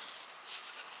can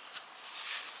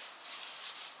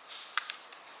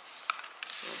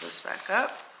seal this back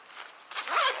up.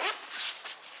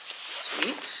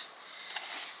 Sweet.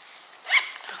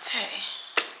 Okay.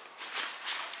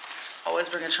 Always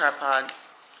bring a tripod,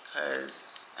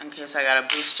 because in case I gotta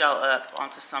boost y'all up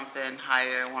onto something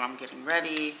higher when I'm getting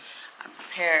ready, I'm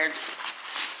prepared.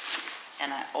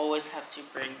 And I always have to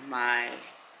bring my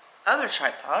other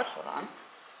tripod. Hold on.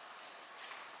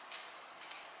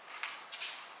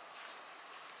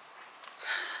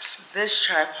 This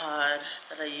tripod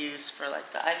that I use for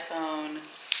like the iPhone, in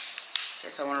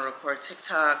case I want to record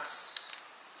TikToks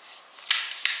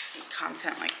and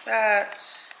content like that.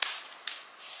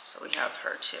 So we have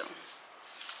her too.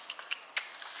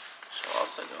 She'll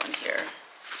also go in here.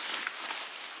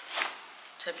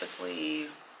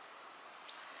 Typically,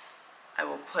 I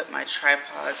will put my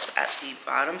tripods at the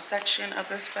bottom section of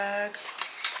this bag.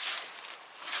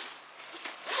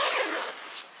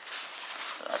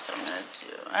 That's what I'm gonna do.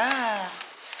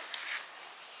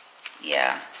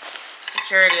 Yeah.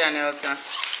 Security, I know, is gonna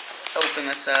open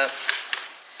this up,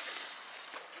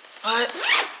 but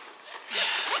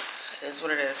it is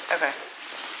what it is. Okay.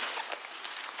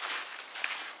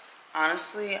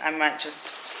 Honestly, I might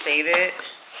just save it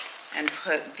and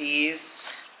put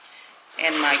these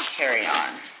in my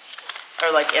carry-on,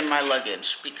 or like in my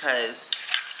luggage, because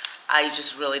I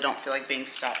just really don't feel like being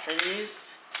stopped for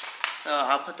these. So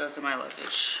I'll put those in my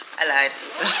luggage. I lied.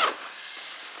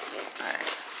 Alright.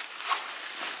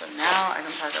 So now I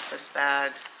can pack up this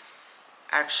bag.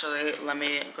 Actually, let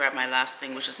me grab my last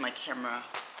thing, which is my camera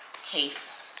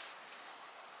case.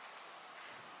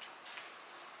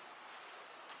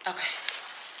 Okay.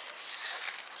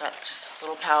 Got just this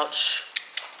little pouch.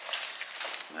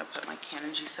 I'm gonna put my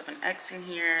Canon G7X in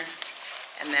here,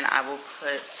 and then I will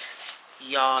put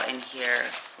y'all in here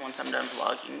once I'm done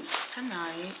vlogging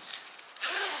tonight.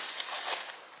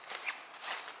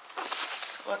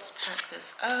 So let's pack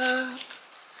this up.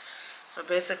 So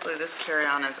basically this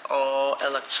carry-on is all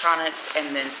electronics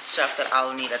and then stuff that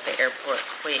I'll need at the airport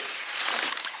quick.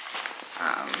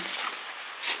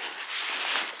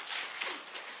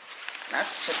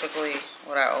 That's typically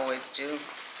what I always do.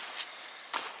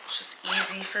 It's just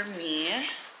easy for me.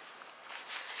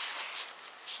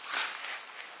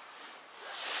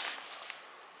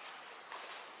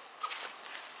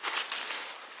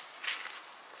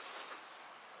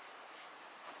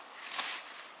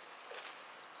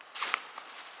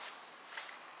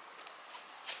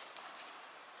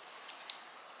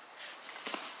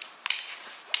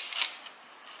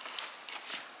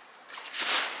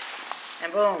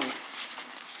 And boom.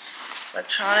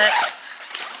 Electronics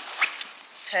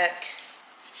tech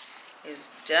is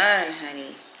done,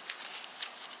 honey.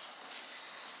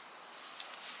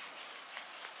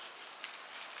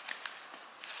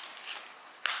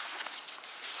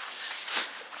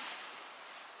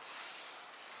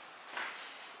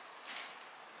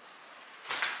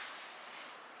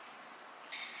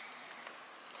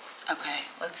 Okay,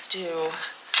 let's do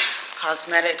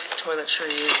cosmetics,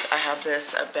 toiletries. I have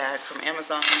this, a bag from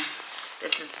Amazon.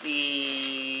 This is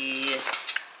the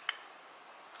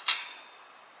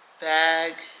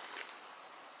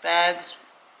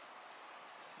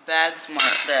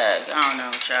Bagsmart bag. I don't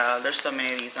know, child. There's so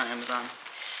many of these on Amazon.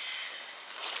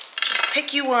 Just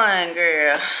pick you one,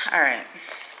 girl. Alright.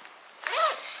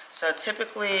 So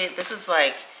typically, this is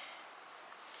like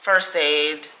first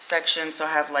aid section. So I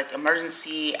have like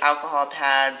emergency alcohol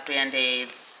pads,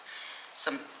 band-aids,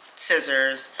 some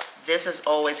scissors. This is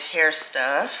always hair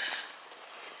stuff.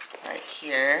 Right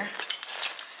here.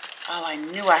 Oh, I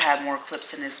knew I had more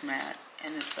clips in this bag.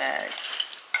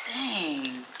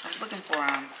 Dang, I was looking for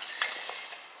them.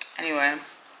 Anyway,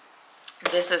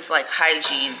 this is like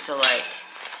hygiene. So like,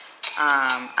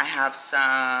 I have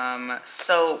some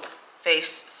soap,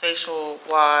 facial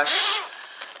wash,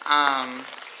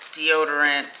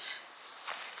 deodorant,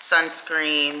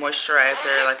 sunscreen,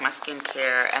 moisturizer, like my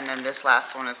skincare, and then this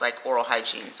last one is like oral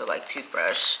hygiene. So like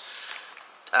toothbrush,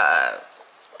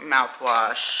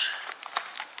 mouthwash,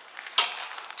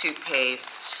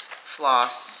 toothpaste,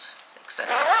 floss,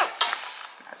 etc.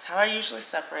 That's how I usually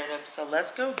separate them. So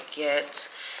let's go get,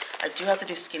 I do have to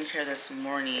do skincare this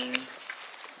morning,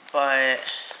 but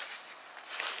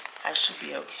I should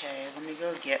be okay. Let me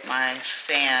go get my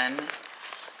fan,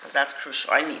 because that's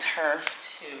crucial. I need her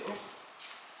too.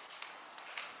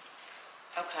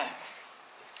 Okay.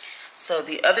 So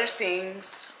the other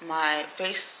things, my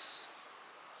face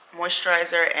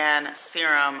moisturizer and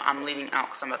serum, I'm leaving out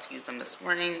because I'm about to use them this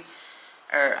morning,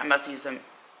 or I'm about to use them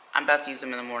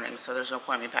in the morning, so there's no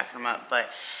point in me packing them up. But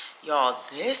y'all,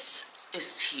 this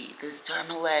is tea. This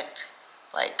Dermalect,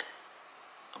 like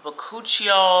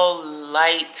Bakuchiol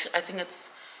light, I think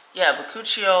it's, yeah,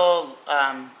 Bakuchiol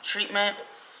treatment.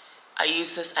 I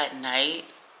use this at night.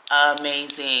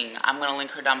 Amazing. I'm gonna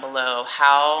link her down below.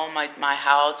 My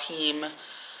How team,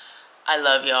 I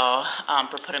love y'all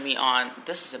for putting me on.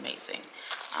 This is amazing.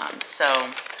 So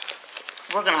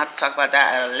we're gonna have to talk about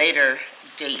that at a later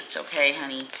date, okay,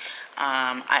 honey?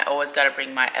 I always gotta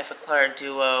bring my Effaclar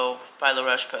Duo by La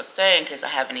Roche-Posay in case I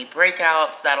have any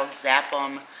breakouts. That'll zap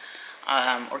them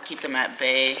or keep them at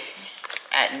bay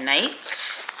at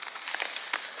night.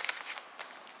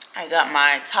 I got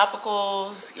my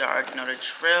topicals. You already know the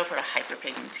drill for the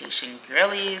hyperpigmentation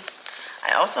girlies.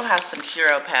 I also have some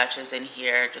hero patches in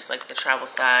here, just like the travel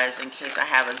size, in case I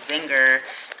have a zinger.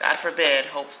 God forbid,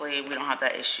 hopefully we don't have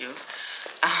that issue.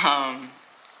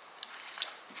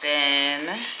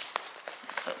 Then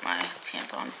put my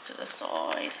tampons to the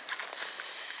side.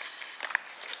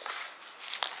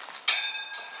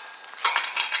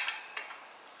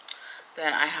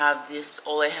 Then I have this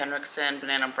Ole Henriksen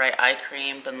Banana Bright Eye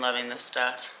Cream. Been loving this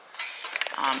stuff.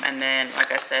 And then,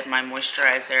 like I said, my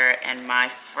moisturizer and my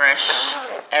Fresh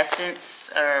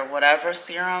Essence or whatever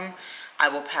serum I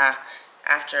will pack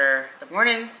after the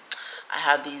morning. I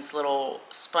have these little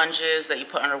sponges that you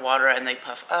put underwater and they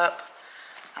puff up.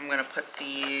 I'm going to put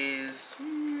these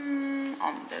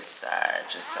on this side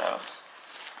just so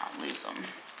I don't lose them.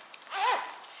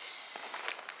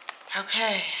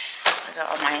 Okay, I got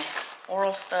all my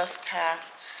oral stuff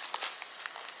packed.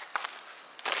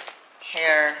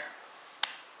 Hair.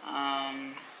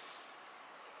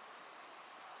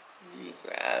 Let me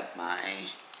grab my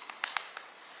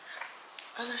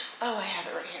other, oh, I have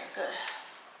it right here, good.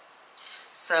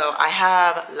 So I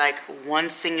have like one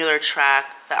singular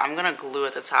track that I'm gonna glue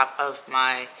at the top of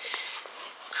my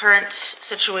current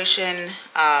situation,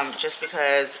 just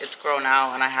because it's grown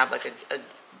out and I have like a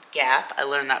gap. I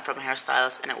learned that from a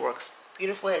hairstylist and it works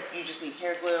beautifully. You just need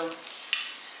hair glue.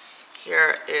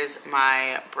 Here is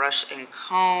my brush and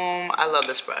comb. I love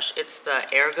this brush. It's the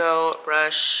Ergo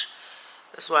brush.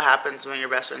 This is what happens when your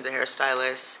best friend's a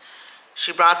hairstylist.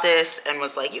 She brought this and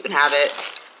was like, you can have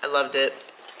it. I loved it.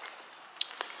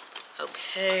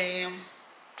 Okay.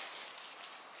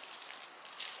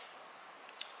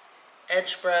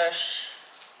 Edge brush,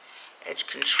 edge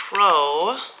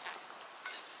control.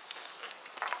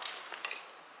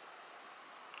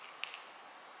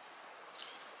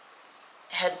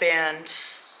 Headband,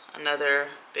 another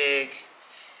big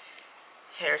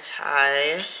hair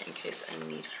tie in case I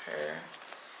need her.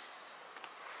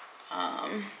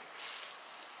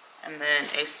 And then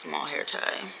a small hair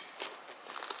tie.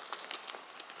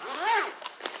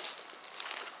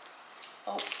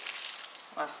 Oh,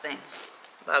 last thing,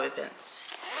 bobby pins.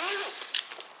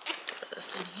 Put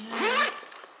this in here.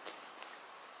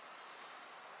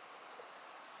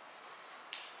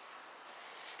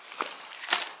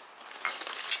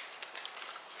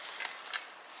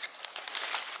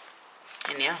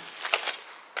 And yeah.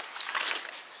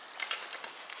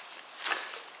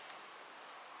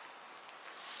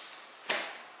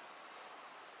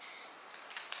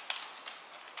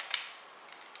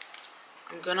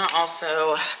 I'm gonna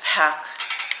also pack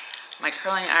my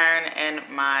curling iron and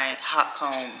my hot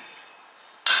comb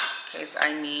in case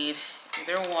I need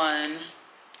either one.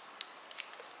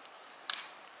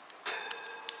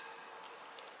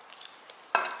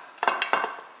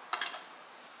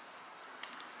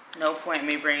 No point in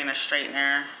me bringing a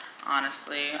straightener,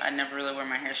 honestly. I never really wear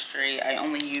my hair straight. I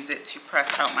only use it to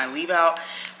press out my leave out,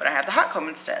 but I have the hot comb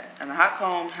instead. And the hot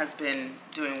comb has been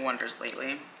doing wonders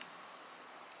lately.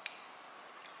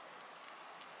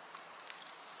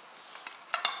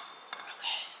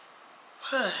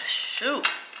 Okay. Shoot.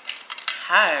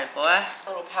 Tired, boy.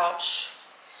 Little pouch.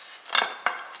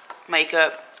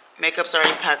 Makeup. Makeup's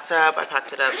already packed up. I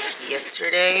packed it up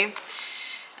yesterday.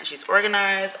 And she's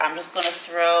organized. I'm just gonna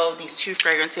throw these two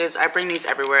fragrances. I bring these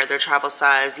everywhere. They're travel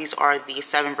size. These are the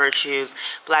 7 Virtues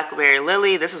Blackberry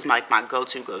Lily. This is like my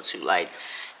go-to. Like,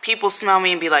 people smell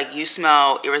me and be like, you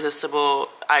smell irresistible.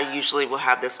 I usually will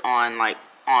have this on, like,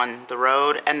 on the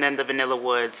road. And then the Vanilla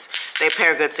Woods. They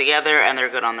pair good together and they're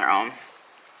good on their own.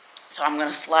 So I'm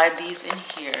gonna slide these in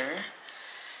here.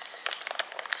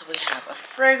 So we have a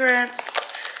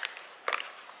fragrance.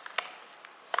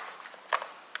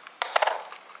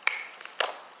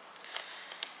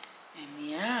 And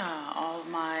yeah, all of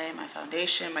my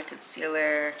foundation, my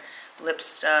concealer, lip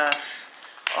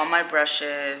stuff, all my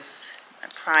brushes, my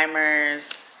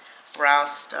primers, brow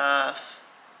stuff,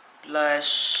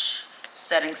 blush,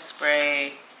 setting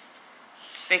spray,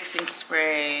 fixing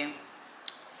spray,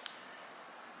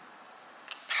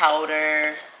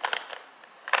 powder,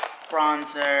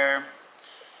 bronzer.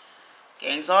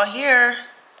 Gang's all here.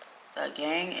 The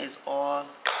gang is all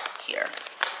here.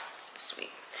 Sweet.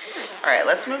 All right,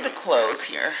 let's move to clothes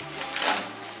here.